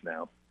 years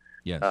now.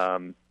 Yes.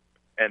 And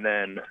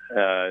then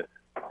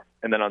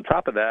on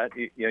top of that,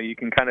 you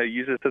can kind of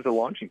use this as a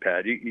launching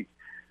pad.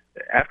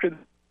 After the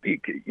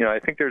week, I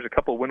think there's a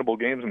couple of winnable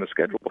games on the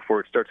schedule before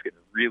it starts getting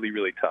really,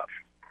 really tough,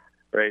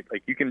 right? I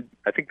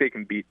think they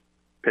can beat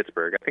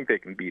Pittsburgh. I think they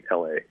can beat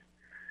LA.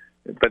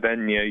 But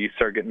then, you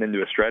start getting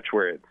into a stretch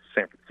where it's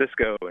San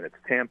Francisco and it's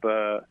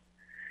Tampa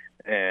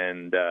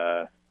and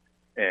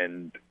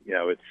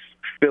it's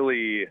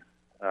Philly.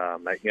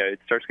 It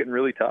starts getting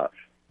really tough.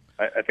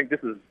 I think this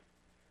is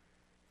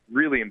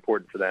really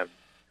important for them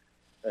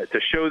to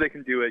show they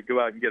can do it, go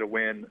out and get a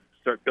win,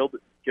 start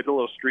get a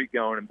little streak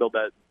going and build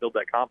that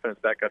confidence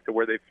back up to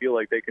where they feel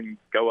like they can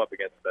go up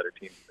against better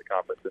teams in the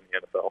conference in the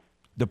NFL.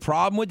 The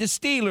problem with the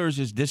Steelers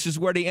is this is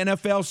where the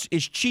NFL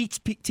cheats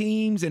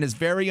teams and is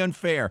very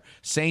unfair.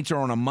 Saints are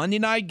on a Monday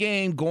night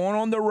game going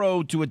on the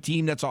road to a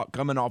team that's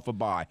coming off a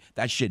bye.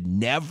 That should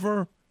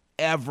never,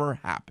 ever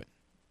happen.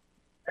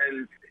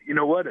 And you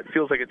know what? It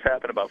feels like it's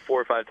happened about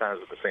 4 or 5 times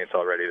with the Saints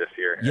already this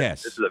year.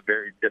 Yes. This is a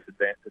very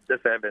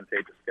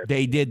disadvantageous schedule.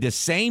 They did the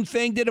same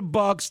thing to the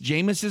Bucks.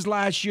 Jameis's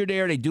last year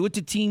there. They do it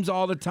to teams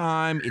all the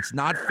time. It's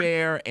not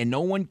fair, and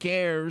no one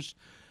cares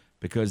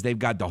because they've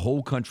got the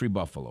whole country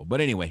Buffalo.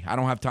 But anyway, I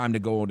don't have time to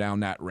go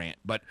down that rant.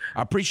 But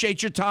I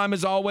appreciate your time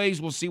as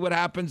always. We'll see what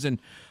happens. And,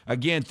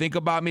 again, think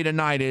about me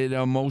tonight. An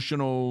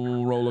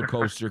emotional roller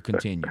coaster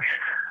continues.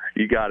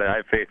 You got it. I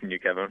have faith in you,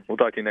 Kevin. We'll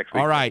talk to you next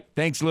week. All right.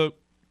 Thanks, Luke.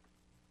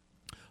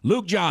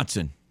 Luke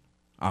Johnson.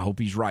 I hope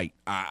he's right.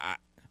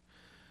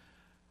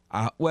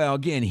 Well,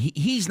 again,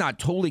 he's not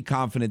totally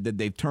confident that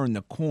they've turned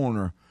the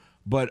corner,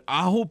 but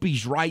I hope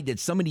he's right that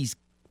some of these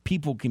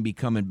people can be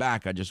coming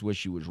back. I just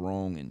wish he was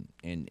wrong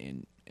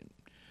and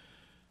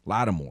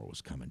Lattimore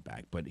was coming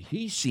back. But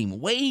he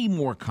seemed way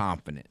more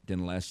confident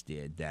than Les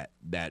did that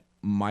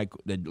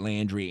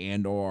Landry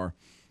and or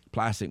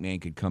Plastic Man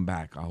could come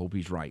back. I hope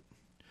he's right.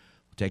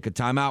 We'll take a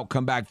timeout,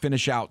 come back,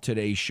 finish out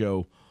today's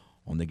show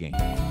on The Game.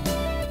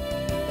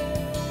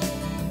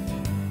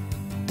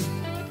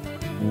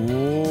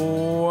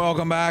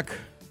 Welcome back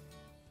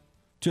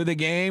to The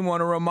Game.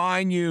 Want to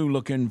remind you,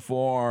 looking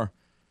for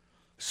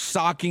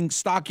stocking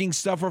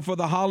stuffer for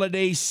the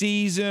holiday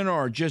season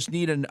or just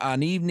need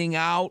an evening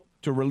out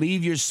to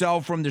relieve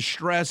yourself from the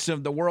stress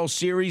of the World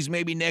Series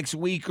maybe next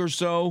week or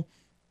so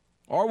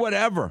or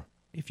whatever.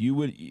 If you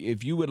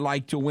would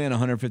like to win a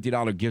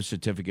 $150 gift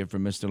certificate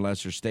from Mr.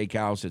 Lesser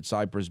Steakhouse at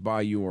Cypress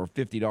Bayou or a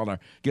 $50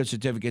 gift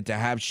certificate to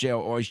Half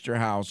Shell Oyster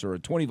House or a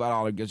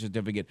 $25 gift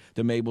certificate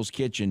to Mabel's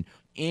Kitchen,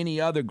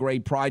 any other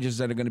great prizes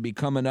that are going to be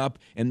coming up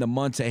in the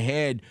months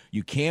ahead,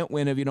 you can't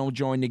win if you don't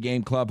join the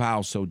Game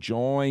Clubhouse. So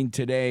join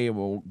today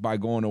by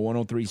going to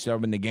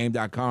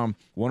 1037thegame.com,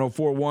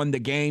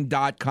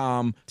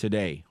 1041thegame.com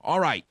today. All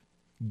right,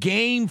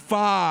 Game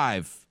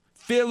 5,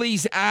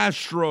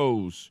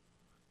 Phillies-Astros.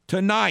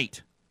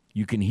 Tonight,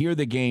 you can hear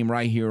the game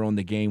right here on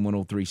The Game,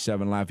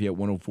 1037 Lafayette,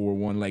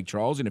 1041 Lake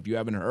Charles. And if you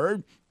haven't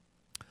heard,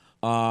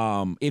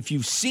 if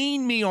you've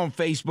seen me on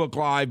Facebook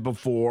Live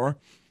before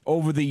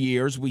over the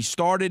years, we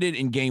started it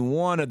in Game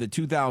 1 of the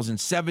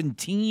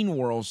 2017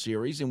 World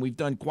Series, and we've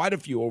done quite a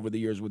few over the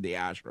years with the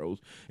Astros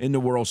in the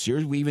World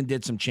Series. We even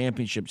did some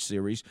championship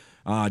series,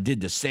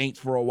 did the Saints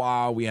for a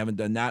while. We haven't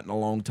done that in a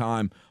long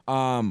time.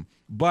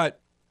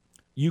 But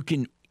you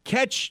can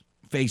catch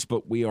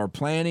Facebook. We are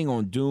planning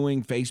on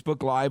doing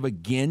Facebook Live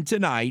again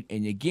tonight.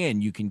 And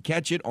again, you can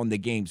catch it on the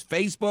Game's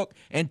Facebook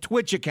and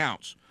Twitch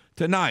accounts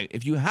tonight.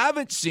 If you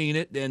haven't seen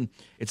it, then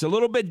it's a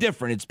little bit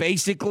different. It's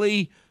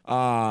basically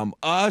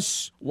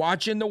us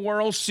watching the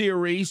World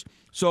Series.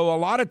 So a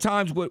lot of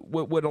times what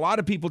a lot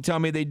of people tell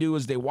me they do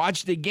is they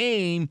watch the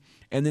game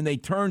and then they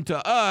turn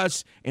to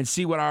us and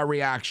see what our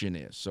reaction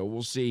is. So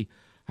we'll see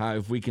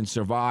if we can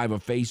survive a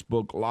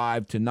Facebook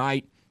Live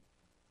tonight.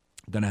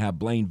 Going to have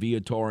Blaine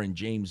Viator and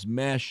James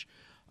Mesh,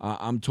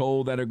 I'm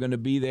told, that are going to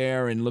be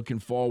there, and looking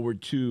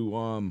forward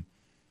to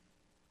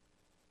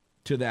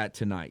that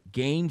tonight.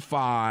 Game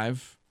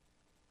 5,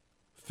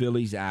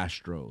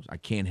 Phillies-Astros. I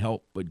can't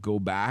help but go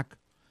back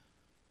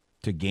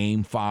to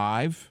Game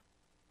 5,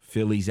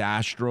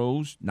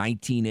 Phillies-Astros,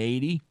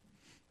 1980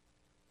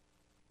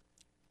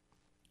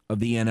 of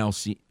the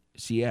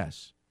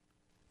NLCS.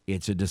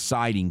 It's a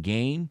deciding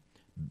game.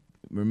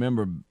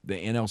 Remember, the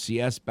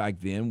NLCS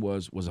back then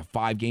was a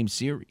 5-game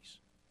series,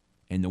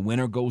 and the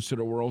winner goes to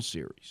the World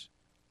Series.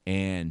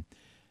 And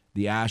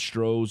the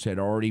Astros had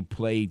already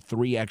played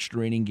 3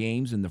 extra inning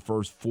games in the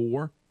first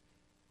 4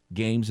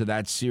 games of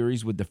that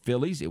series with the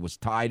Phillies. It was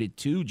tied at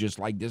 2, just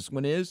like this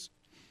one is.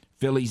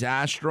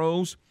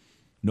 Phillies-Astros.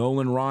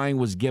 Nolan Ryan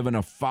was given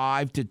a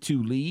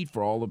 5-2 lead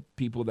for all the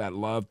people that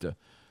love to,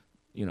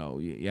 you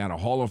had a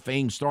Hall of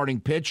Fame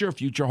starting pitcher,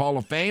 future Hall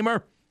of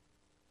Famer.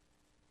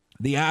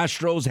 The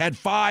Astros had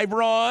 5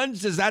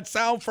 runs. Does that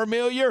sound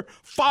familiar?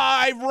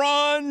 5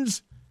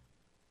 runs.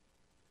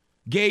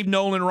 Gave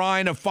Nolan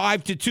Ryan a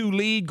 5-2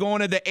 lead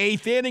going to the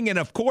 8th inning, and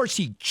of course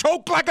he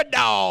choked like a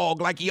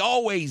dog, like he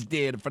always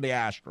did for the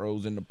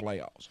Astros in the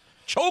playoffs.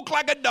 Choked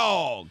like a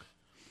dog.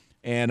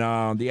 And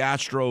the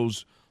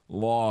Astros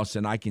lost,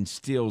 and I can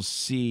still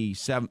see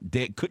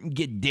couldn't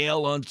get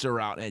Dale Unser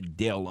out.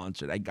 Dale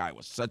Unser, that guy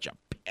was such a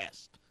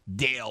pest.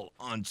 Dale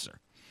Unser.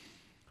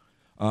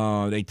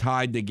 They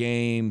tied the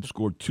game,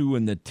 scored 2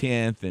 in the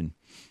 10th, and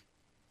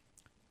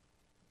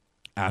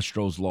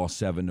Astros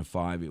lost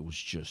 7-5.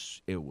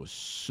 It was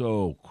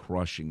so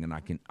crushing, and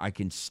I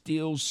can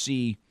still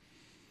see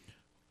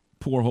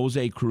poor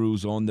Jose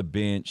Cruz on the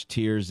bench,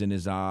 tears in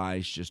his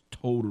eyes, just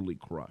totally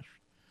crushed,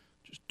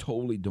 just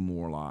totally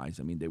demoralized.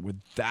 I mean, they were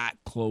that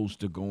close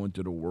to going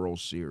to the World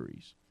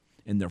Series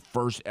in their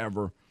first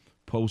ever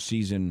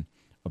postseason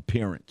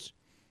appearance.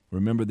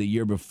 Remember the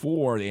year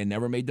before, they had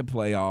never made the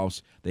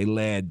playoffs. They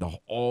led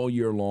all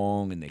year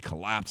long, and they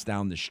collapsed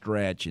down the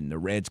stretch, and the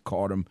Reds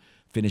caught them,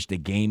 finished a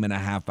game and a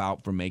half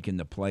out from making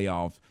the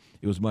playoffs.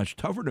 It was much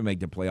tougher to make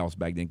the playoffs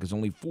back then because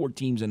only 4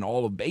 teams in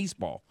all of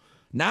baseball.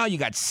 Now you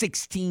got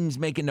 6 teams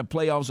making the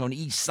playoffs on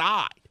each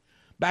side.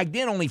 Back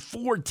then, only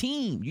 4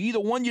 teams. You either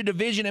won your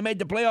division and made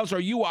the playoffs or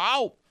you were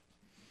out.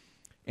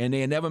 And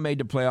they had never made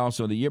the playoffs.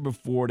 So the year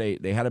before,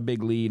 they had a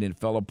big lead and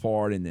fell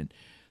apart. And then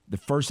the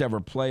first ever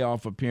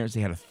playoff appearance,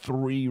 they had a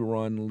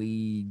 3-run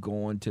lead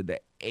going to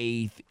the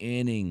 8th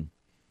inning.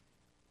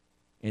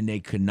 And they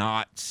could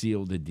not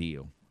seal the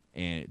deal.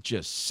 And it's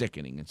just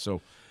sickening. And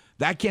so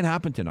that can't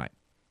happen tonight.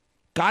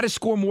 Got to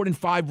score more than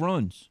 5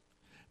 runs.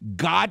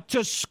 Got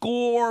to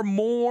score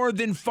more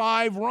than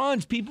 5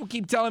 runs. People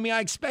keep telling me I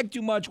expect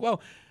too much.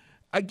 Well,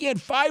 again,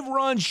 5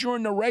 runs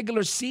during the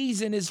regular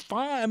season is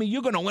fine. I mean,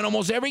 you're going to win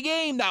almost every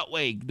game that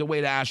way, the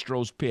way the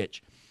Astros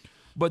pitch.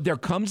 But there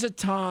comes a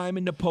time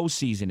in the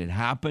postseason. It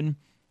happened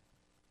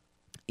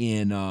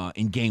in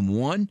Game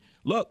 1.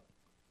 Look,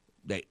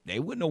 they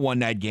wouldn't have won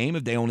that game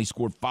if they only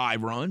scored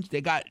 5 runs.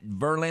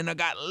 Verlander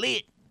got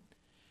lit.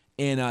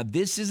 And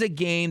this is a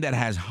game that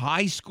has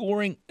high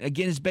scoring.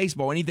 Again, it's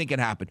baseball. Anything can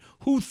happen.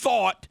 Who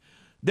thought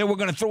they were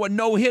going to throw a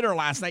no-hitter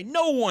last night?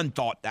 No one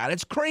thought that.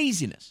 It's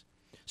craziness.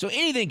 So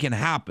anything can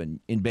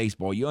happen in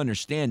baseball. You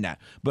understand that.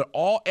 But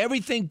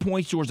everything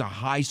points towards a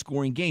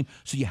high-scoring game.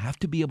 So you have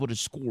to be able to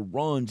score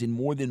runs in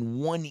more than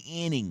 1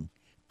 inning.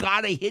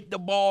 Got to hit the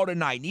ball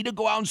tonight. Need to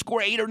go out and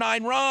score 8 or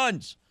 9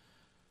 runs.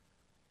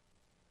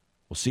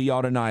 We'll see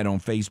y'all tonight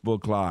on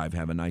Facebook Live.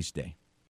 Have a nice day.